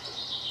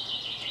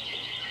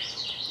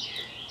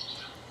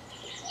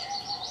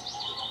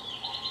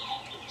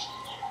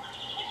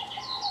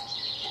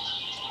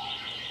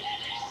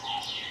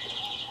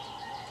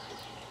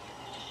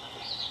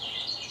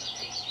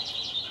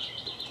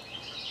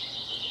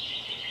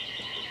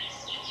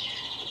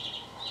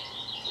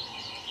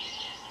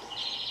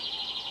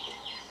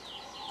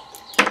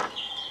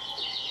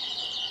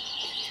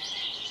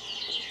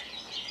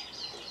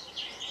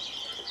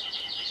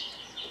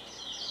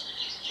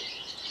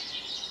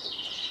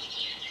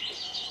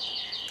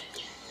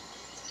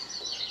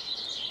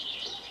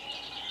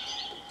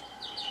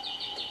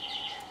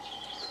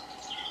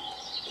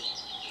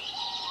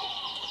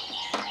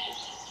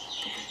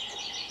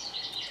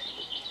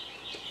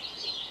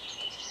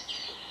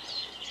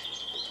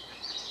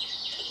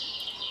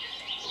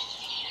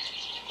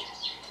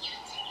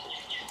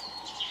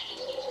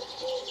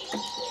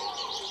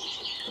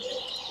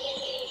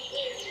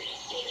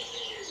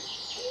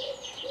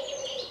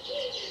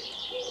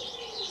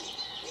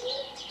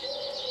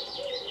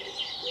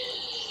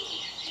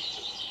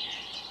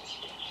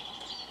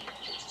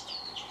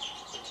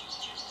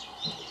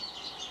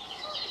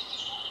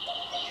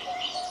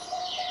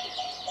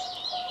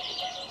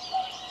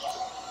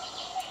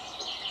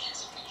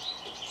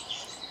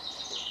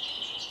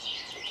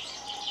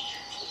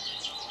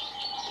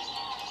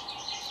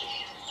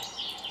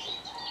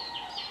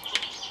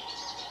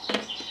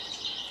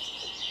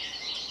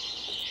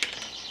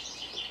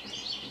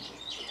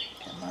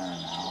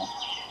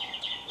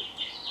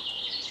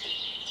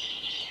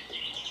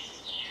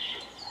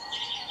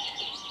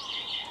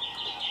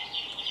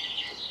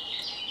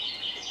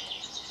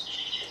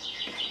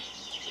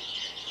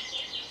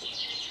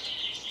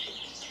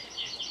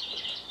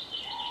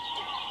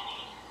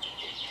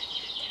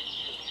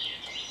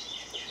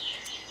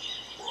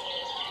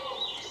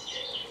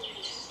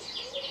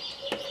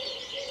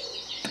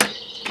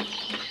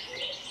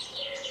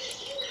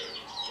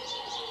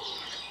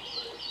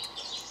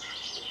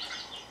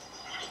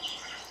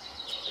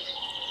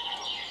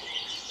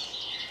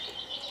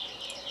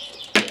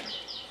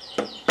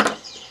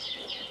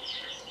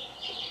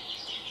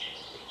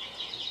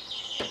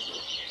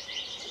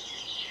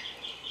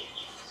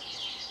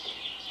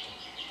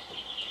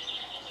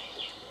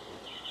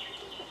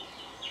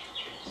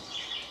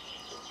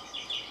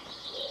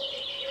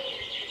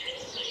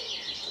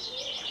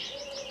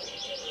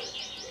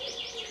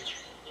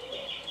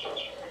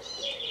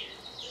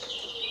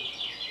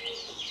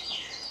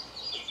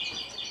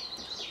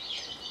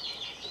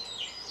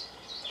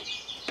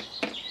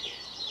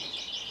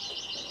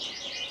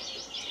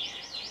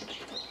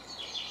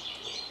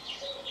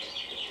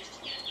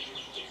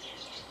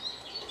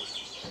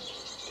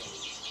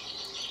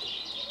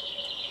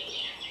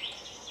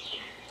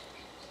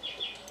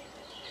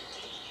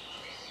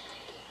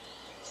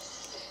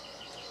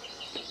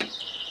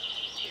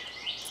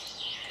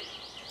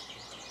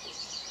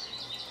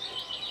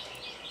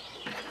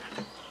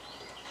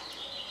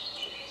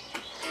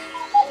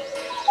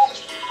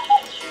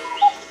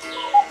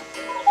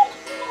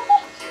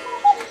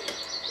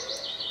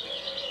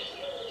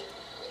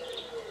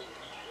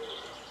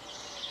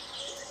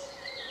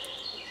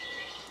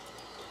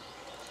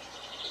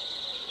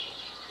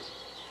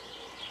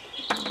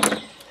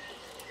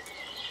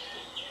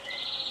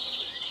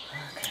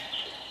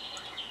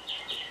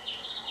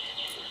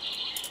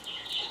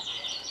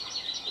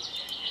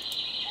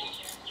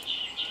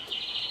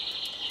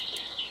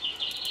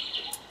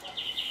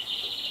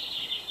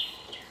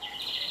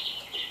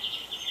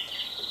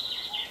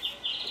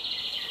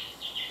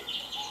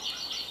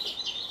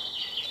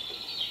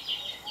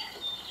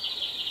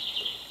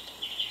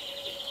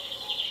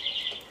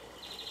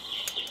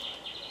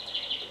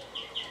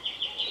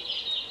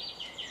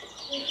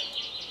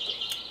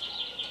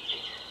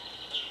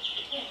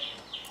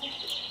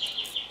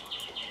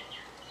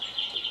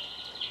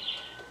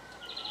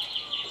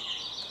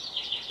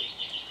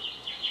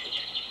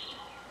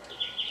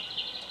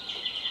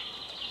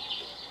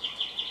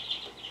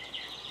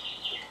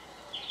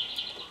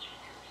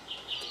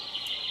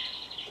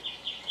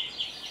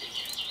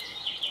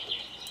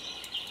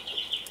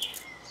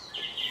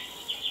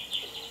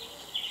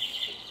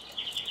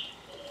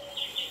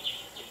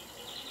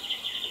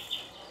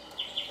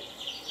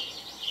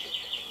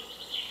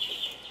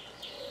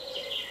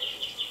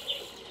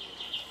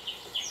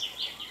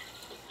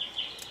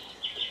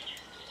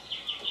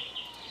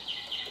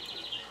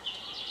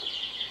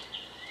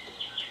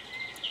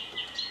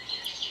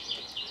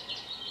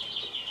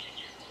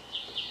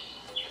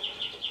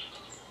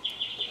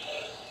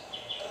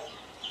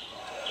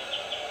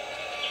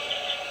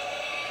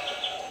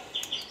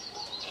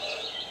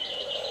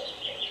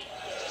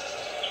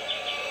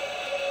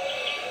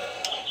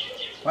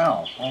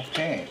 Well,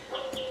 okay.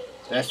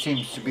 That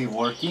seems to be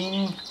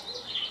working.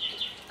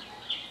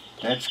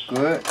 That's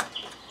good.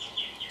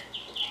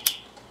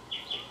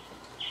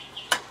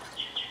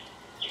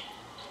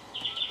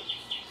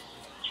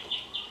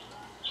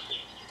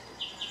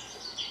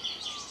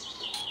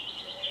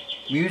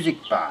 Music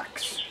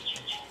box.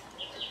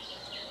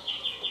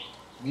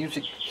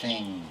 Music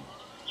thing.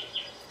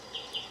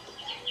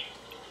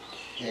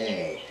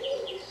 Okay.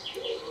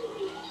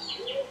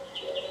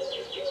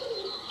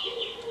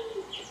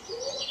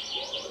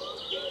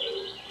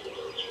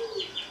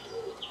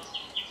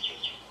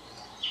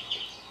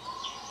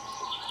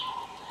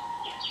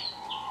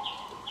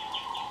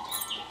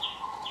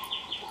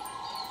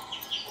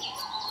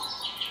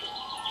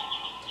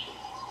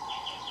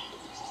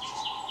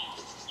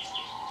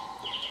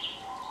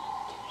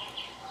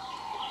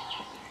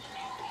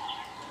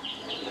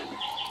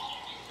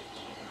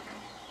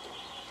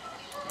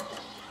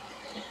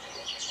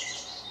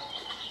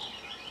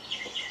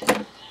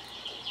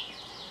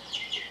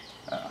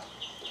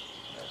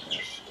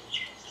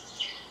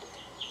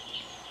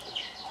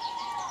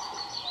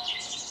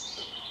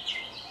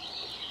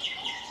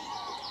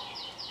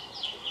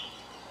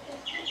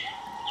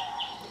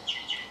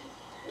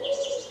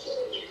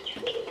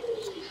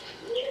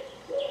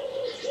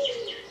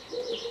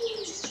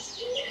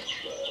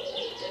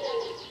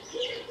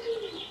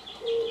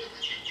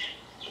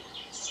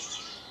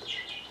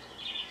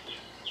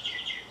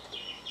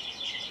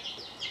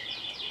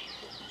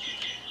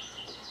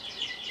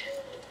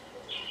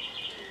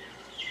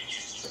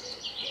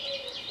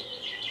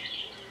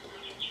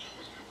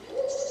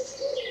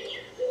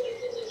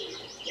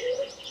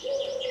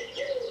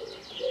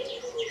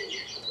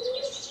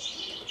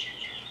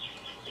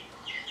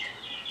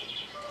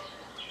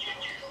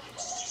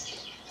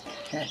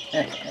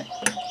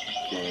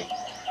 Okay.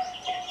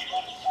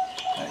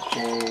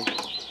 Okay.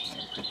 Let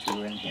me put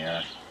you in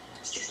here.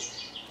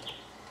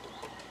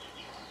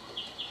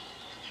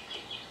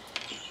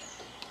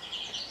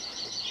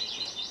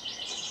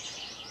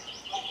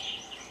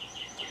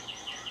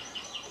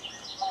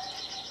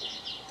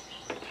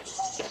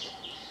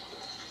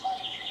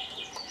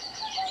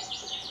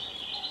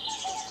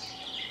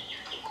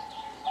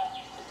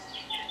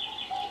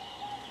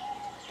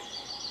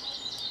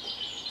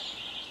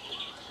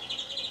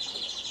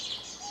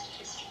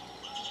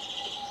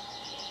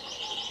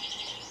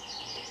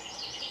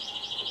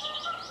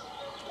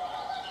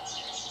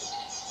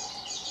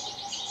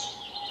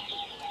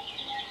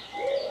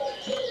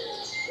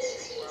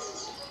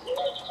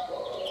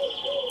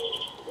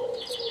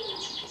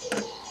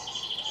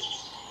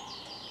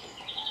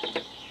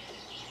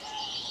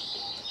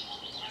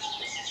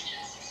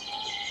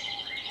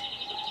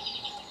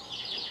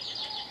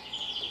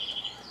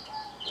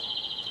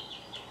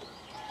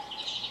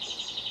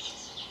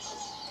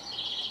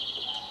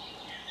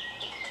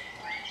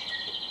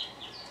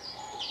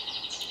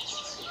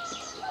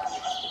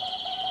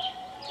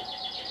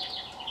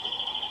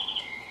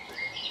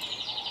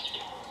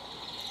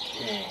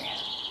 Okay,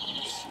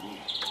 let's see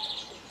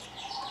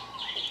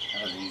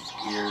how these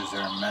gears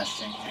are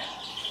meshing.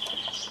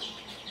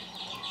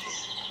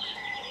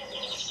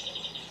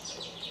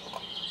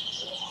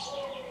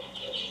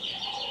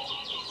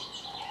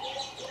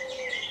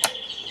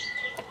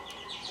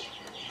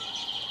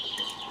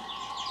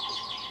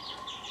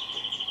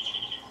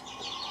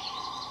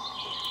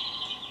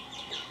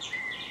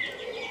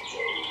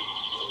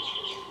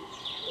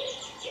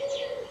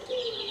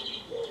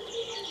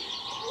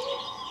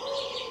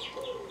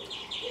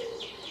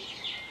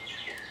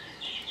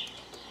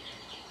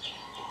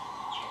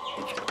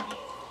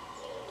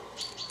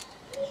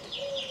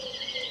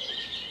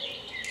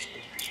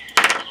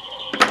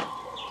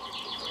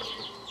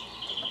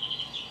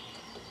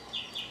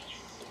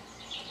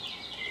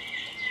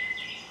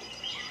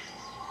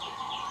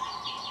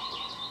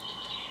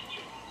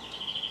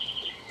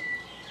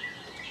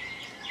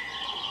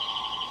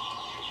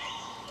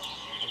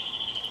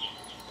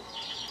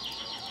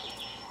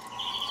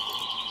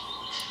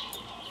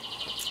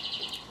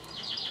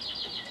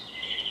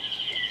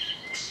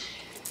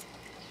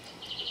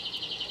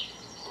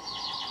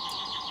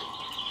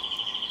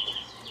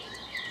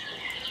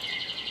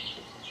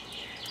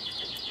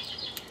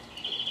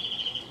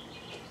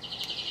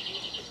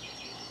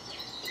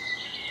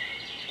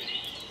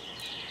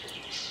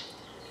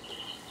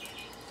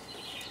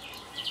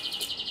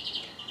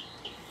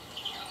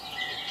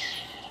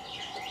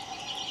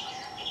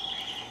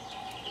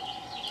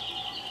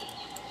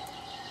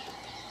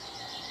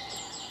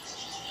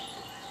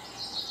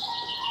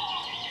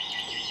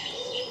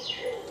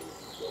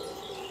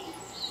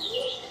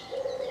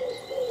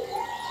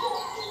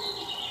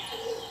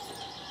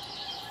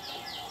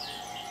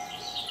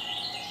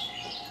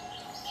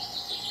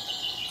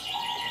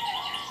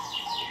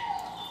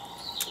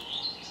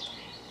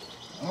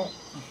 Oh,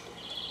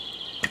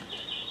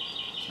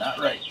 not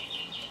right.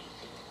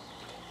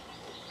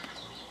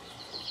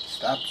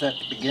 Stops at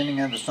the beginning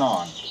of the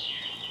song.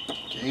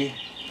 Okay.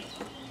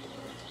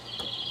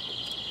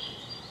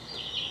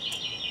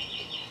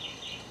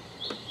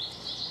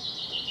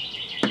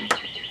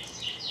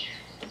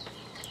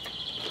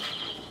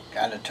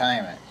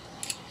 time it.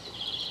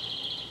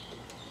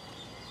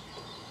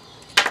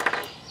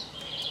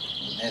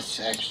 This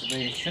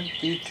actually shouldn't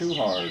be too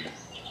hard.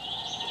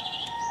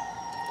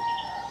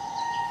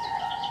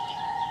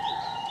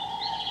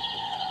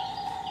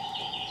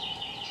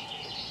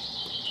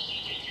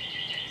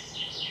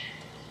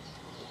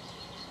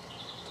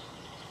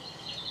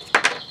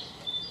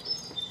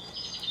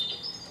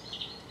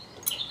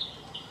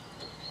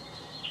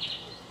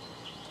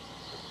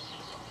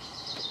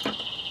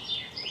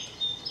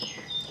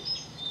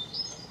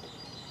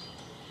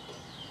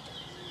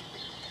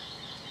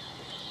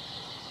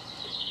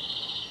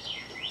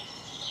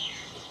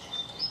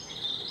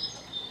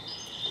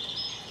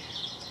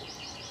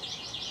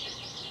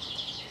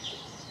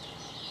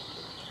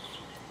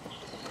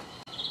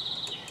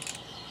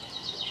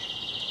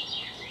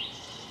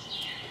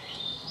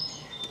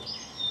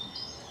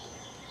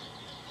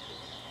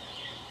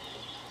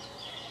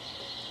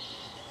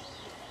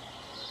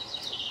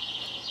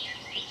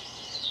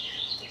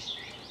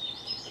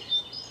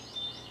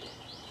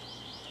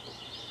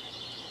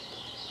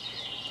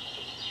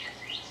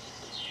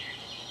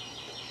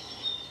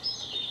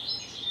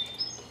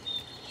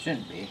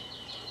 Shouldn't be,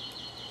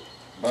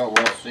 but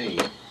we'll see.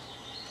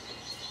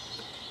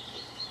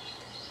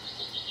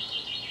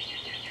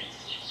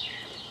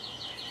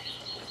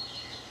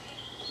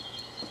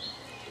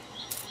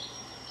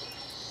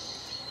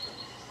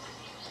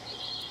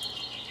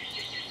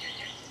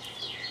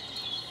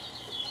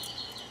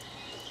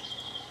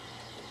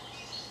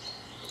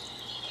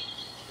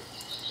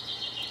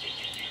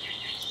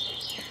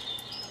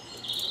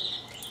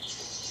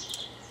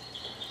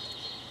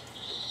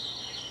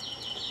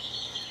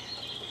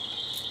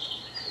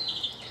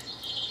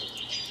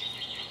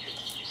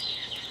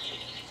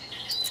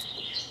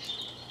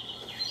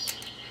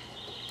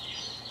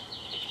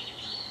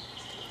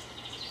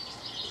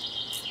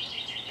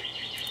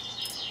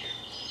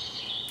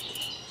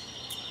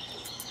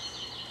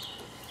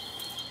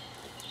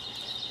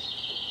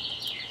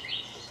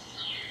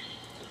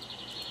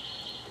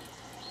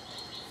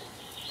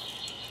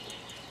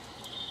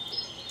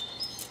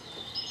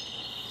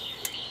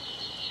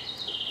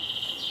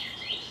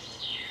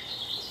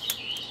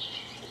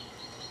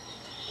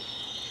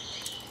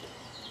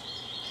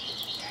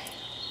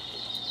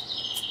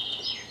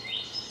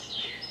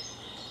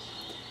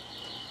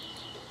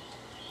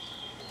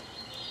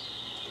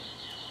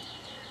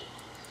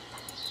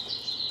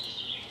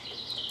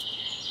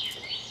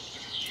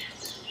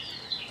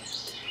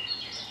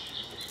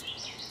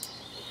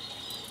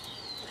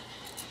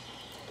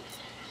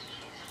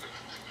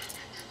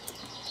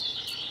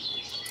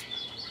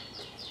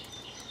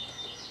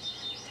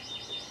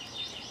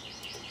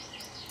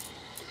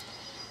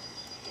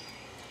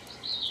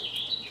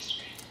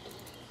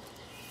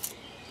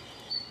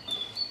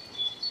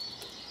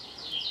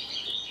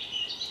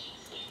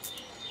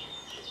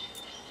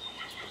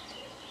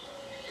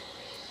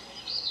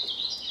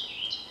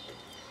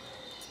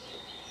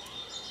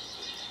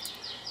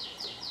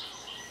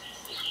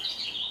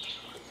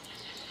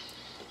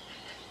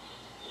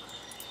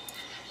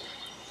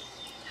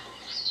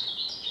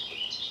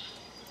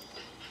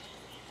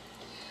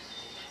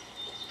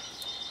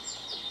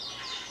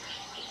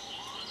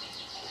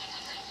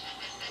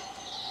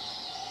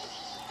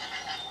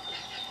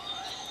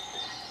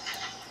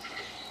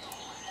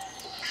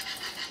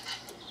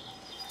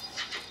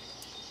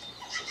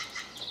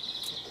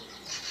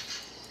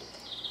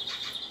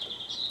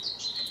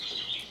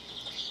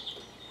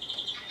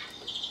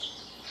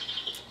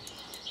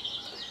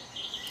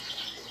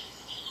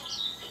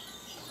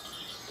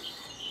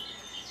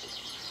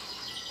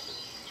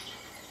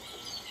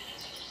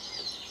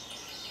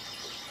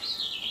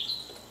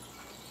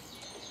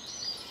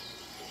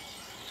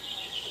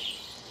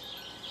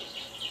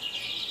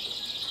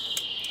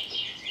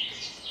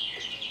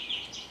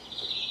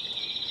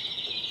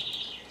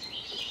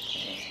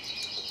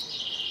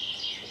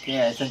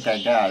 Yeah, I think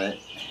I got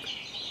it.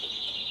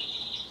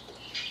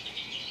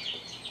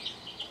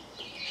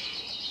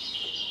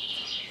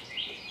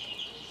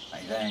 I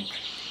think.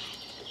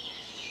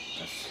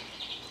 Yes.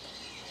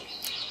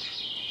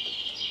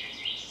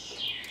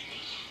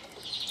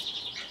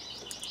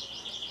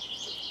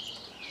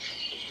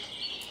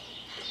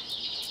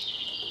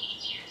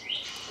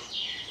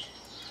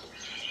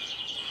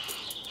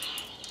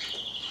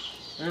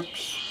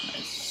 Oops, my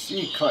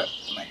C-clip,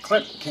 my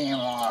clip came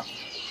off.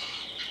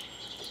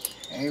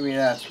 Maybe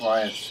that's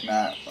why it's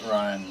not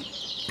running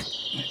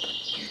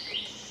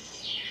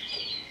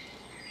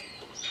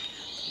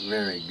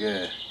very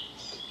good.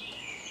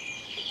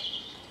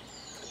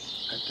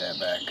 Put that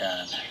back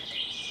on.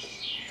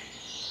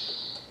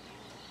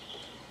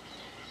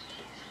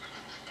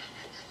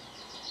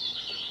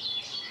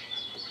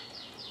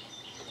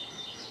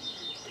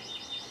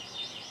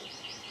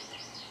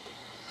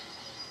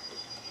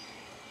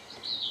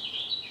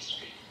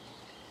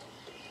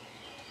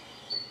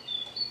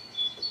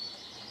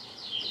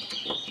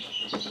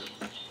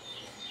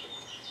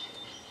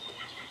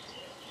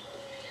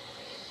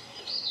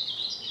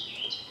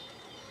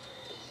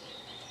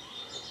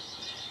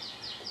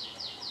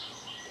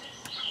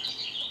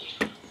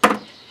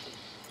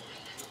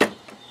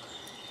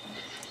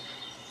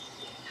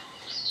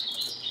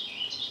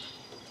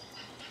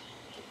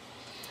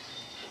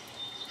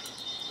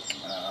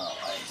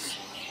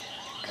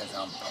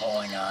 I'm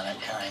pulling on it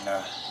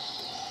kinda.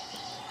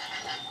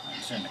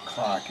 It's in the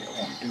clock, it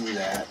won't do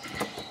that.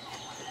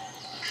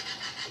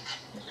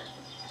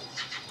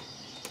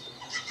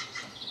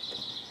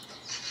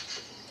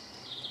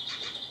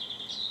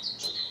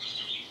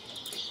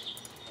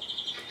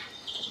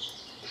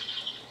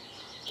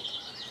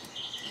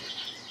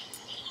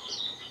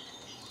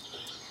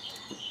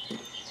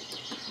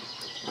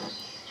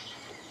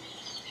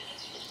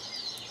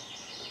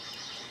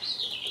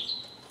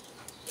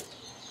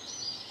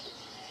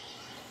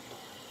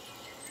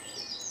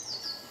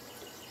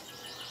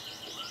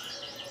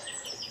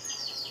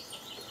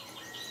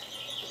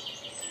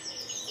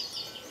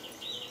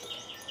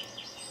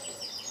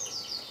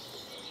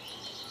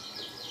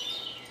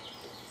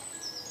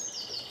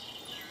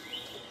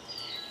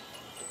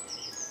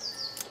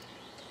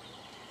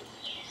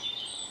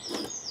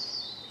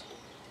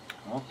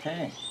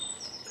 Okay.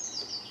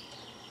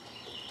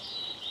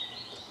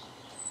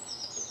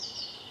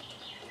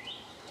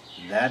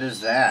 That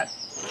is that.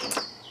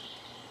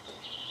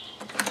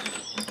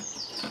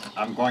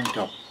 I'm going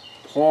to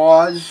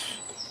pause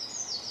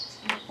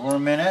for a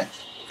minute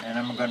and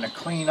I'm going to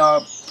clean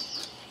up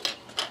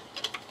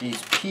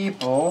these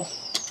people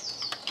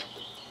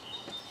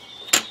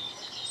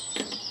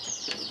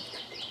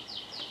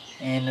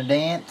and the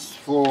dance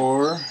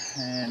floor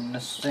and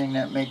this thing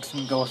that makes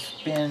them go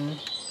spin.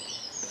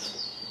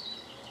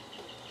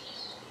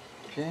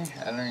 Okay,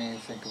 I don't even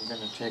think I'm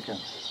going to take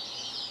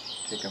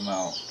them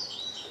out.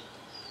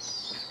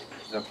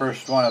 The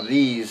first one of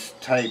these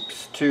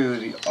types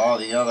 2, all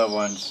the other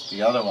ones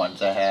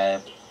I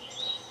have,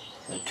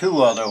 the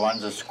 2 other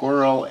ones, the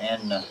squirrel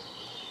and the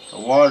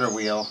water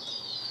wheel,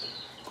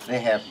 they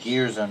have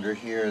gears under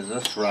here.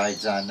 This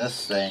rides on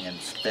this thing and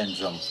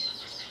spins them.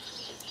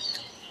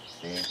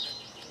 See?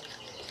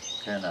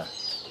 Kinda,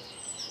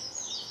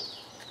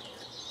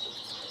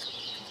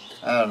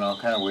 I don't know,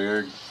 kinda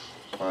weird,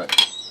 but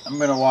I'm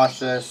gonna wash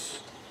this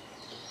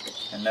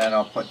and then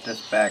I'll put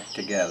this back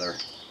together.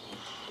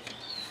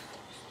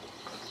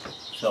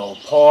 So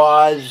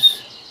pause.